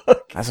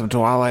fuck? That's some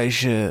Twilight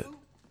shit.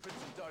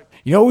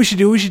 You know what we should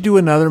do? We should do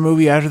another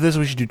movie after this.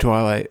 We should do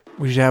Twilight.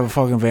 We should have a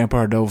fucking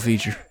vampire double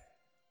feature.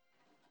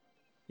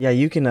 Yeah,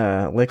 you can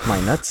lick my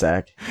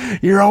nutsack.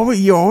 You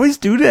always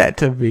do that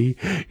to me.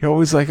 You're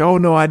always like, "Oh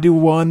no, I do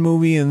one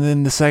movie and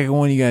then the second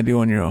one you gotta do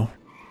on your own."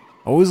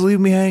 Always leave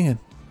me hanging.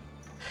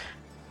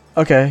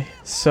 Okay,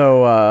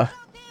 so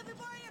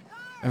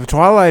If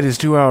Twilight is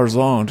 2 hours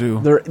long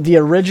too. The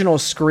original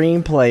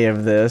screenplay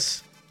of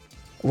this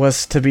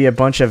was to be a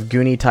bunch of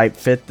Goonie-type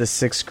 5th to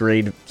 6th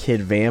grade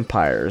kid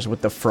vampires,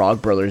 with the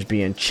Frog Brothers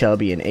being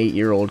chubby and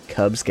 8-year-old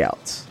Cub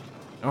Scouts.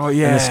 Oh,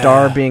 yeah. And the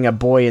star being a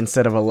boy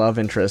instead of a love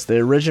interest. The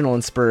original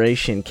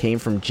inspiration came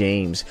from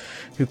James,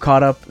 who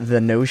caught up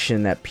the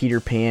notion that Peter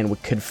Pan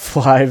could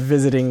fly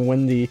visiting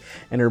Wendy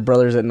and her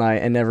brothers at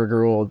night and never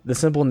grow old. The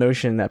simple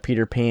notion that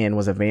Peter Pan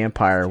was a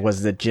vampire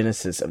was the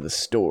genesis of the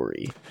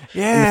story.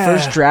 Yeah. In the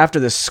first draft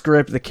of the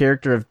script, the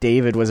character of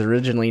David was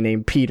originally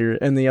named Peter,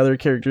 and the other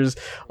characters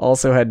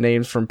also had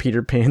names from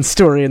Peter Pan's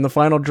story. In the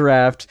final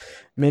draft,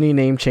 many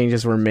name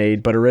changes were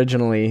made, but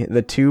originally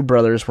the two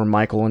brothers were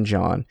Michael and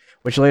John,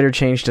 which later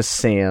changed to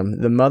Sam.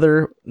 The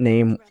mother's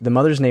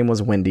name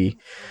was Wendy.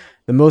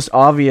 The most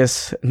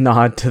obvious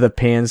nod to the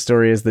Pan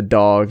story is the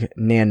dog,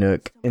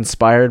 Nanook,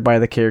 inspired by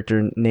the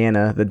character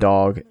Nana, the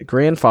dog.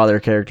 Grandfather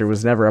character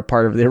was never a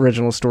part of the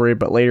original story,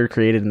 but later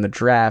created in the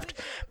draft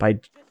by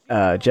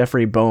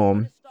Jeffrey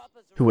Boehm,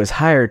 who was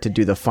hired to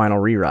do the final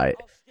rewrite.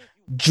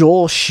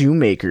 Joel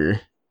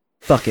Shoemaker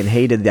fucking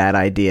hated that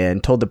idea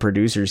and told the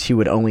producers he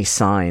would only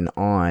sign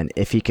on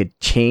if he could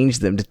change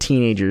them to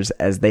teenagers,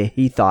 as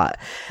he thought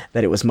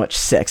that it was much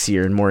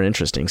sexier and more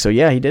interesting. So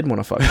yeah, he did want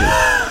to fuck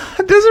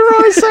you. Does it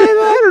really say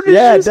that? Or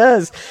Yeah, it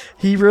does.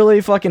 He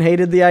really fucking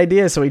hated the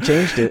idea, so he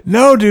changed it.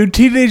 No, dude,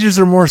 teenagers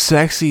are more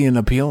sexy and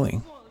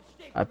appealing.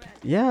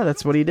 Yeah,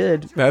 that's what he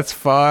did. That's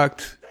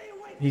fucked.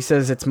 He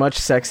says it's much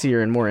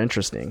sexier and more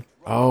interesting.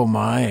 Oh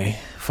my.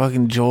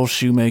 Fucking Joel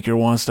Shoemaker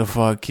wants to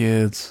fuck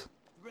kids.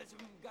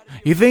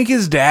 You think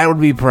his dad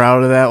would be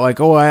proud of that? Like,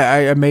 oh,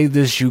 I made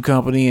this shoe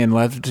company and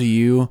left it to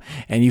you,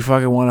 and you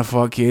fucking want to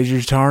fuck kids?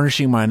 You're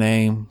tarnishing my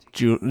name,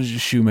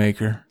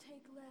 Shoemaker.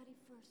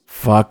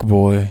 Fuck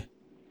boy.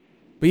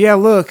 But yeah,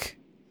 look.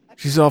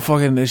 She's all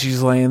fucking,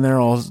 she's laying there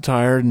all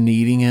tired and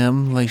needing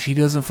him. Like, she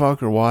doesn't fuck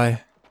her.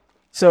 Why?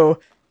 So,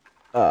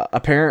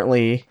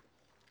 apparently,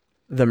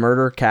 the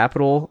murder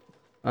capital,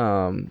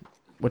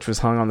 which was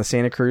hung on the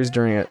Santa Cruz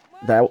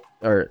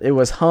it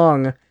was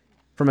hung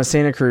from a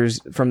Santa Cruz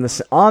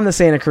on the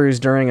Santa Cruz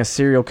during a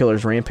serial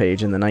killer's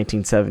rampage in the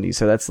 1970s.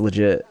 So that's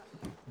legit.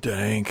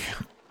 Dank.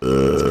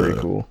 That's pretty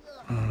cool.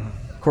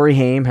 Corey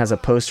Haim has a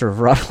poster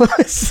of Rob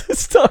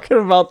Lewis talking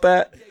about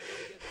that.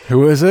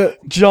 Who is it?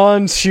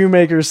 John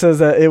Shoemaker says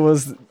that it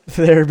was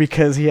there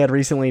because he had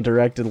recently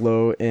directed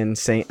Lowe in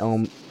St.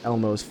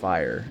 Elmo's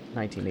Fire,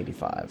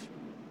 1985.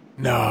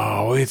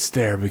 No, it's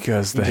there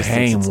because the just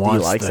Haim thinks he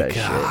wants likes the that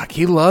cock. shit.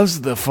 He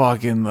loves the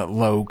fucking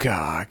low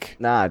cock.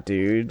 Nah,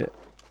 dude.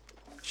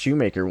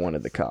 Shoemaker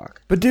wanted the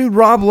cock. But dude,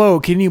 Rob Lowe,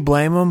 can you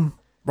blame him?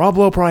 Rob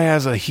Lowe probably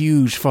has a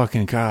huge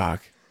fucking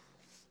cock.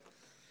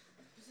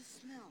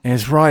 And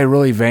it's probably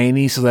really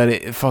veiny so that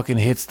it fucking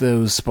hits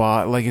those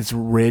spots, like it's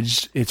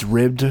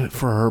ribbed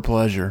for her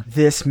pleasure.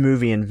 This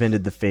movie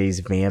invented the phrase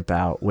vamp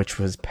out, which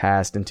was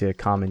passed into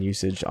common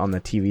usage on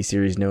the TV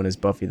series known as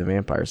Buffy the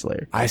Vampire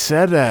Slayer. I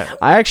said that.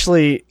 I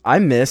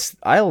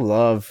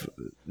love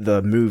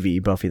the movie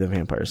Buffy the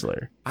Vampire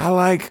Slayer. I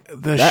like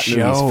the That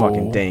show. movie's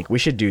fucking dank. We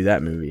should do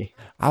that movie.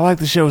 I like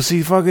the show.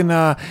 See, fucking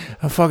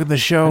the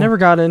show. I never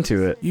got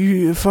into it.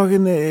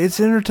 It's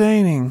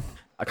entertaining.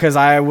 Because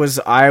I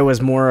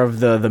was more of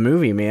the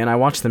movie, man. I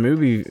watched the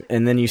movie,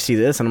 and then you see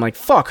this, and I'm like,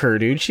 fuck her,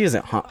 dude. She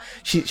isn't hot.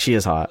 She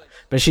is hot.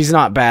 But she's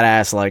not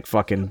badass like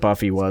fucking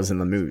Buffy was in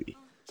the movie.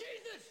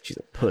 She's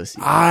a pussy.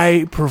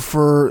 I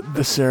prefer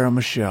the Sarah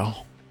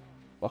Michelle.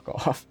 Fuck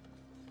off.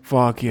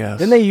 Fuck yes.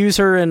 Then they used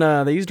her in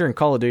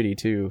Call of Duty,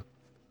 too.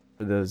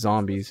 For the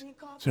zombies.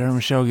 Sarah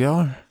Michelle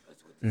Gellar?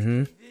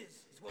 Mm-hmm.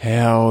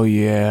 Hell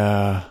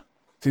yeah.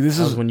 See, this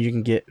is when you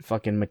can get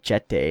fucking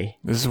machete.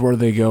 This is where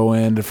they go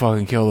in to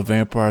fucking kill the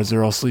vampires.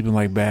 They're all sleeping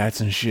like bats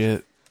and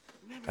shit.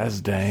 That's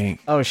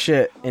dank. Oh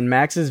shit! In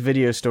Max's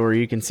video store,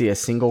 you can see a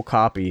single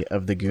copy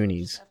of the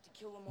Goonies.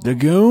 The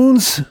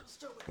Goons?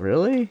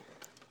 Really?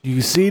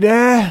 You see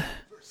that?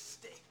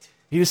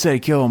 He just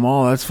said kill them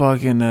all. That's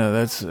fucking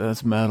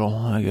that's metal,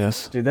 I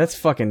guess. Dude, that's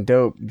fucking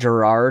dope.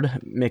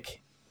 Gerard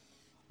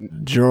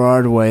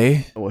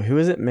Way. Well, who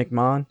is it?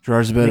 McMahon?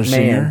 Gerard's a better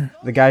singer.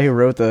 The guy who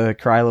wrote the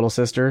Cry Little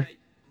Sister.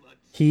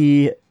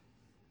 He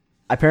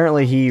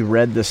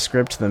read the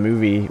script to the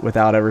movie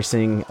without ever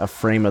seeing a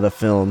frame of the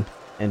film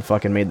and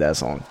fucking made that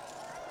song.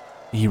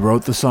 He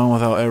wrote the song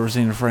without ever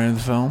seeing a frame of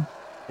the film?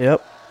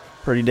 Yep.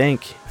 Pretty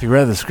dank. If he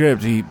read the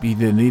script, he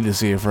didn't need to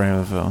see a frame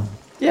of the film.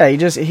 Yeah, he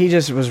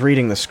just was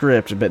reading the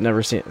script but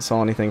never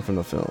saw anything from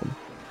the film.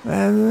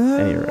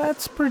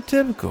 That's pretty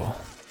typical.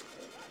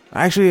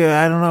 Actually,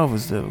 I don't know if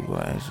it's typical,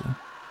 actually.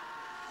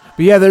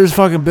 But yeah, there's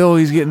fucking Bill.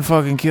 He's getting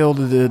fucking killed,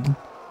 dude.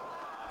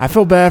 I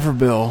feel bad for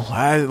Bill.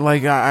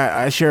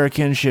 I share a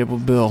kinship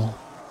with Bill.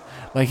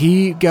 Like,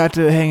 he got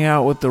to hang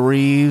out with the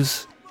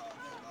Reeves,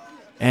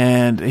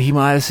 and he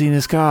might have seen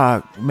his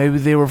cock. Maybe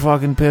they were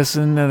fucking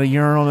pissing at a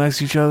urinal next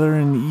to each other,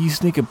 and you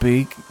sneak a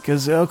peek,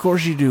 because of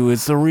course you do.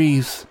 It's the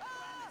Reeves.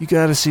 You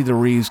got to see the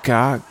Reeves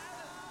cock.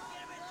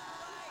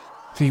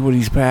 See what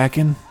he's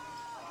packing.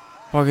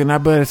 Fucking, I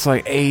bet it's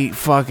like 8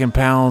 fucking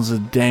pounds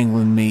of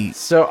dangling meat.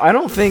 So I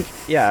don't think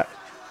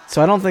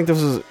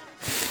this was.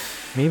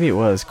 Maybe it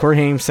was. Corey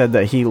Haim said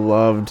that he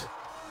loved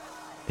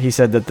he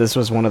said that this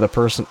was one of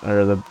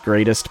the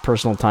greatest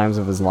personal times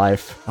of his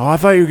life. Oh, I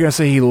thought you were gonna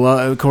say he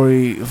loved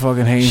Corey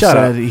fucking Haim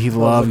said he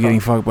loved getting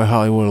fucked by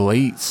Hollywood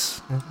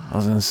elites. I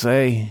was gonna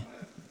say,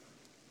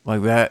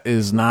 like, that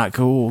is not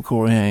cool,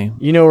 Corey Haim.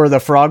 You know where the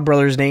Frog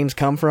Brothers names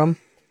come from?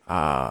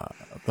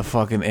 The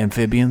fucking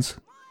amphibians.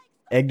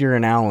 Edgar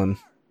and Allan.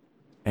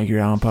 Edgar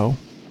Allan Poe.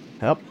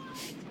 Yep.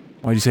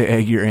 Why'd you say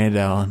Edgar and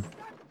Allan?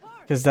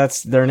 Because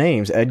that's their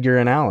names, Edgar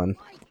and Allan.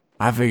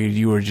 I figured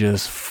you were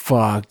just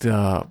fucked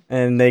up.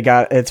 And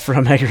it's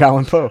from Edgar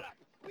Allan Poe.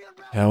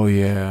 Hell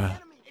yeah.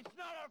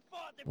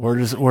 Where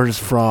does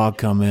Frog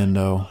come in,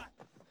 though?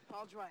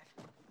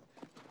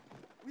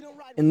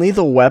 In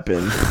Lethal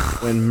Weapon,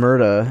 when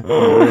Murda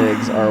and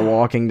Riggs are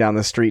walking down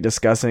the street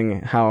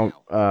discussing how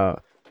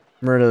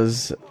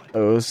Murda's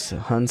Os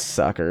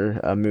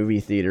Hunsucker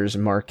movie theaters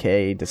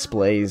marquee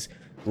displays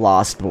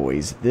Lost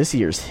Boys, this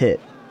year's hit,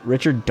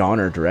 Richard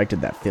Donner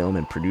directed that film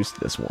and produced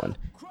this one.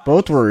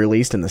 Both were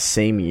released in the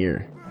same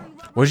year.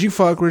 Would you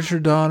fuck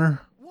Richard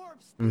Donner?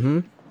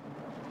 Mm-hmm.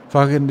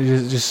 Fucking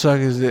just suck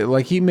his dick.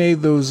 Like, he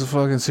made those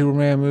fucking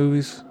Superman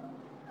movies.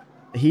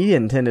 He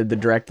intended to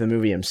direct the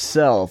movie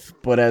himself,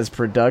 but as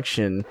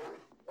production,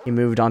 he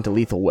moved on to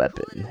Lethal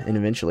Weapon and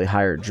eventually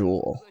hired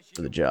Jewel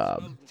for the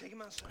job.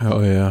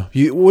 Oh yeah.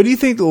 What do you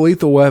think the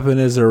Lethal Weapon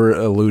is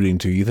alluding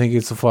to? You think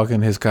it's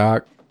his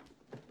cock?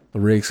 The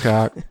Riggs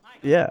cock?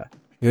 Yeah.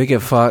 You think he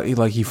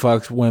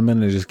fucks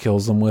women and just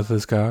kills them with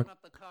his cock?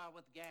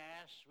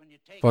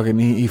 Fucking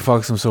he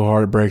fucks them so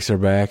hard it breaks their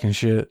back and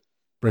shit.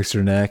 Breaks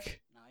their neck.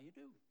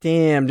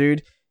 Damn,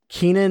 dude.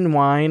 Keenan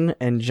Wine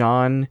and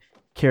John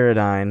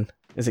Carradine.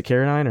 Is it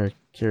Carradine or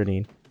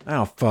Carradine? I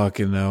don't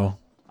fucking know.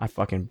 I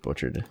fucking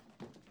butchered it.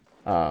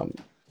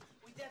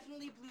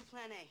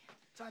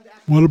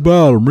 What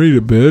about him? Read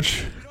it,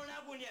 bitch.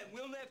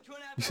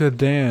 You said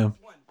damn.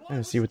 I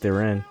didn't see what they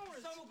were in.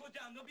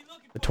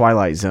 The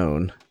Twilight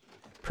Zone.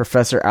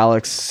 Professor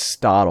Alex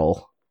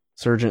Stottle.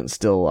 Sergeant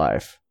Still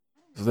Life.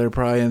 So they're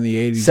probably in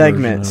the 80s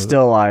segment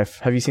Still Life.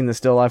 Have you seen the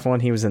Still Life one?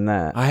 He was in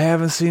that. I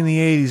haven't seen the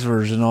 80s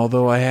version,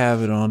 although I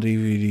have it on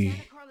DVD.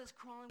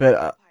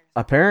 But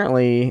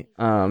apparently,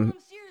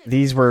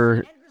 these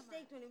were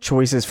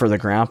choices for the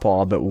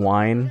grandpa, but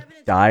Wine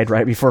died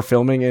right before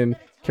filming and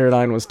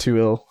Carradine was too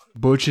ill.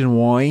 Butch and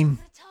Wine?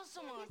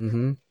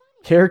 Mm-hmm.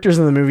 Characters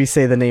in the movie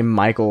say the name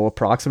Michael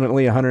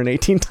approximately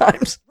 118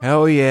 times.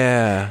 Hell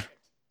yeah.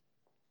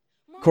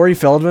 Corey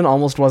Feldman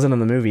almost wasn't in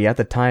the movie. At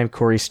the time,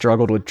 Corey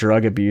struggled with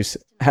drug abuse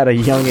at a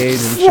young age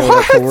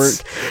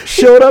and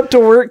showed up to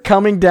work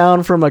coming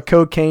down from a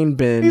cocaine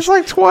binge. He's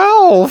like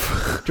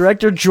 12.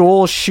 Director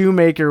Joel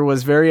Shoemaker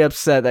was very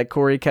upset that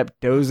Corey kept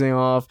dozing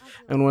off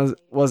and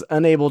was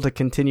unable to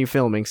continue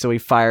filming, so he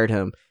fired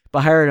him,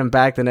 but hired him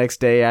back the next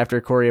day after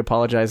Corey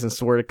apologized and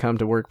swore to come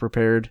to work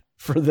prepared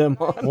for them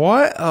on.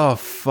 What a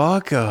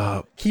fuck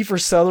up. Kiefer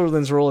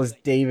Sutherland's role as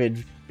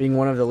David, being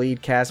one of the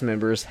lead cast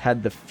members,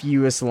 had the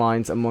fewest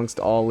lines amongst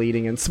all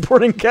leading and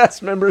supporting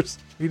cast members.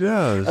 He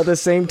does. At the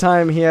same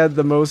time, he had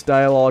the most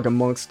dialogue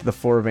amongst the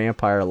 4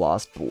 vampire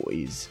Lost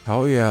Boys.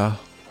 Oh yeah.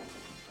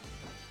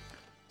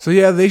 So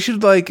yeah, they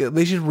should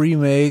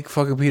remake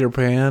fucking Peter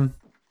Pan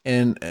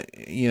and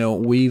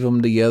weave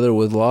them together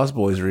with Lost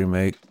Boys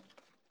remake.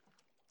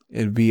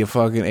 It'd be a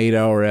fucking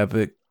 8-hour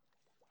epic.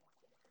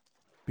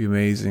 Be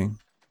amazing.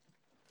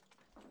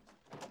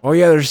 Oh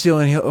yeah, they're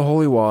stealing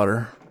holy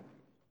water.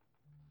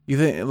 You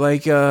think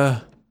Grandpa?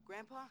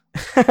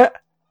 The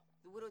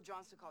widow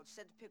Johnson called,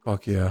 said to pick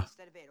fuck yeah.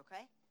 Instead of 8,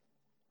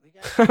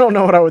 okay? I don't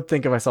know what I would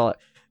think if I saw it.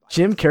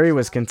 Jim Carrey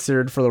was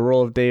considered for the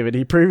role of David.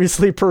 He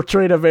previously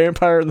portrayed a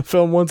vampire in the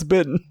film Once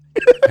Bitten.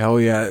 Hell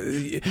yeah.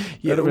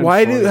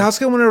 How's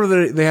come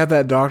whenever they have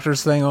that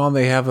doctor's thing on,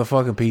 they have the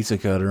fucking pizza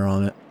cutter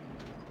on it?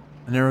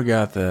 I never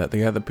got that. They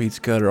got the pizza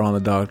cutter on the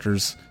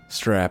doctor's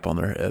strap on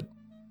their head.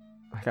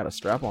 I got a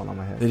strap on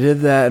my head. They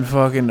did that in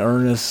fucking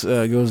Ernest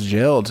Goes to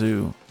Jail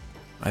too,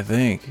 I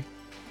think.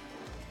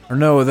 Or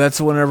no,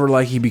 that's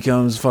whenever he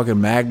becomes fucking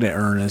Magnet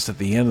Ernest at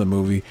the end of the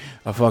movie.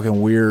 A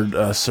fucking weird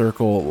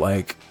circle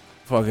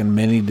fucking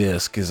mini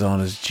disc is on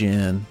his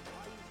chin.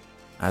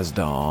 As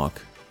donk.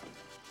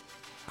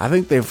 I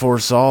think they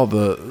foresaw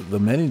the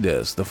mini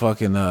disc, the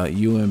fucking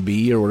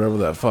UMB or whatever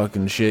that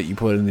fucking shit you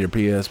put in your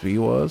PSP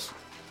was.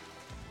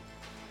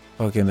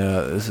 Fucking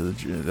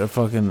they're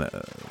fucking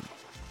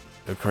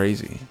they're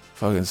crazy.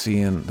 Fucking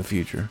seeing the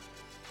future.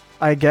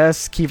 I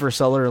guess Kiefer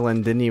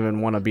Sutherland didn't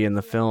even want to be in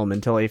the film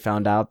until he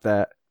found out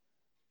that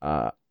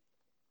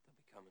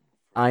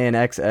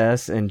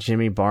INXS and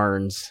Jimmy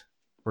Barnes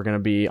were going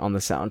to be on the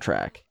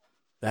soundtrack.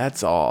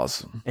 That's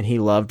awesome. And he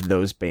loved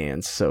those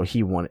bands, so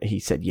he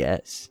said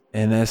yes.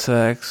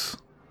 NSX?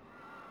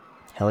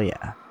 Hell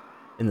yeah.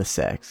 In the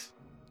sex.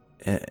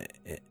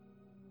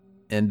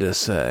 Into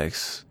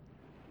sex.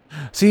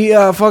 See,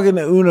 fucking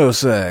Uno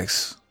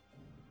sex.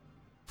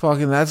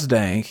 Fucking that's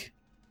dank.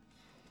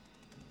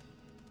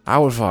 I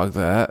would fuck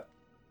that.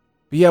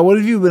 But yeah, what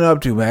have you been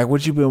up to, Mac?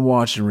 What you been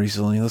watching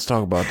recently? Let's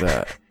talk about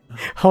that.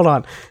 Hold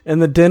on. In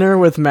the dinner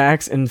with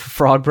Max and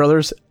Frog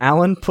Brothers,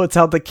 Alan puts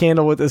out the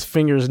candle with his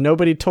fingers.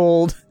 Nobody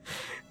told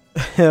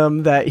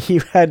him that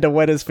he had to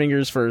wet his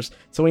fingers first,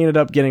 so he ended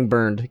up getting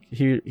burned.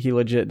 He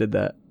legit did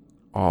that.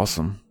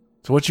 Awesome.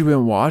 So what you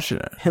been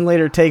watching? And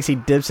later takes he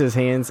dips his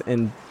hands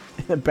in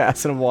a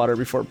basin of water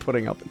before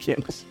putting out the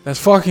candles. That's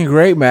fucking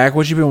great, Mac.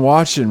 What you been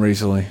watching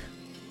recently?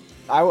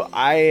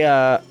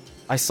 I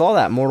saw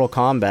that Mortal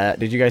Kombat.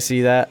 Did you guys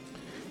see that?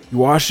 You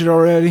watched it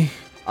already?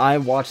 I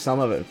watched some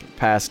of it,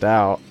 passed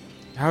out.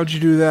 How'd you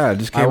do that? It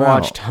just came I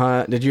watched out.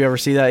 Hunt. Did you ever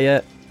see that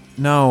yet?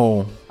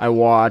 No. I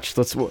watched.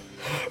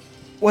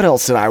 What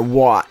else did I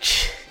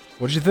watch?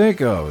 What'd you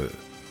think of it?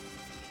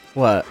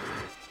 What?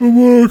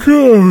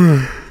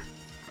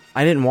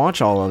 I didn't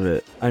watch all of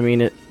it. I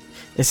mean, it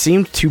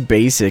seemed too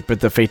basic, but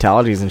the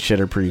fatalities and shit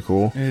are pretty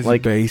cool. It's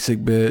like basic,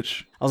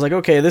 bitch. I was like,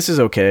 okay, this is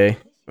okay.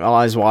 While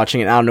I was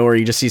watching it, out of nowhere,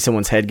 you just see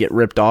someone's head get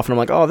ripped off, and I'm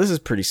like, oh, this is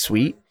pretty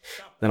sweet.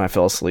 Then I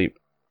fell asleep.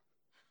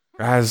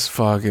 That's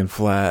fucking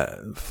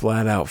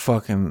flat out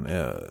fucking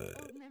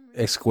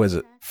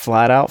exquisite.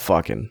 Flat out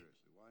fucking.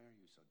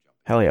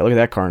 Hell yeah, look at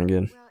that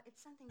cardigan.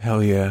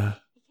 Hell yeah.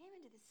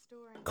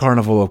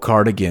 Carnival of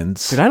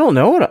Cardigans. Dude, I don't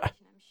know what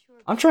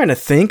I'm trying to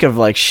think of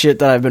like shit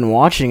that I've been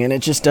watching, and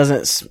it just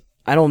doesn't.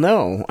 I don't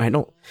know. I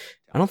don't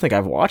think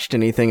I've watched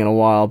anything in a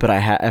while, but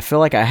I feel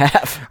like I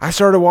have. I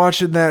started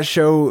watching that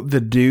show,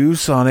 The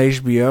Deuce, on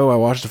HBO. I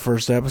watched the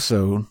first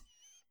episode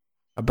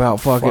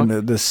about fucking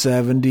the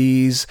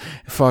 70s,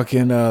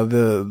 fucking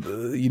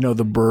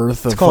the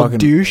birth of fucking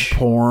douche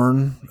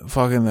porn,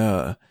 fucking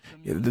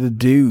The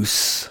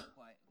Deuce.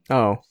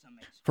 Oh,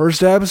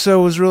 first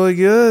episode was really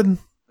good.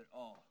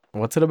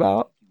 What's it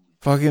about?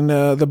 Fucking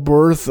the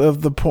birth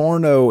of the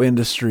porno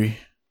industry.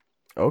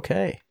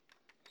 Okay.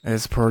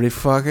 It's pretty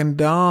fucking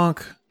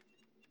donk.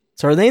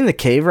 So are they in the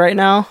cave right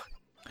now?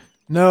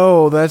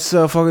 No, that's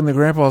fucking the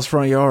grandpa's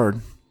front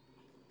yard.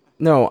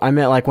 No, I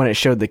meant like when it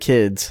showed the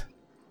kids.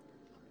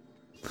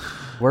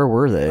 Where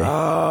were they?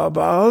 I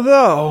don't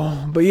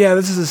know. But yeah,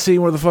 this is a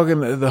scene where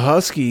the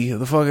husky,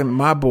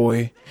 my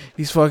boy,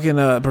 he's fucking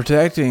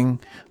protecting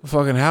the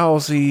fucking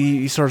house.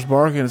 He starts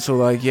barking, so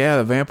like, yeah,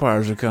 the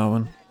vampires are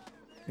coming.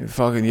 And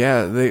fucking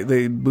yeah,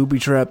 they booby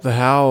trap the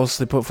house.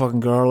 They put fucking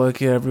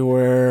garlic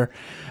everywhere.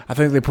 I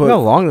think they put. Look how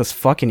long this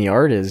fucking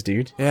yard is,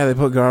 dude. Yeah, they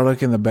put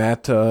garlic in the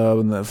bathtub,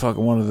 and the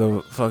fucking one of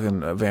the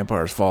fucking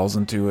vampires falls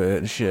into it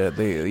and shit.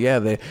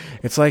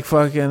 It's like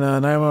fucking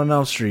Nightmare on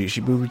Elm Street. She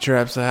booby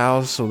traps the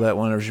house so that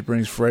whenever she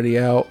brings Freddy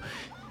out,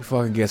 he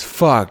fucking gets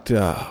fucked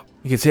up.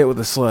 He gets hit with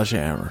a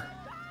sledgehammer.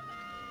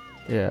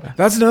 Yeah,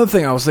 that's another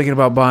thing I was thinking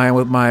about buying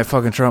with my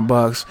fucking Trump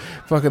bucks.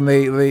 Fucking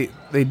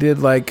they did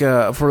like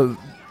for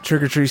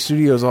Trick or Treat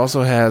Studios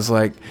also has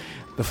like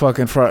the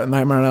fucking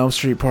Nightmare on Elm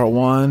Street Part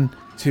 1,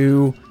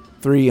 2,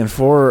 3, and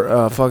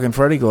 4 fucking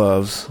Freddy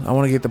gloves. I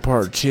want to get the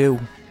Part 2.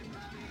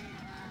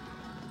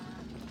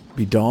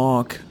 Be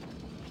donk.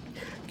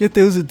 Get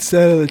those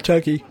instead of the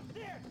Chucky.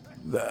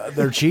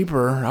 They're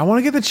cheaper. I want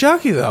to get the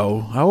Chucky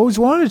though. I always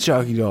wanted a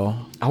Chucky doll.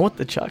 I want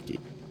the Chucky.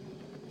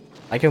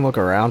 I can look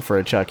around for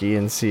a Chucky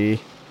and see.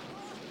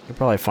 I'll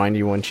probably find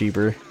you one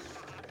cheaper.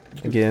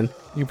 Again.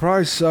 You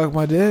probably suck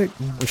my dick.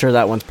 I'm sure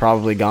that one's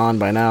probably gone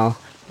by now.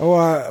 Oh,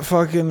 I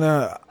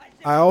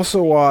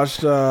also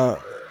watched.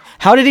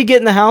 How did he get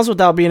in the house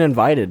without being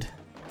invited?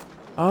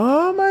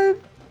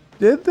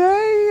 Did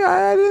they?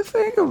 I didn't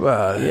think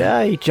about it.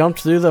 Yeah, he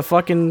jumped through the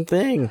fucking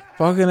thing.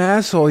 Fucking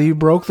asshole, you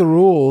broke the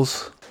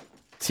rules.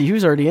 See, he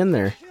was already in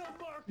there.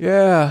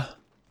 Yeah.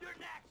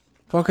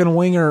 Fucking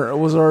Winger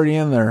was already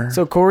in there.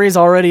 So Corey's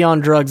already on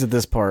drugs at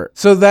this part.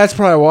 So that's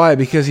probably why,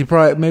 because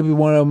maybe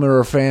one of them were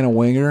a fan of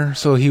Winger,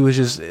 so he was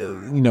just,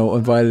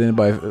 invited in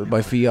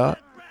by Fiat.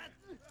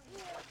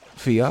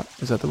 Fiat?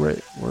 Is that the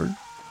right word?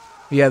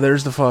 Yeah,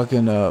 there's the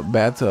fucking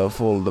bathtub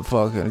full of the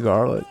fucking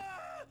garlic.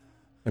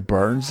 It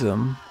burns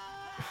them.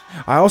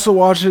 I also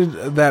watched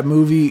that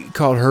movie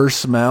called Her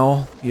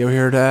Smell. You ever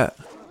hear that?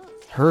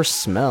 Her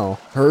Smell?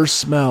 Her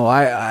Smell.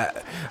 I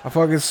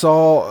fucking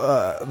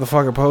saw the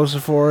fucking poster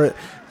for it.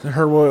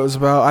 Heard what it was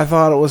about. I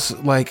thought it was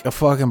like a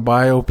fucking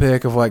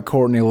biopic of like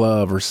Courtney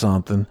Love or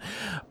something,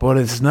 but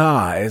it's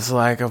not. It's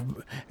like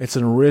it's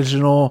an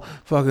original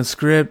fucking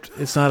script.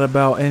 It's not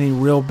about any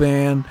real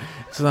band.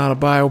 It's not a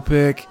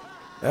biopic.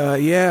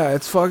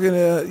 It's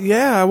fucking.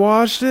 I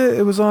watched it.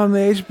 It was on the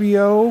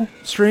HBO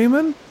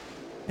streaming,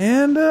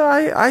 and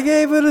I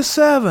gave it a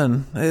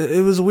 7.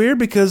 It was weird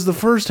because the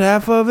first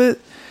half of it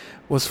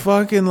was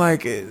fucking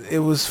like it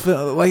was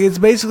like it's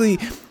basically.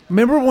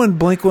 Remember when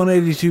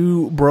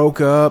Blink-182 broke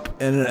up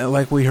and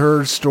like we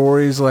heard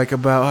stories like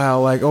about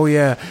how like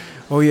like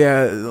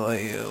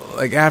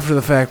after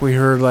the fact we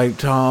heard like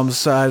Tom's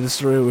side of the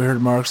story, we heard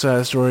Mark's side of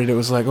the story, and it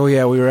was like we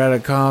were at a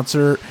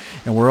concert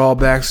and we're all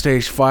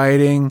backstage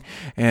fighting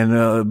and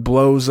it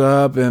blows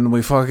up and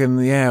we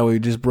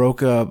just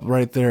broke up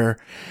right there.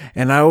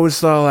 And I always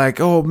thought like,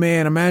 oh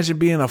man, imagine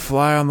being a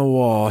fly on the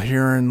wall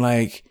hearing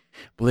like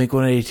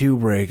Blink-182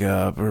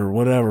 breakup or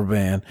whatever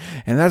band.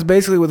 And that's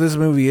basically what this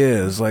movie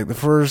is. Like the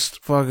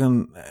first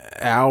fucking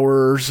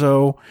hour or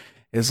so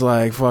is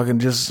like fucking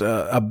just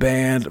a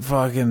band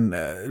fucking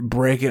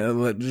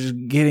breaking,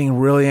 just getting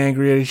really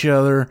angry at each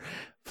other,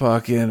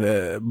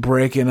 fucking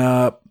breaking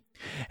up.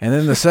 And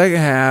then the second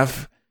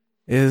half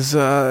is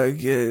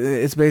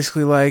it's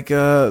basically like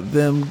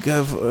them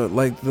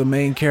like the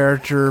main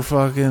character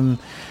fucking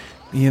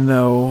having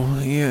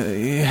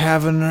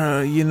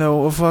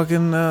a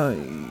fucking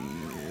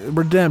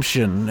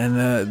redemption,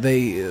 and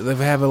they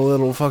have a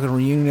little fucking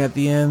reunion at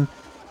the end,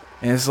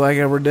 and it's like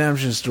a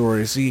redemption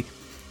story. See,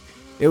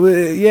 it was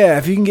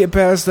if you can get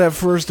past that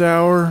first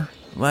hour,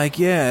 like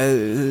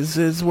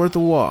it's worth a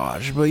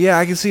watch. But yeah,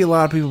 I can see a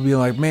lot of people being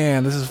like,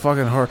 man, this is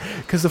fucking hard,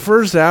 because the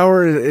first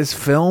hour is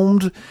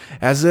filmed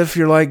as if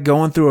you're like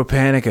going through a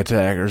panic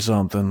attack or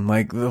something.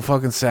 Like the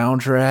fucking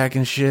soundtrack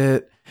and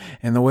shit,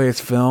 and the way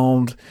it's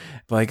filmed,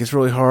 like it's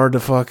really hard to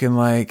fucking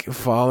like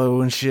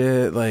follow and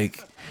shit.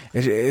 Like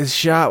it's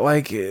shot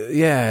like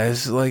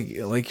it's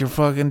like you're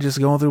fucking just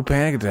going through a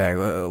panic attack,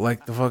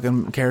 like the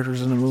fucking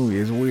characters in the movie.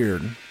 It's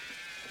weird.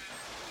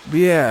 But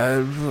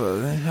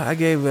yeah, I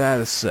gave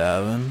that a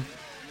 7.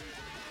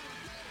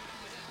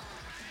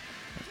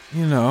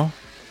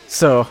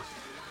 So,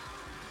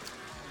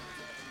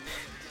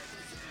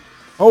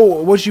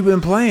 what you been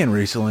playing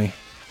recently?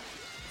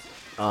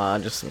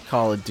 just some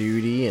Call of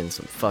Duty and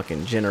some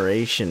fucking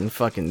Generation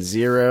fucking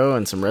Zero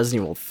and some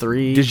Resident Evil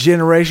 3.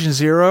 Generation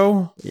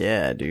Zero?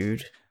 Yeah,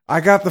 dude.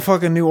 I got the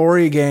fucking new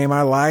Ori game.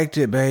 I liked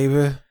it,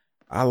 baby.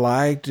 I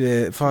liked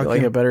it. Fucking. You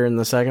like it better than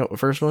the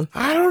first one?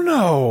 I don't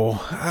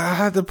know. I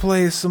had to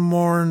play some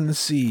more and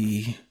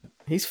see.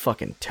 He's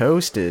fucking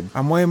toasted.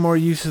 I'm way more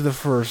used to the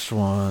first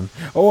one.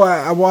 Oh,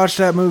 I watched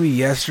that movie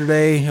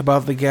yesterday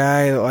about the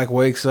guy that like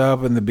wakes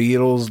up and the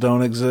Beatles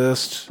don't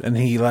exist and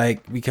he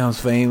like becomes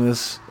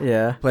famous.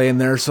 Yeah. Playing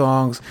their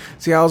songs.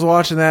 See, I was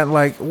watching that and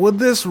like, would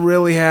this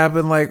really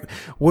happen? Like,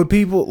 would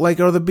people like,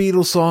 are the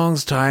Beatles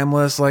songs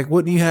timeless? Like,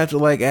 wouldn't you have to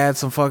like add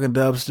some fucking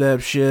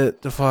dubstep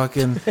shit to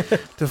fucking,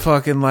 to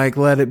fucking like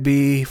let it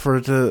be for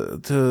it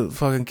to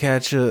fucking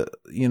catch a,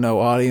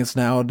 audience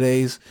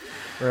nowadays?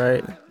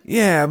 Right.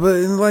 Yeah, but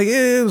like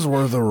it was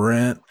worth the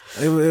rent.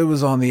 It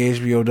was on the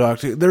HBO doc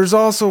too. There's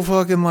also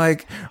fucking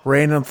like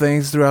random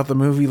things throughout the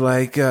movie,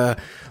 like there's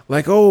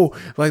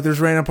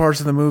random parts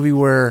of the movie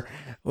where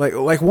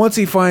like once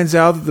he finds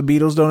out that the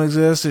Beatles don't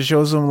exist, it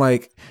shows him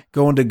like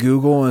going to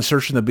Google and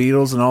searching the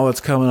Beatles, and all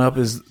that's coming up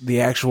is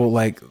the actual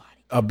like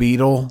a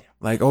beetle.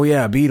 Like, oh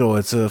yeah, a beetle.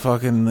 It's a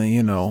fucking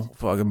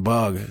fucking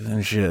bug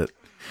and shit.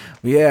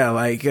 Yeah,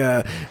 like,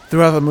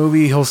 throughout the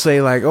movie, he'll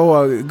say, like,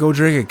 oh, go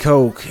drink a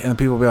Coke, and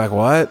people will be like,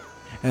 what?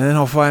 And then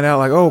he'll find out,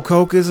 like, oh,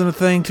 Coke isn't a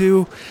thing,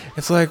 too?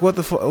 It's like, what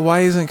the fuck?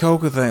 Why isn't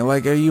Coke a thing?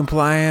 Like, are you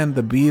implying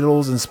the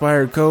Beatles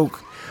inspired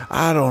Coke?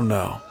 I don't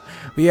know.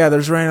 But yeah,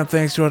 there's random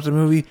things throughout the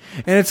movie,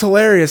 and it's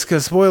hilarious,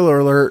 because, spoiler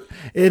alert,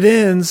 it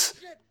ends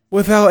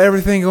without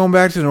everything going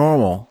back to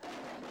normal.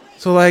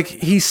 So, like,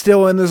 he's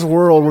still in this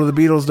world where the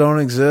Beatles don't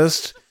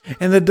exist.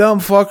 And the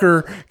dumb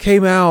fucker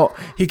came out,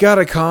 he got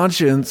a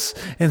conscience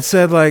and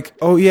said like,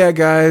 oh yeah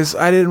guys,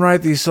 I didn't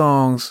write these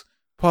songs.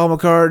 Paul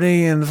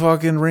McCartney and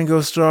fucking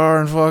Ringo Starr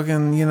and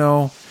fucking,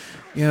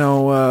 fucking,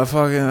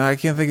 I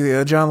can't think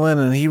of John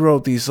Lennon, he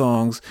wrote these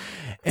songs.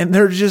 And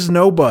they're just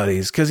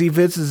nobodies, cause he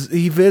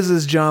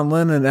visits John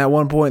Lennon at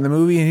one point in the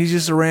movie and he's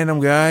just a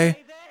random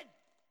guy.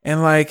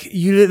 And like,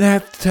 you didn't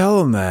have to tell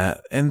him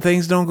that, and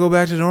things don't go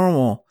back to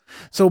normal.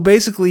 So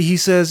basically he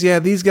says, yeah,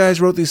 these guys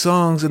wrote these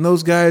songs, and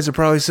those guys are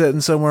probably sitting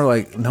somewhere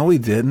like, no, he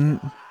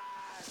didn't.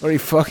 Are you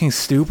fucking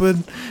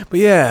stupid? But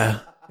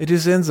yeah, it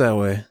just ends that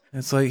way.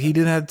 It's like, he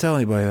didn't have to tell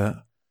anybody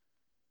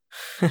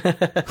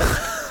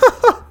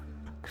that.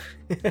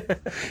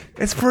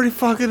 It's pretty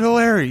fucking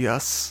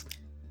hilarious.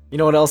 You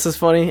know what else is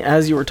funny?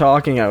 As you were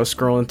talking, I was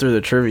scrolling through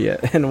the trivia,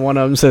 and one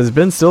of them says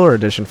Ben Stiller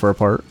auditioned for a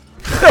part.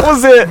 That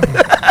was it.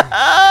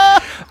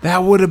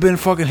 That would have been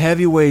fucking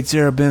heavyweights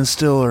era Ben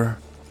Stiller.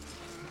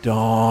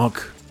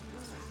 Donk.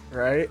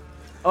 Right?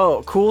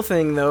 Oh, cool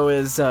thing though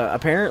is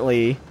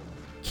apparently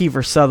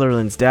Kiefer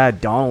Sutherland's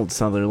dad, Donald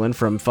Sutherland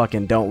from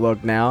fucking Don't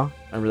Look Now.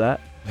 Remember that?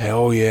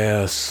 Hell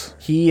yes.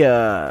 He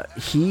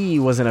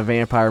was in a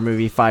vampire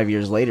movie 5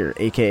 years later,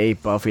 aka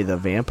Buffy the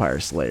Vampire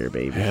Slayer,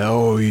 baby.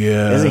 Hell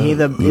yeah. Isn't he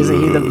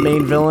the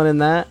main villain in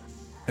that?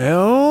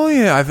 Hell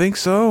yeah, I think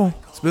so.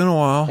 It's been a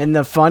while. And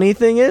the funny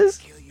thing is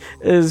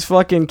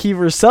fucking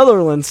Kiefer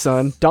Sutherland's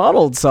son,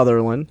 Donald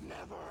Sutherland,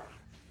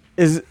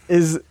 is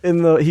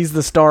he's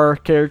the star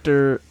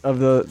character of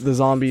the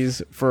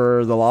zombies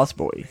for the Lost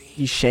Boy.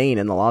 He's Shane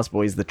in the Lost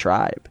Boys, The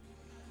Tribe.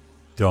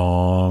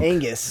 Donk.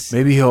 Angus.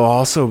 Maybe he'll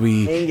also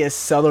be... Angus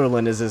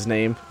Sutherland is his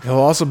name. He'll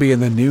also be in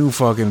the new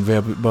fucking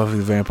Buffy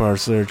the Vampire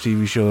Slayer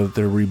TV show that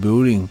they're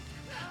rebooting.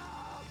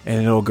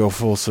 And it'll go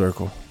full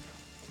circle.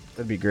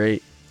 That'd be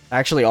great.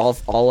 Actually, all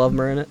of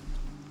them are in it.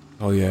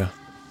 Oh, yeah.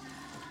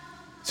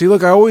 See,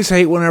 look, I always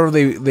hate whenever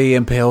they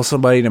impale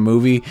somebody in a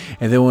movie,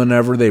 and then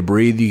whenever they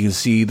breathe, you can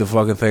see the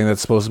fucking thing that's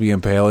supposed to be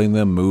impaling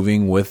them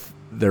moving with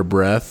their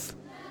breath.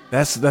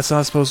 That's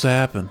not supposed to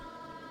happen.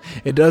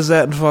 It does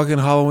that in fucking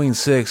Halloween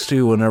 6,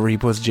 too, whenever he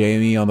puts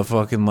Jamie on the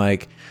fucking,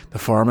 like, the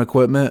farm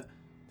equipment.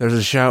 There's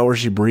a shot where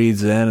she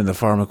breathes in, and the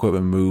farm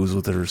equipment moves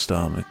with her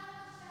stomach.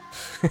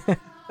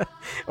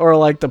 Or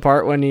like the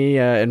part when he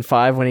in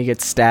 5 when he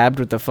gets stabbed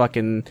with the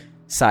fucking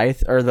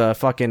scythe or the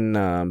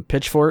fucking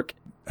pitchfork.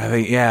 I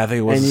think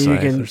it was a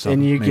scythe or something.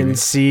 And you can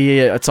see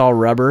it's all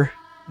rubber.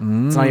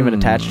 It's not even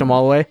attached to him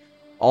all the way.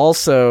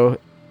 Also,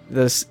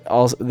 the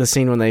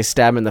scene when they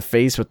stab him in the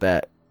face with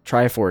that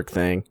Trifork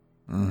thing,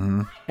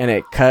 and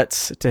it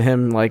cuts to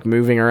him like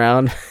moving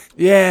around.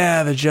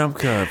 Yeah, the jump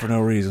cut for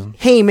no reason.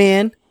 Hey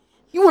man,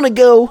 you want to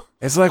go?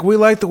 It's like we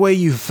like the way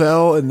you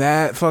fell in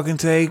that fucking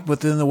take,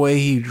 but then the way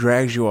he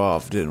drags you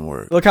off didn't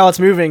work. Look how it's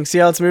moving. See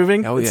how it's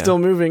moving? Oh, it's yeah. still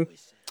moving.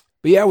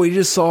 But yeah, we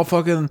just saw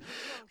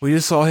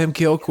him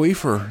kill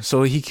Queefer,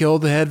 so he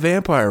killed the head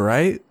vampire,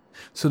 right?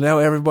 So now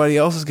everybody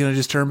else is gonna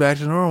just turn back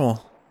to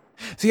normal.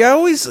 See,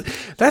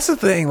 that's the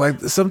thing, like,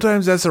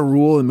 sometimes that's a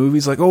rule in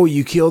movies, like, oh,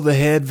 you kill the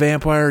head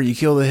vampire, you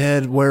kill the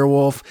head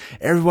werewolf,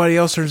 everybody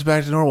else turns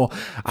back to normal.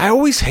 I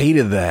always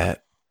hated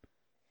that.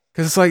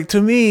 Because it's like,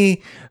 to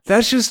me,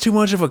 that's just too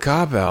much of a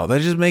cop-out.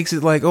 That just makes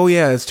it like, oh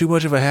yeah, it's too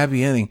much of a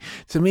happy ending.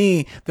 To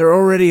me, they're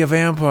already a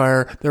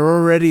vampire, they're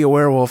already a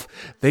werewolf,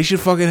 they should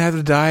fucking have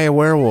to die a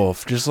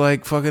werewolf, just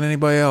like fucking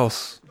anybody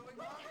else.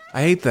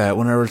 I hate that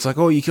whenever it's like,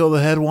 oh, you kill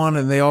the head one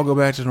and they all go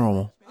back to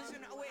normal.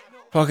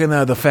 Fucking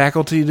The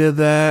Faculty did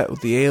that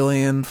with the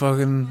alien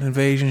fucking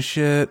invasion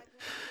shit.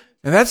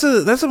 And that's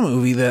a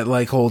movie that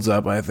like holds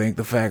up, I think,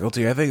 The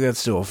Faculty. I think that's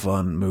still a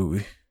fun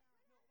movie.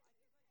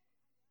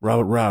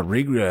 Robert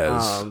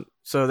Rodriguez.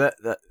 So that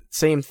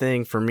same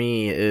thing for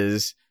me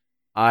is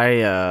when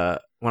I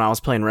was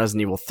playing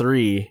Resident Evil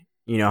 3,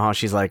 you know how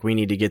she's like, we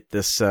need to get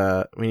this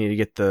we need to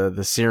get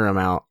the serum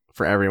out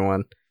for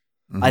everyone.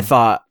 Mm-hmm. I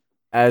thought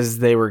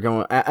as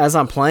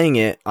I'm playing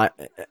it,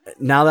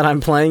 now that I'm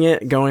playing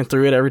it, going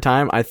through it every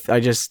time, I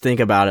just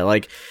think about it.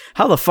 Like,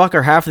 how the fuck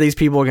are half of these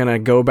people going to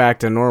go back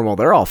to normal?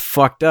 They're all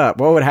fucked up.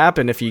 What would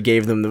happen if you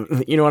gave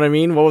them you know what I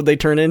mean? What would they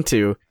turn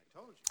into?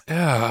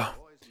 Yeah.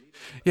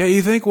 Yeah,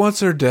 you think once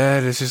they're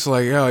dead, it's just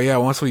like, oh yeah,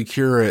 once we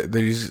cure it,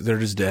 they're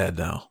just dead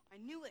now.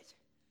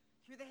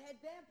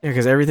 Yeah,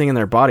 because everything in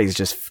their body's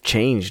just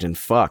changed and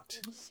fucked.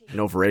 And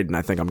overrated, and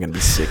I think I'm going to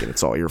be sick, and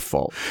it's all your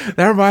fault.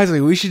 That reminds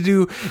me, we should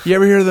do... You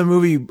ever hear of the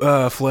movie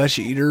Flesh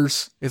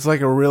Eaters? It's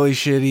like a really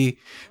shitty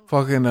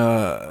fucking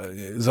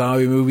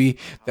zombie movie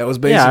that was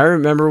based... Yeah, I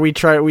remember we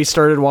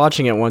started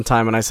watching it one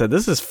time, and I said,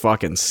 this is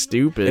fucking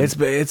stupid.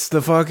 It's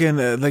the fucking...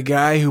 the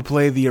guy who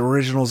played the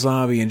original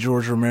zombie in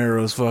George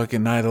Romero's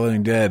fucking Night of the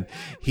Living Dead.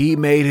 He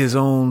made his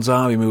own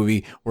zombie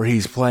movie where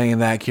he's playing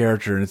that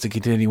character, and it's a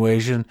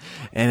continuation,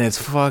 and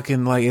it's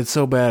fucking like... It's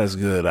so bad it's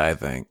good, I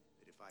think.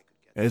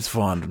 It's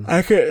fun.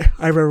 I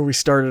remember we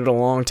started a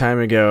long time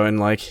ago, and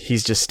like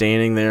he's just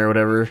standing there or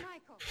whatever.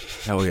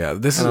 Hell yeah! I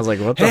was like,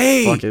 "What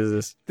the fuck is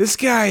this?" This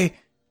guy,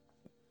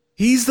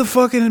 he's the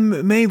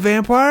fucking main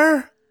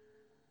vampire.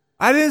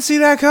 I didn't see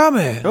that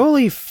coming.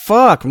 Holy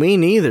fuck, me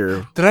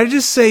neither. Did I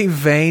just say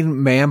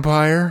vein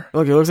vampire?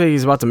 Look, it looks like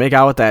he's about to make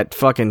out with that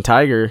fucking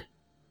tiger.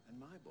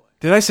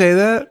 Did I say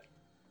that?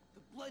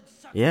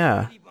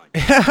 Yeah.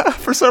 Yeah,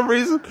 for some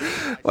reason,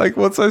 like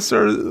once I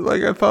started,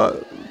 like I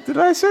thought, did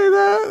I say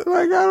that?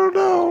 Like I don't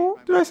know.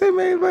 Did I say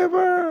main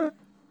vampire?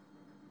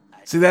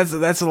 See, that's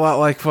a lot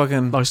like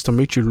fucking. Nice to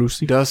meet you,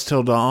 Lucy. Dusk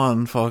Till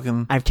Dawn,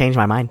 fucking. I've changed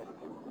my mind.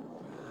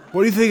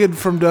 What are you thinking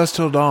from Dusk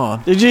Till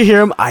Dawn? Did you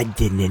hear him? I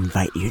didn't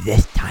invite you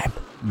this time,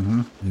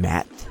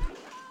 Matt.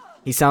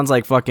 He sounds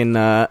like fucking.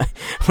 When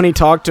he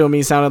talked to him,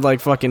 he sounded like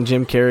fucking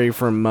Jim Carrey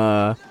from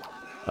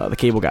The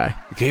Cable Guy.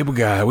 The Cable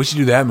Guy. We should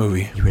do that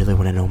movie. You really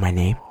want to know my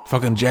name?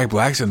 Fucking Jack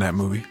Black's in that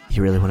movie.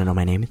 You really want to know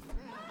my name?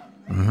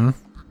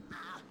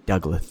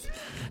 Douglas.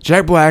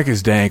 Jack Black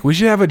is dank. We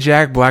should have a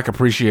Jack Black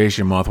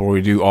Appreciation Month where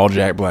we do all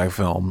Jack Black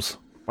films.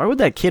 Why would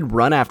that kid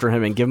run after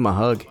him and give him a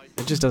hug?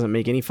 It just doesn't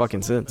make any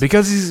fucking sense.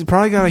 Because he's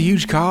probably got a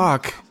huge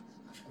cock.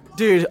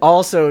 Dude,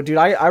 also,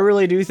 I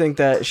really do think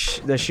that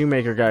the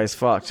Shoemaker guy is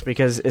fucked.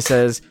 Because it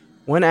says,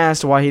 when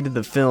asked why he did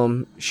the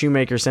film,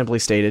 Shoemaker simply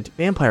stated,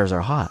 vampires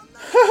are hot.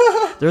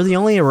 They're the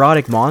only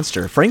erotic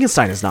monster.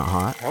 Frankenstein is not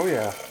hot. Oh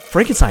yeah.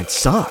 Frankenstein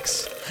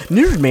sucks.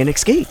 Neutered man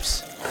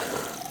escapes.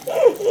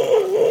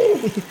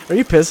 Are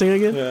you pissing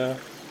again? Yeah.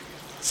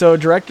 So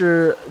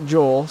director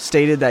Joel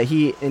stated that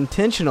he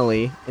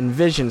intentionally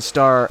envisioned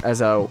Star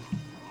as a...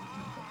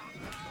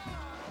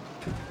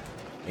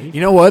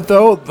 You know what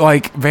though?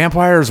 Like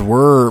vampires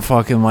were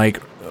fucking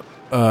like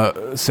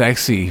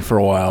sexy for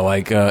a while.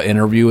 Like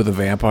Interview with a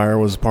Vampire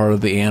was part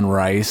of the Anne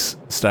Rice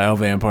style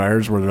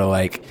vampires where they're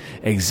like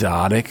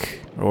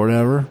exotic or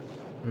whatever.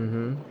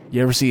 Mm-hmm.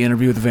 You ever see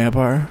Interview with a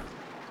Vampire?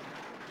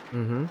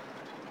 Mm-hmm.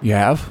 You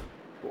have?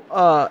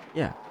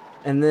 Yeah.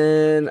 And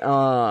then,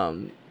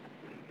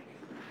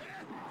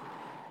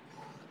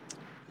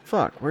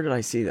 fuck, where did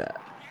I see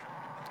that?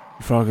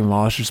 You fucking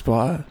lost your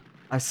spot?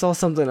 I saw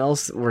something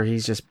else where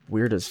he's just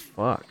weird as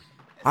fuck.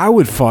 I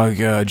would fuck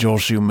Joel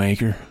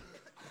Shoemaker.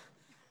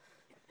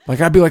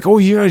 Like, I'd be like, oh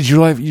yeah, did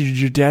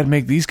your dad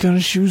make these kind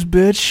of shoes,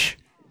 bitch?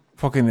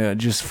 Fucking,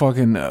 just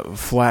fucking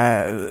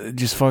flat,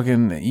 just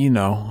fucking, you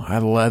know,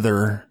 I'd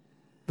leather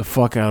the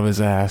fuck out of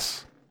his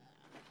ass.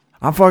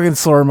 I'm fucking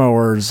slurring my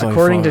words.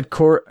 According to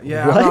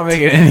I'm not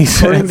making any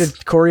sense. According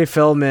to Corey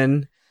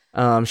Feldman,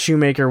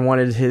 Shoemaker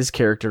wanted his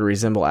character to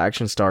resemble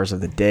action stars of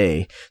the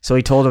day, so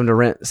he told him to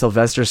rent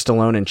Sylvester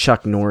Stallone and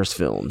Chuck Norris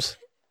films.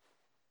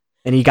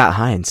 And he got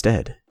high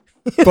instead.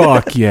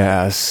 Fuck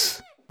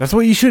yes. That's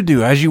what you should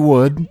do, as you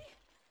would.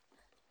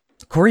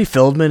 Corey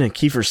Feldman and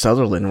Kiefer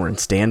Sutherland were in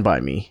Stand By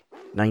Me,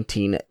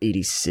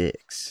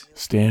 1986.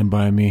 Stand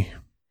By Me.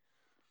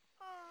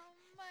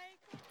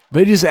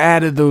 They just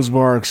added those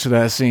barks to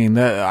that scene.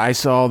 That I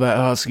saw that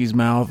husky's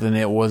mouth, and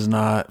it was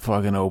not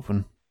fucking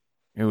open.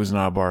 It was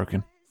not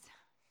barking.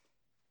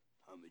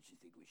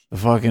 The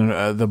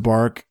fucking the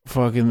bark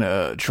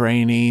fucking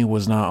trainee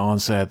was not on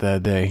set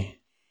that day.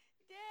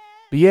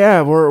 But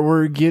yeah,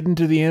 we're getting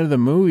to the end of the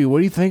movie. What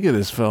do you think of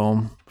this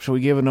film? Should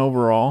we give an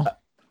overall?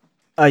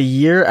 A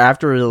year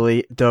after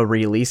the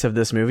release of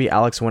this movie,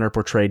 Alex Winter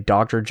portrayed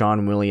Dr.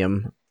 John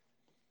William.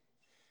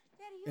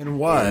 In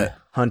what?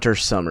 Haunted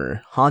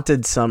Summer,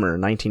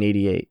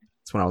 1988.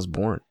 That's when I was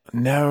born.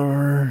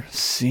 Never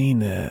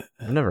seen it.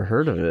 I've never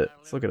heard of it.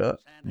 Let's look it up.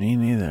 Me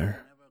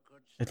neither.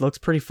 It looks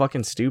pretty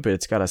fucking stupid.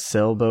 It's got a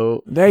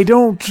sailboat. They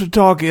don't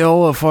talk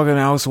ill of fucking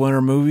Alex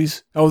Winter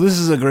movies. Oh, this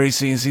is a great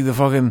scene. See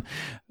the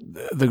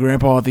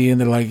grandpa at the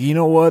end. They're like, you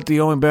know what? The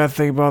only bad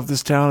thing about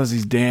this town is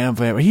these damn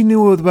family. He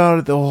knew about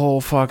it the whole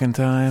fucking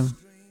time.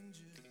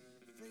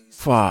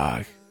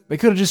 Fuck. They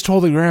could have just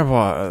told the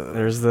grandpa.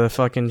 There's the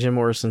fucking Jim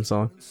Morrison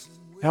song.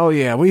 Hell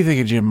yeah. What do you think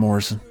of Jim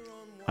Morrison?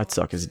 I'd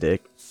suck his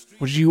dick.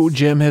 Would you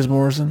Jim his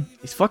Morrison?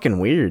 He's fucking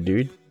weird,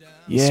 dude.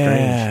 He's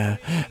yeah.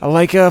 I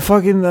like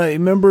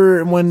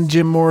remember when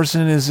Jim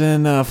Morrison is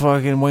in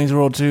fucking Wayne's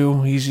World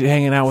 2? He's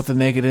hanging out with the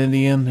naked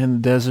Indian in the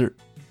desert.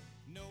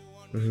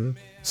 Mm-hmm.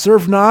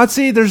 Surf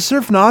Nazi? There's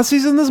surf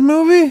Nazis in this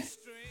movie?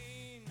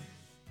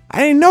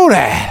 I didn't know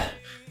that.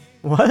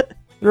 What?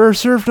 There are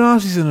surf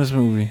Nazis in this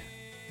movie.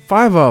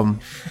 5 of them.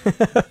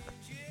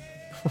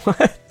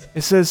 What?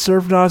 It says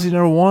surf Nazi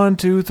number 1,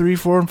 2, 3,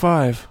 4, and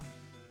 5.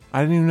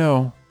 I didn't even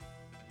know.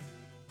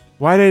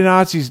 Why they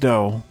Nazis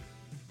though?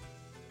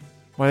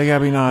 Why they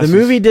gotta be Nazis? The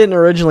movie didn't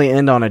originally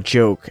end on a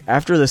joke.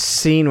 After the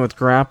scene with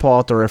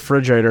Grandpa at the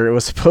refrigerator, it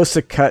was supposed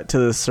to cut to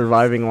the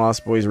surviving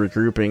Lost Boys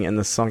regrouping in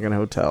the sunken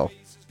hotel.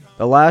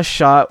 The last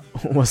shot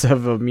was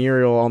of a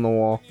mural on the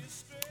wall.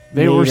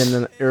 They were in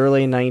the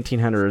early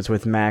 1900s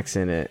with Max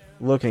in it,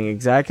 looking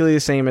exactly the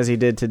same as he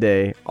did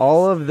today.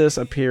 All of this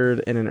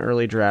appeared in an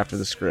early draft of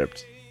the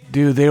script.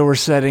 Dude, they were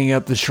setting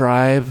up the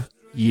Tribe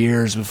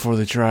years before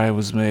the Tribe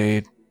was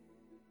made.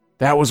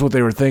 That was what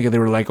they were thinking. They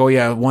were like, oh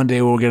yeah, one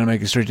day we're going to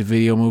make a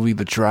straight-to-video movie,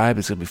 The Tribe.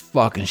 It's going to be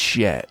fucking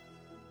shit.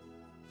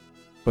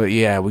 But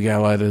yeah, we got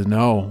to let it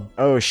know.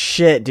 Oh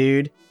shit,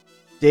 dude.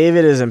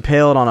 David is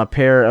impaled on a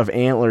pair of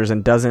antlers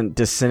and doesn't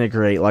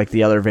disintegrate like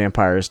the other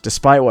vampires.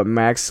 Despite what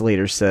Max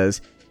later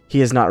says,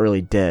 he is not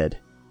really dead.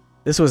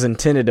 This was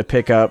intended to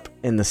pick up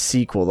in the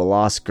sequel, The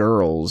Lost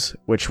Girls,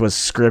 which was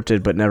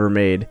scripted but never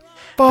made.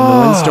 Fuck. In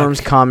the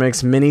Windstorms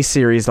comics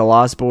miniseries, The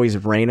Lost Boys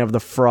Reign of the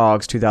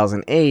Frogs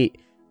 2008,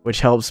 which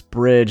helps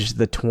bridge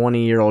the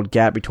 20-year-old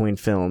gap between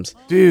films.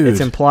 Dude. It's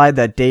implied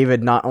that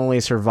David not only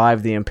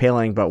survived the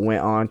impaling, but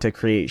went on to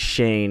create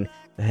Shane,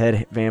 the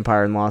head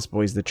vampire in Lost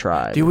Boys The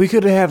Tribe. Dude, we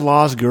could have had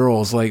Lost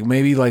Girls, like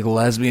maybe like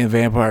lesbian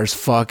vampires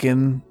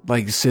fucking,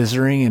 like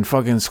scissoring and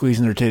fucking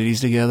squeezing their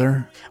titties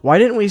together. Why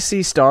didn't we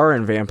see Star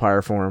in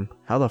vampire form?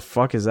 How the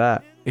fuck is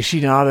that? Is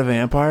she not a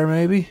vampire,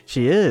 maybe?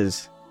 She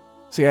is.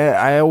 See,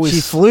 I always...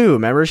 She flew,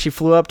 remember? She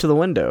flew up to the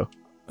window.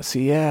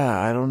 See, yeah,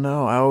 I don't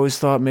know. I always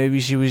thought maybe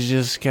she was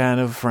just kind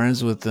of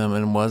friends with them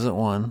and wasn't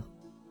one.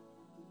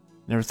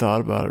 Never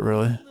thought about it,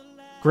 really.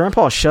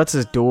 Grandpa shuts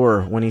his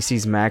door when he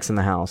sees Max in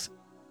the house.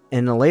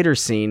 In a later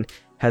scene,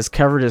 has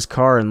covered his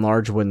car in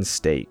large wooden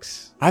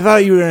stakes. I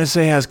thought you were going to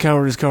say has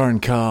covered his car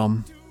in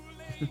cum.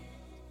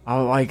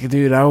 I was like,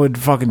 dude, I would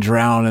fucking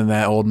drown in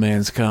that old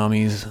man's cum.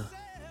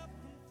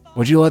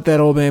 Would you let that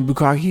old man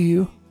bukkake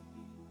you?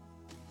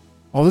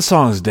 Oh, this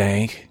song's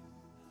dank.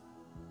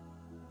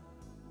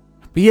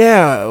 But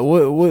yeah,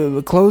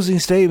 what closing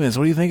statements?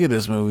 What do you think of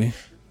this movie?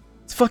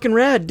 It's fucking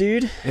rad,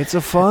 dude. It's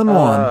a fun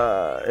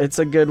one. It's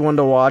a good one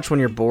to watch when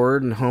you're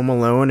bored and home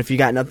alone. If you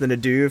got nothing to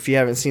do, if you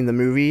haven't seen the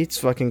movie, it's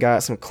fucking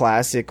got some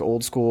classic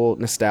old school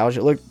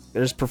nostalgia. Look,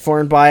 it's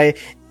performed by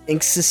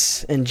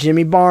Inxus and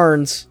Jimmy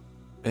Barnes.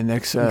 In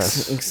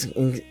excess.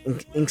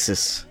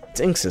 Inxus.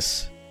 It's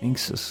Inxus.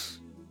 Inxus.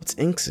 What's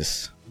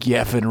Inxus?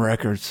 Geffen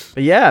Records.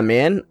 But yeah,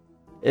 man.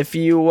 If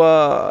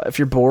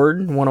you're bored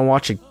and want to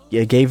watch a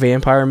gay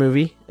vampire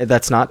movie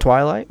that's not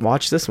Twilight,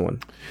 watch this one.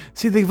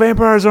 See, the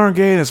vampires aren't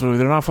gay in this movie.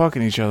 They're not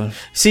fucking each other.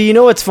 See, you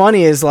know what's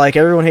funny is like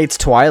everyone hates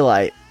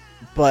Twilight,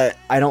 but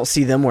I don't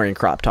see them wearing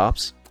crop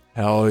tops.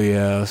 Hell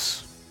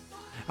yes.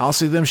 I'll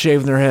see them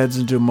shaving their heads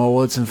into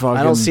mullets and fucking...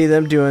 I don't see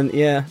them doing,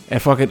 yeah.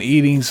 And fucking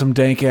eating some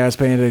dank-ass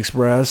Panda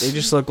Express. They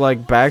just look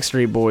like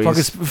Backstreet Boys.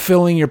 Fucking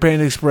filling your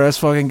Panda Express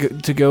fucking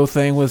to-go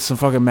thing with some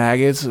fucking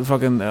maggots.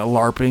 Fucking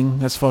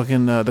LARPing. That's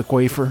fucking the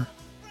Quafer.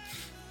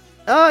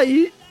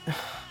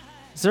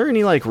 Is there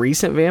any, like,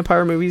 recent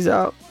vampire movies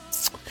out?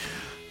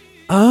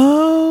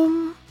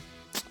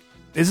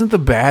 Isn't the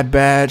Bad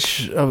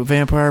Batch a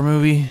vampire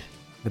movie?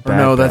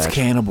 That's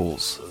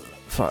Cannibals.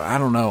 I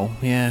don't know.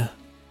 Yeah.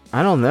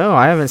 I don't know.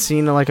 I haven't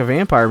seen like a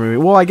vampire movie.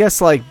 Well, I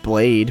guess like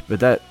Blade, but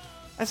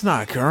that's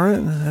not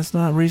current. That's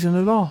not recent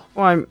at all.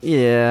 Well,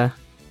 yeah.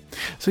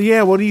 So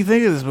yeah, what do you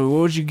think of this movie?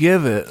 What would you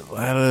give it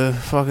out of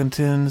fucking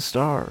 10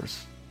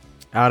 stars?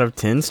 Out of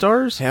 10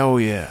 stars? Hell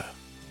yeah.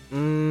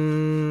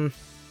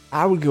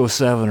 I would go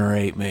 7 or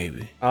 8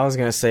 maybe. I was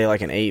gonna say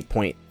like an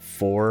 8.4,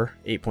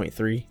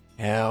 8.3.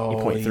 Hell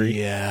 8.3.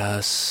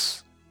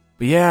 Yes.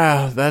 But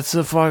yeah, that's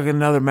a fucking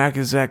another Mac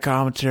and Zach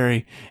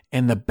commentary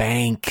in the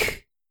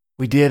bank.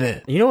 We did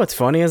it. You know what's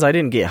funny is I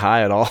didn't get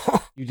high at all.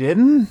 You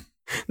didn't?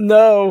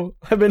 No,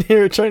 I've been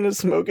here trying to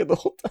smoke it the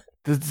whole time.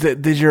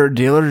 Did your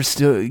dealer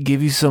still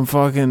give you some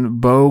fucking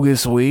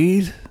bogus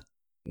weed?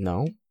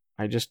 No,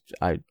 I've just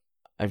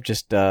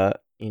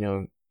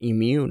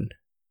immune.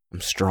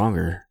 I'm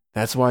stronger.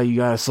 That's why you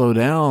gotta slow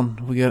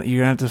down. You're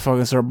gonna have to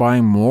fucking start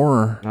buying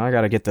more. Now I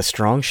gotta get the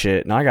strong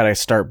shit. Now I gotta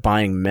start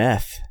buying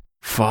meth.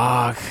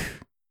 Fuck.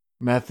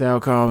 Meth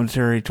out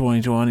commentary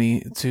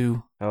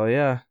 2022. Hell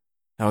yeah.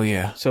 Oh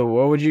yeah. So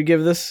what would you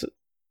give this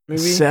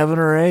movie? 7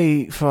 or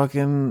 8.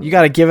 Fucking. You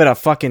gotta give it a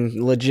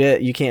fucking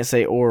legit. You can't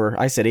say or.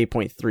 I said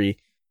 8.3.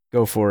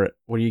 Go for it.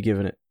 What are you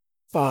giving it?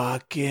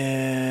 Fucking 8.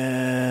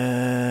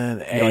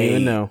 I don't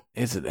even know.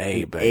 It's an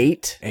 8, baby.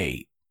 8?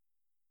 8.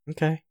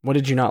 Okay. What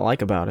did you not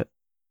like about it?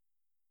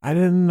 I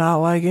did not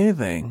like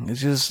anything. It's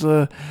just.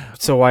 So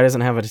why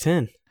doesn't it have a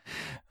 10?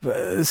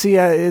 See,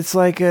 it's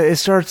like it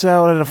starts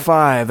out at a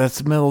 5. That's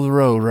the middle of the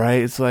road,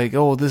 right? It's like,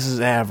 oh, this is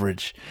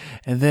average,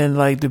 and then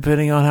like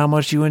depending on how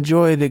much you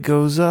enjoy it, it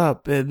goes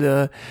up.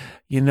 And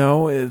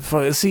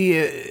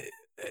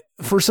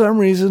for some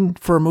reason,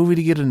 for a movie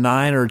to get a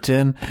 9 or a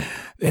 10,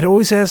 it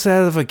always has to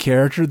have a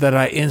character that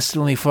I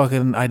instantly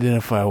fucking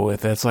identify with.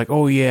 That's like,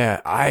 oh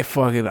yeah, I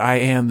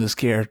am this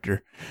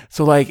character.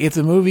 So like, if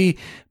the movie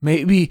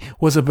maybe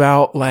was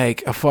about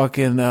like a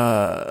fucking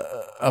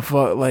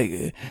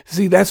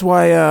that's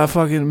why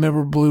fucking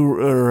remember Blue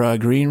or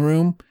Green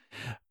Room.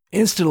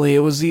 Instantly, it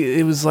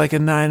was like a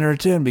 9 or a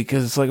 10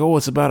 because it's like, oh,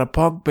 it's about a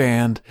punk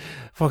band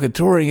fucking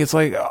touring. It's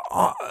like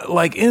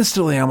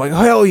instantly, I'm like,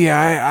 hell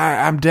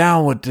yeah, I'm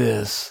down with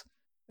this.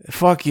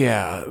 Fuck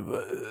yeah.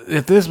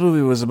 If this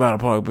movie was about a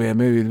punk band,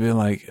 maybe it'd been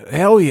like,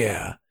 hell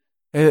yeah.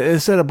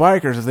 Instead of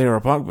bikers, if they were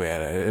a punk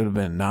band, it would have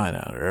been 9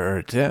 out or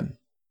a 10.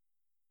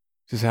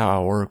 Just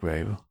how I work,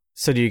 baby.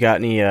 So do you got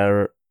any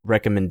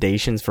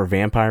recommendations for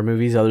vampire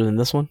movies other than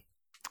this one?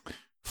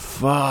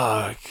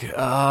 Fuck.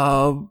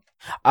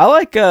 I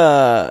like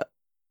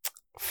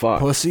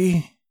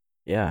Pussy?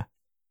 Yeah.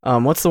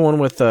 What's the one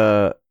with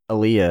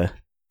Aaliyah?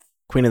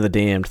 Queen of the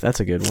Damned. That's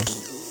a good one.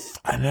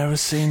 I've never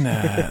seen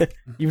that.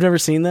 You've never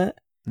seen that?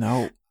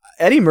 No.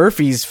 Eddie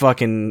Murphy's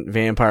fucking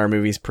vampire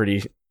movie's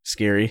pretty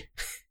scary.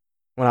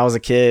 When I was a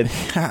kid,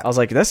 I was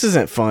like, this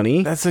isn't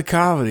funny. That's a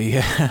comedy.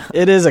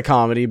 It is a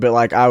comedy, but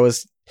like I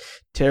was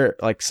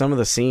like some of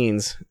the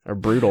scenes are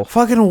brutal.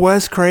 Fucking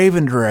Wes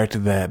Craven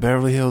directed that,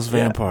 Beverly Hills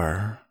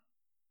Vampire.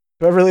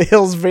 Beverly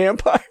Hills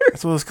Vampire?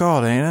 That's what it's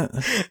called, ain't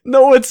it?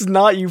 No, it's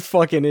not, you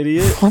fucking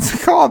idiot. What's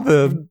it called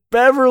then?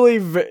 Beverly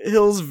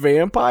Hills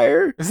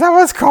Vampire? Is that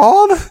what it's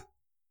called?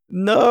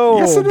 No.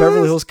 Yes, it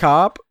Beverly is. Hills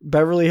Cop?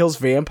 Beverly Hills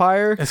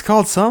Vampire? It's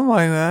called something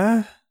like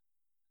that.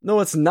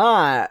 No, it's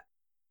not.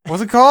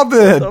 What's it called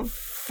then? What the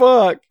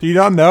fuck? Do you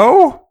not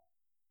know?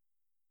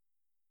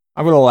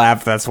 I'm gonna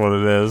laugh. That's what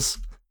it is.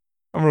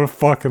 I'm gonna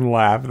fucking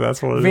laugh.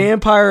 That's what it is.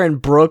 Vampire in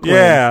Brooklyn.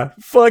 Yeah.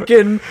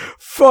 Fucking.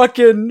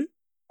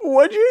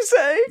 What'd you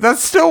say?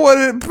 That's still what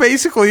it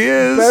basically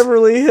is.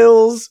 Beverly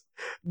Hills.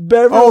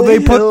 They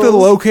put the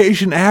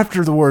location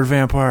after the word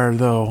vampire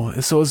though,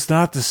 so it's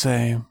not the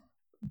same.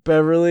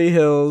 Beverly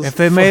Hills. If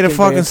they made a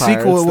fucking Vampire.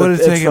 sequel, it would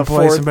have taken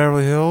place in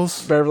Beverly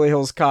Hills. Beverly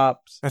Hills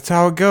Cops. That's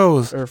how it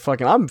goes. Or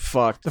fucking, I'm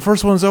fucked. The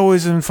first one's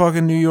always in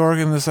fucking New York,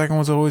 and the second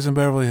one's always in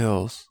Beverly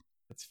Hills.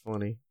 That's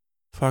funny.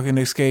 Fucking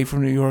Escape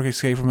from New York,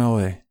 Escape from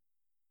LA.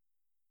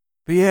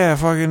 But yeah,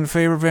 fucking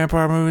favorite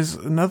vampire movies.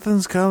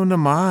 Nothing's coming to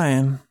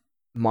mind.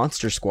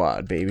 Monster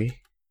Squad, baby.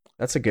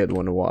 That's a good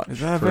one to watch. Is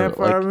that a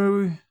vampire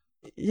movie?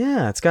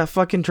 Yeah, it's got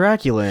fucking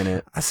Dracula in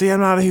it. I see. I'm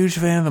not a huge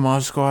fan of the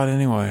Monster Squad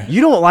anyway. You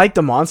don't like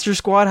the Monster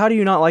Squad? How do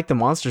you not like the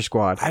Monster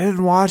Squad? I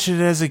didn't watch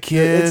it as a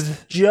kid.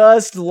 It's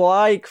just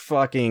like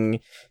fucking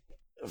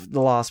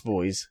The Lost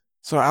Boys.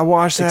 So I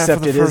watched that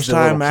Except for it the is first the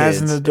time little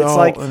as an kids.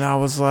 adult, and I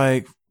was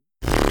like,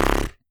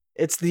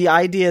 it's the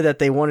idea that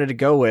they wanted to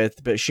go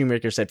with, but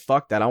Shoemaker said,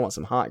 fuck that, I want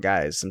some hot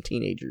guys, some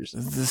teenagers.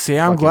 see,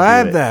 I'm Fucking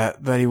glad do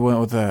it. that he went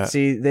with that.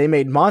 See, they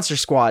made Monster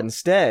Squad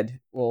instead.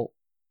 Well,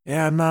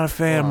 Yeah, I'm not a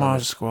fan of Wow.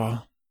 Monster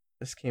Squad.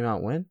 this came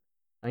out when?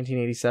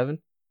 1987?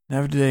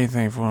 Never did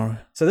anything for me.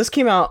 So this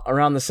came out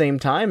around the same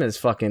time as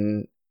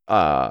fucking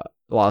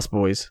Lost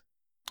Boys.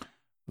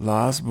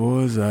 Lost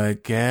Boys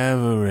like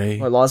Cabaret.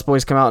 What, Lost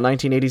Boys come out in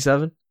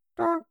 1987?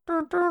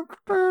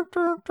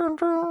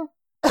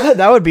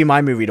 That would be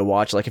my movie to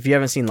watch. Like, if you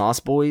haven't seen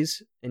Lost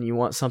Boys and you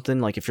want something,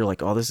 like, if you're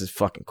like, oh, this is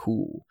fucking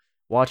cool,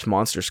 watch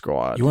Monster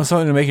Squad. You want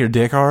something to make your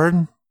dick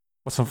hard?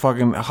 With some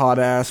fucking hot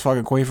ass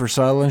fucking Quaver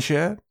Sutherland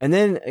shit. And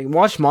then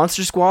watch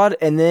Monster Squad,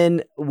 and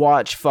then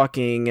watch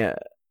fucking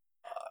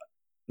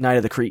Night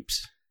of the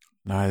Creeps.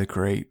 Night of the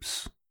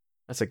Creeps.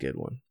 That's a good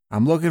one.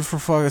 I'm looking for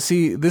fucking.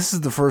 See, this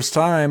is the first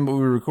time we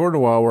recorded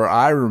a while where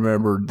I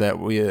remembered that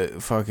we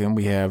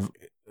have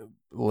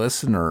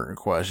listener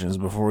questions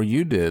before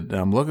you did.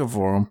 And I'm looking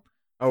for them.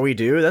 Oh, we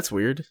do? That's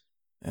weird.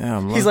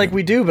 Yeah, he's like,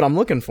 we do, but I'm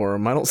looking for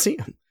them. I don't see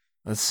them.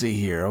 Let's see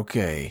here.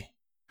 Okay.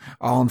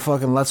 On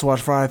fucking Let's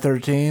Watch Friday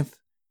 13th.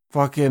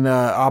 Fucking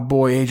our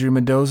boy Adrian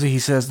Mendoza, he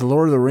says the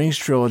Lord of the Rings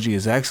trilogy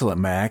is excellent,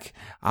 Mac.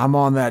 I'm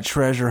on that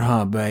treasure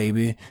hunt,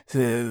 baby.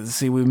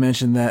 See, we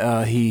mentioned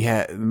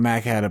that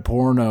Mac had a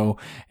porno,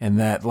 and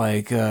that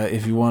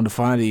if you wanted to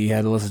find it, you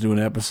had to listen to an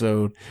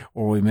episode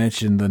where we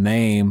mentioned the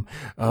name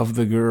of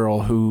the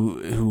girl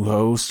who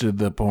hosted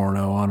the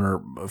porno on her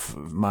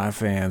My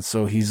Fans.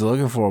 So he's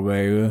looking for it,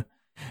 baby.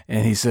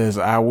 And he says,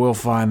 I will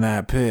find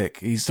that pic.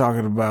 He's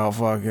talking about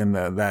fucking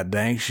that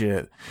dank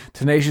shit.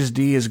 Tenacious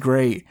D is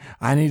great.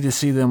 I need to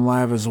see them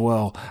live as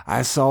well.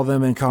 I saw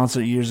them in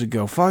concert years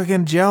ago.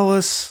 Fucking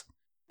jealous.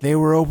 They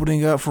were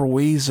opening up for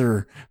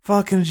Weezer.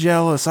 Fucking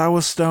jealous. I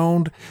was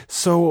stoned.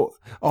 So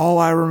all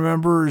I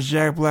remember is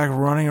Jack Black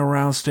running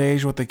around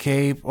stage with the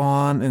cape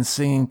on and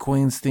singing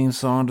Queen's theme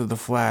song to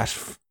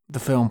the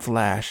film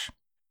Flash.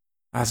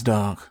 That's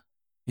dunk.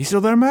 You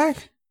still there,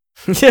 Mac?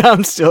 Yeah,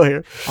 I'm still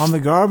here. On the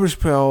Garbage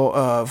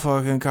Pail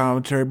fucking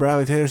commentary,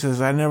 Bradley Taylor says,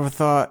 I never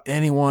thought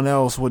anyone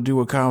else would do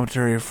a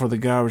commentary for the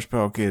Garbage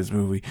Pail Kids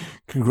movie.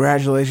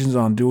 Congratulations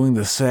on doing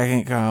the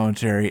second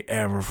commentary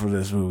ever for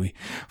this movie.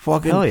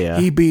 Fucking, hell yeah.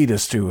 He beat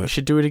us to it. We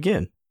should do it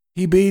again.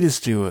 He beat us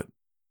to it.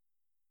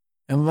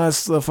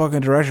 Unless the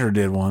fucking director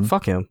did one.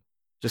 Fuck him.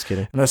 Just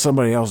kidding. Unless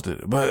somebody else did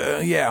it.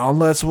 But yeah, on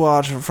Let's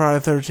Watch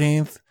Friday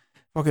 13th.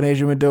 Fucking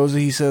Adrian Mendoza,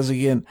 he says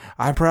again,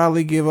 I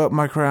proudly give up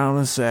my crown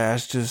and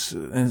sash.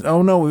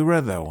 Oh no, we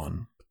read that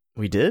one.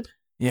 We did?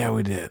 Yeah,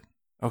 we did.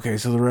 Okay,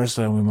 so the rest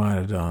of them we might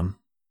have done.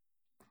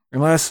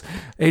 Unless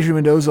Adrian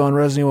Mendoza on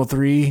Resident Evil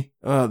 3,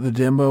 the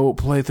demo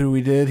playthrough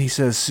we did, he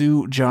says,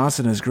 Sue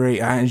Johnson is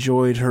great. I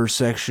enjoyed her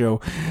sex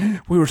show.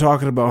 We were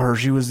talking about her.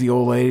 She was the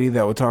old lady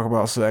that would talk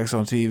about sex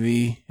on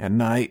TV at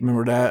night.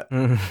 Remember that?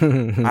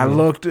 I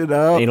looked it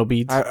up. Anal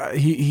beads.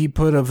 He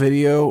put a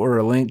video or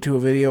a link to a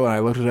video, and I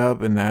looked it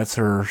up, and that's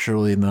her,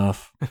 surely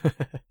enough.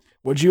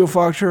 Would you have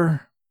fucked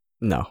her?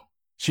 No.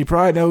 She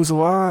probably knows a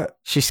lot.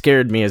 She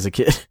scared me as a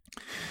kid.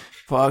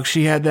 Fuck,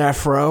 she had that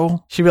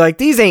fro. She'd be like,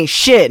 these ain't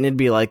shit. And it'd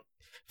be like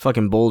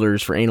fucking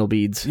boulders for anal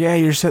beads. Yeah,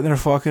 you're sitting there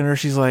fucking her.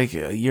 She's like,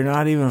 you're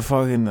not even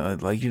fucking,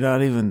 you're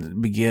not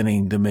even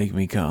beginning to make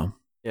me come.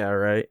 Yeah,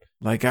 right.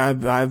 Like,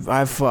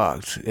 I've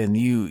fucked, and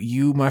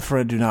you, my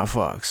friend, do not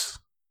fucks.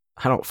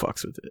 I don't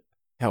fucks with it.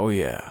 Hell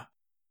yeah.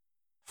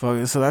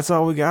 Fuck, so that's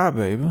all we got,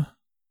 baby.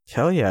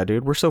 Hell yeah,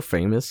 dude. We're so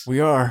famous. We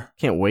are.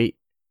 Can't wait.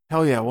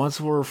 Hell yeah, once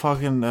we're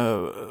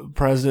fucking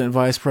president,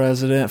 vice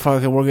president,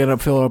 fucking we're gonna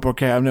fill up our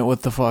cabinet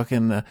with the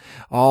fucking,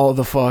 all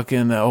the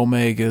fucking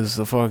Omegas,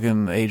 the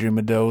fucking Adrian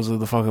Mendoza,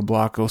 the fucking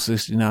Blocko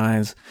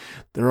 69s.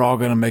 They're all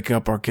gonna make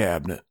up our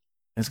cabinet.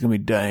 It's gonna be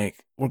dank.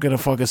 We're gonna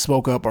fucking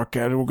smoke up our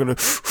cabinet. We're gonna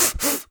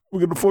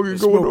fucking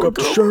go up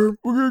the shirt.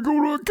 We're gonna go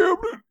to our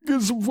cabinet,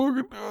 get some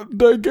fucking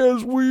dank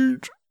ass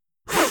weed.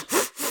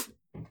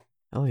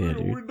 Hell yeah,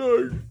 dude. We're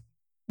done.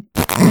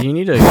 You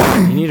need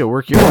to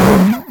work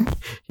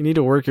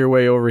your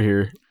way over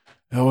here.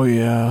 Oh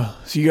yeah.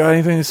 So you got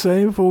anything to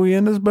say before we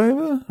end this,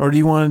 baby? Or do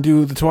you want to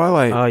do the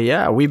Twilight? Oh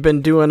yeah, we've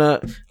been doing no.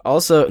 I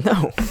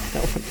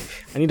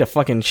need to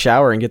fucking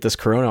shower and get this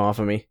corona off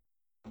of me.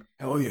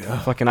 Hell yeah.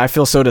 Fucking, I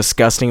feel so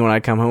disgusting when I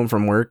come home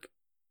from work.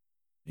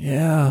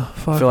 Yeah.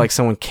 I feel like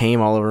someone came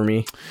all over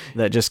me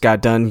that just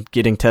got done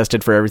getting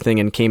tested for everything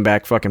and came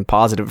back fucking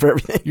positive for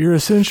everything. You're an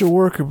essential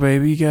worker,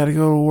 baby. You got to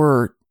go to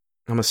work.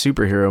 I'm a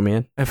superhero,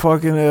 man. And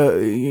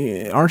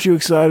fucking, aren't you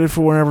excited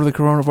for whenever the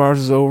coronavirus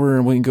is over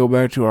and we can go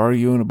back to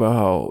arguing about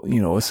how,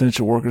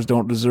 essential workers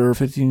don't deserve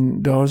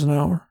 $15 an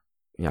hour?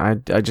 Yeah,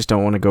 I just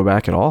don't want to go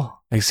back at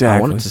all. Exactly.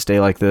 I want it to stay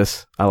like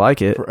this. I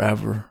like it.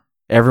 Forever.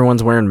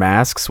 Everyone's wearing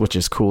masks, which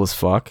is cool as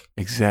fuck.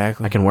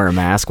 Exactly. I can wear a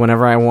mask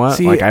whenever I want.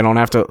 See, I don't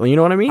have to, you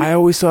know what I mean? I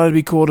always thought it'd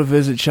be cool to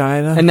visit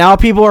China. And now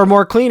people are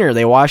more cleaner.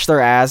 They wash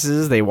their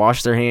asses, they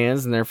wash their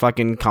hands, and they're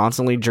fucking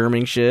constantly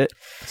germing shit.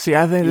 See,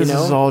 I think this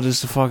is all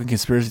just a fucking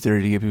conspiracy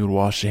theory to get people to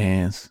wash their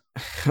hands.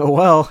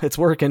 Well, it's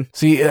working.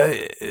 See,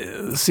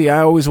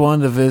 I always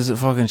wanted to visit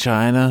fucking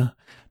China.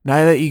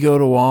 Now that you go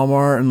to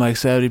Walmart and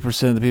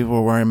 70% of the people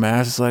are wearing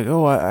masks, it's like,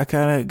 oh, I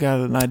kind of got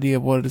an idea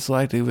of what it's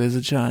like to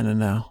visit China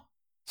now.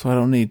 So I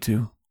don't need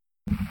to.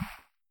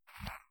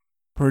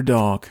 Per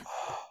dog.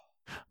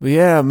 But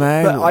yeah,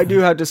 man. But I do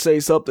have to say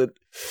something.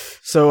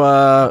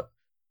 So,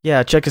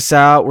 yeah, check us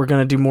out. We're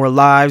going to do more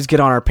lives.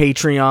 Get on our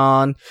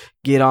Patreon.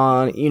 Get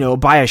on,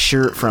 buy a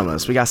shirt from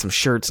us. We got some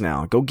shirts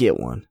now. Go get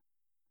one.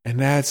 And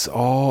that's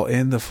all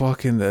in the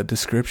fucking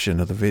description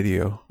of the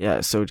video.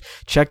 Yeah, so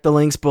check the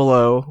links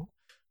below.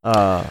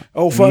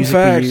 Fun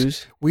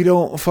fact. We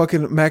don't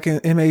fucking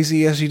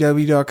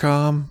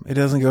MAZSTW.com. It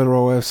doesn't go to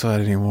our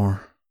website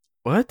anymore.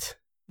 What?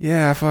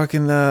 Yeah,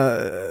 fucking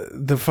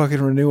the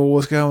fucking renewal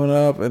was coming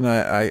up, and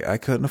I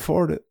couldn't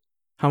afford it.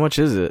 How much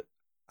is it?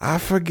 I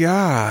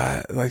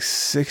forgot, like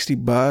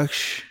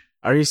 $60.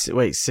 Are you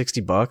wait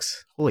 $60?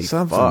 Holy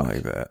something fuck.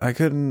 like that. I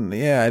couldn't.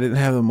 Yeah, I didn't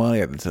have the money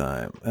at the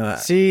time. And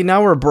See,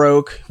 now we're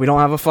broke. We don't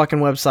have a fucking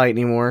website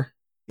anymore.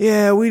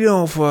 yeah, we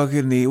don't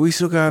fucking need. We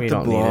still got We the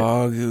don't need it.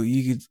 blog.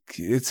 You could.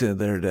 It's in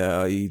there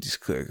now. You just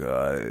click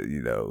on it.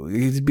 You know,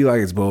 it'd be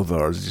like it's both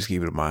ours. Just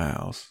keep it at my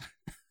house.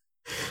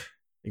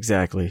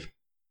 Exactly.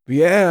 But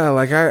yeah,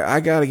 like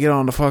I got to get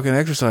on the fucking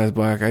exercise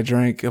bike. I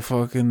drank a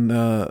fucking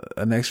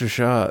an extra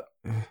shot.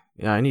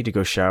 Yeah, I need to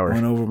go shower.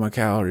 Went over my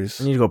calories.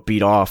 I need to go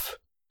beat off.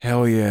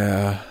 Hell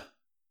yeah.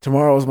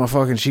 Tomorrow's my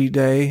fucking cheat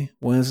day,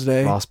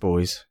 Wednesday. Lost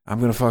Boys. I'm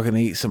gonna fucking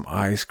eat some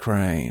ice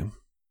cream.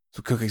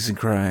 Some cookies and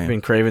cream.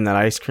 Been craving that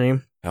ice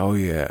cream. Hell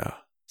yeah.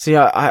 See,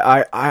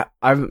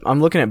 I'm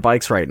looking at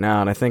bikes right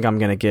now, and I think I'm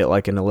gonna get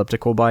like an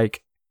elliptical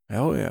bike,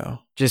 Hell yeah.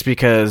 just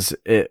because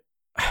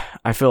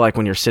I feel like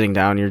when you're sitting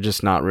down, you're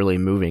just not really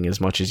moving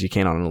as much as you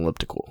can on an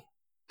elliptical.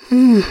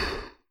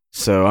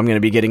 So I'm gonna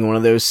be getting one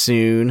of those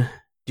soon.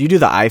 Do you do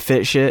the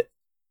iFit shit?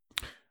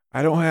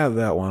 I don't have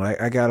that one.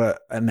 I got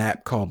an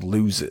app called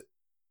Lose It.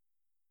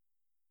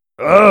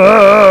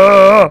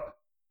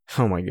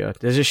 Oh my god!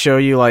 Does it show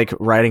you like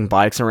riding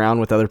bikes around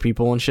with other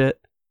people and shit?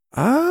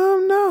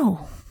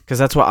 No. Because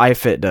that's what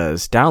iFit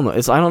does.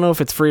 Download. I don't know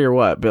if it's free or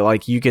what, but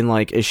like you can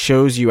like it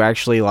shows you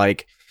actually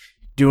like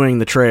doing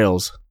the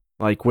trails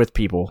like with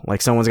people.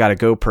 Like someone's got a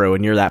GoPro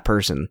and you're that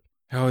person.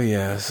 Hell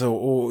yeah.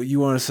 So you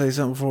want to say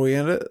something before we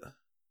end it?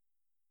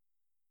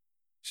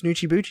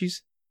 Snoochie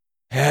boochies.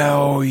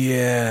 Hell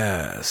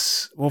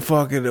yes. Well,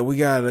 fuck it. We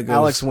gotta go.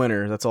 Alex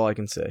Winter. That's all I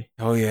can say.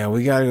 Oh yeah,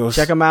 we gotta go.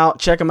 Check them out.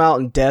 Check them out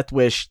in Death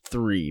Wish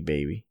 3,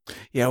 baby.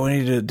 Yeah, we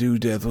need to do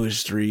Death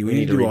Wish 3. We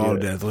need to do all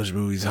Death Wish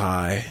movies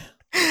high.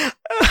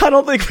 I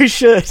don't think we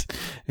should.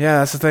 Yeah,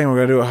 that's the thing. We're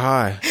gonna do it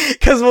high.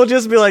 Because we'll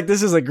just be like,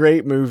 this is a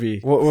great movie.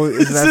 Well,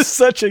 This is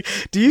such a...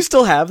 Do you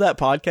still have that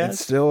podcast?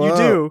 It's still You up.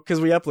 do, because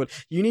we upload.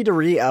 You need to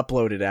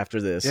re-upload it after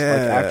this. Yeah.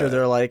 Like, after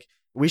they're like...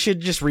 We should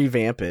just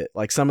revamp it.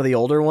 Like, some of the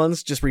older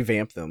ones, just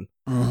revamp them.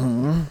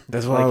 Mm-hmm.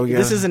 That's why Like, we got.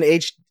 this is an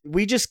H...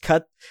 We just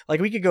cut... Like,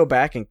 we could go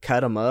back and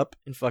cut them up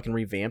and fucking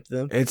revamp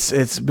them.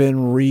 It's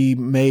been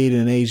remade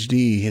in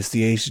HD. It's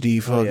the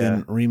HD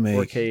fucking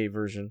remake. 4K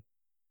version.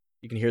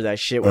 You can hear that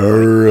shit.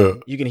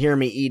 Like, you can hear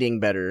me eating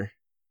better.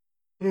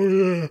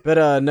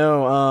 But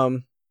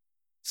no,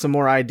 some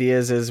more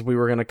ideas is we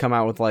were gonna come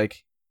out with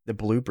like the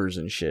bloopers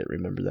and shit.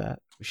 Remember that?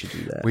 We should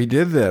do that. We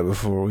did that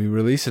before. We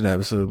released an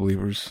episode of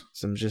Bleepers.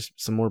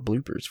 Some more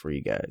bloopers for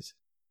you guys.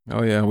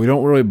 Oh yeah, we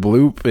don't really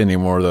bloop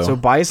anymore though. So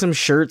buy some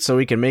shirts so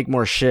we can make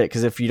more shit.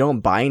 Because if you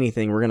don't buy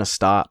anything, we're gonna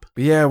stop.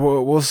 But yeah,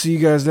 we'll see you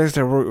guys next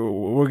time.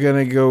 We're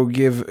gonna go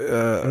give.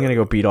 I'm gonna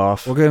go beat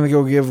off. We're gonna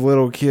go give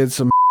little kids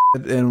some,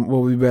 and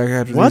we'll be back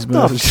after What these the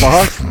messages.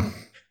 fuck?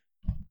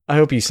 I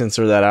hope you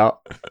censor that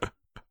out.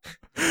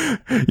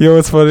 Yo,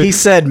 it's funny. He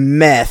said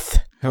meth.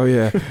 Hell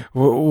yeah.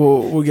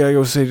 we gotta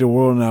go save the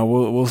world now.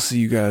 We'll see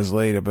you guys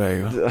later,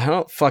 baby. I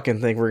don't fucking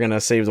think we're gonna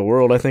save the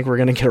world. I think we're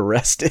gonna get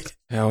arrested.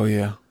 Hell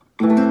yeah.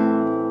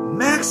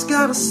 Max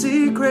got a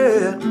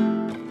secret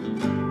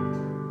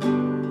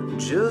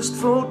just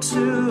for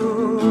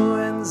two,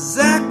 and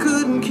Zach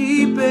couldn't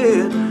keep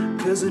it,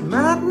 'cause it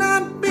might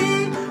not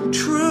be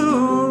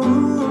true.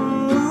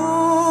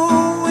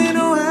 We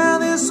know how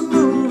this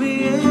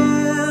movie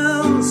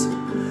ends.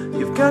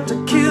 You've got to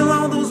kill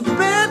all those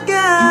bad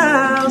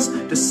guys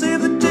to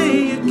save the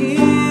day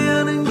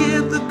again, and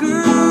get the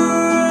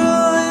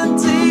girl and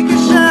take a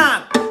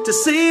shot to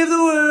save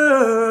the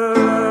world.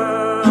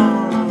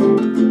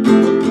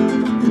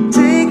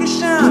 Take a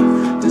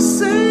shot to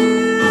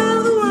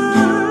save the world.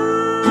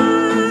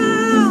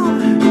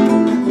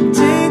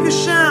 Take a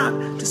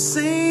shot to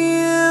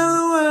save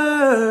the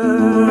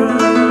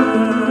world.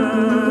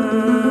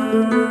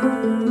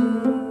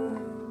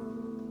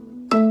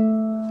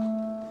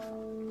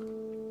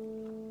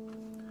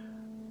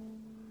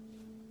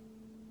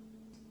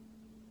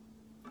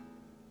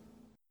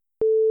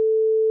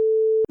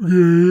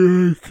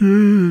 Yeah,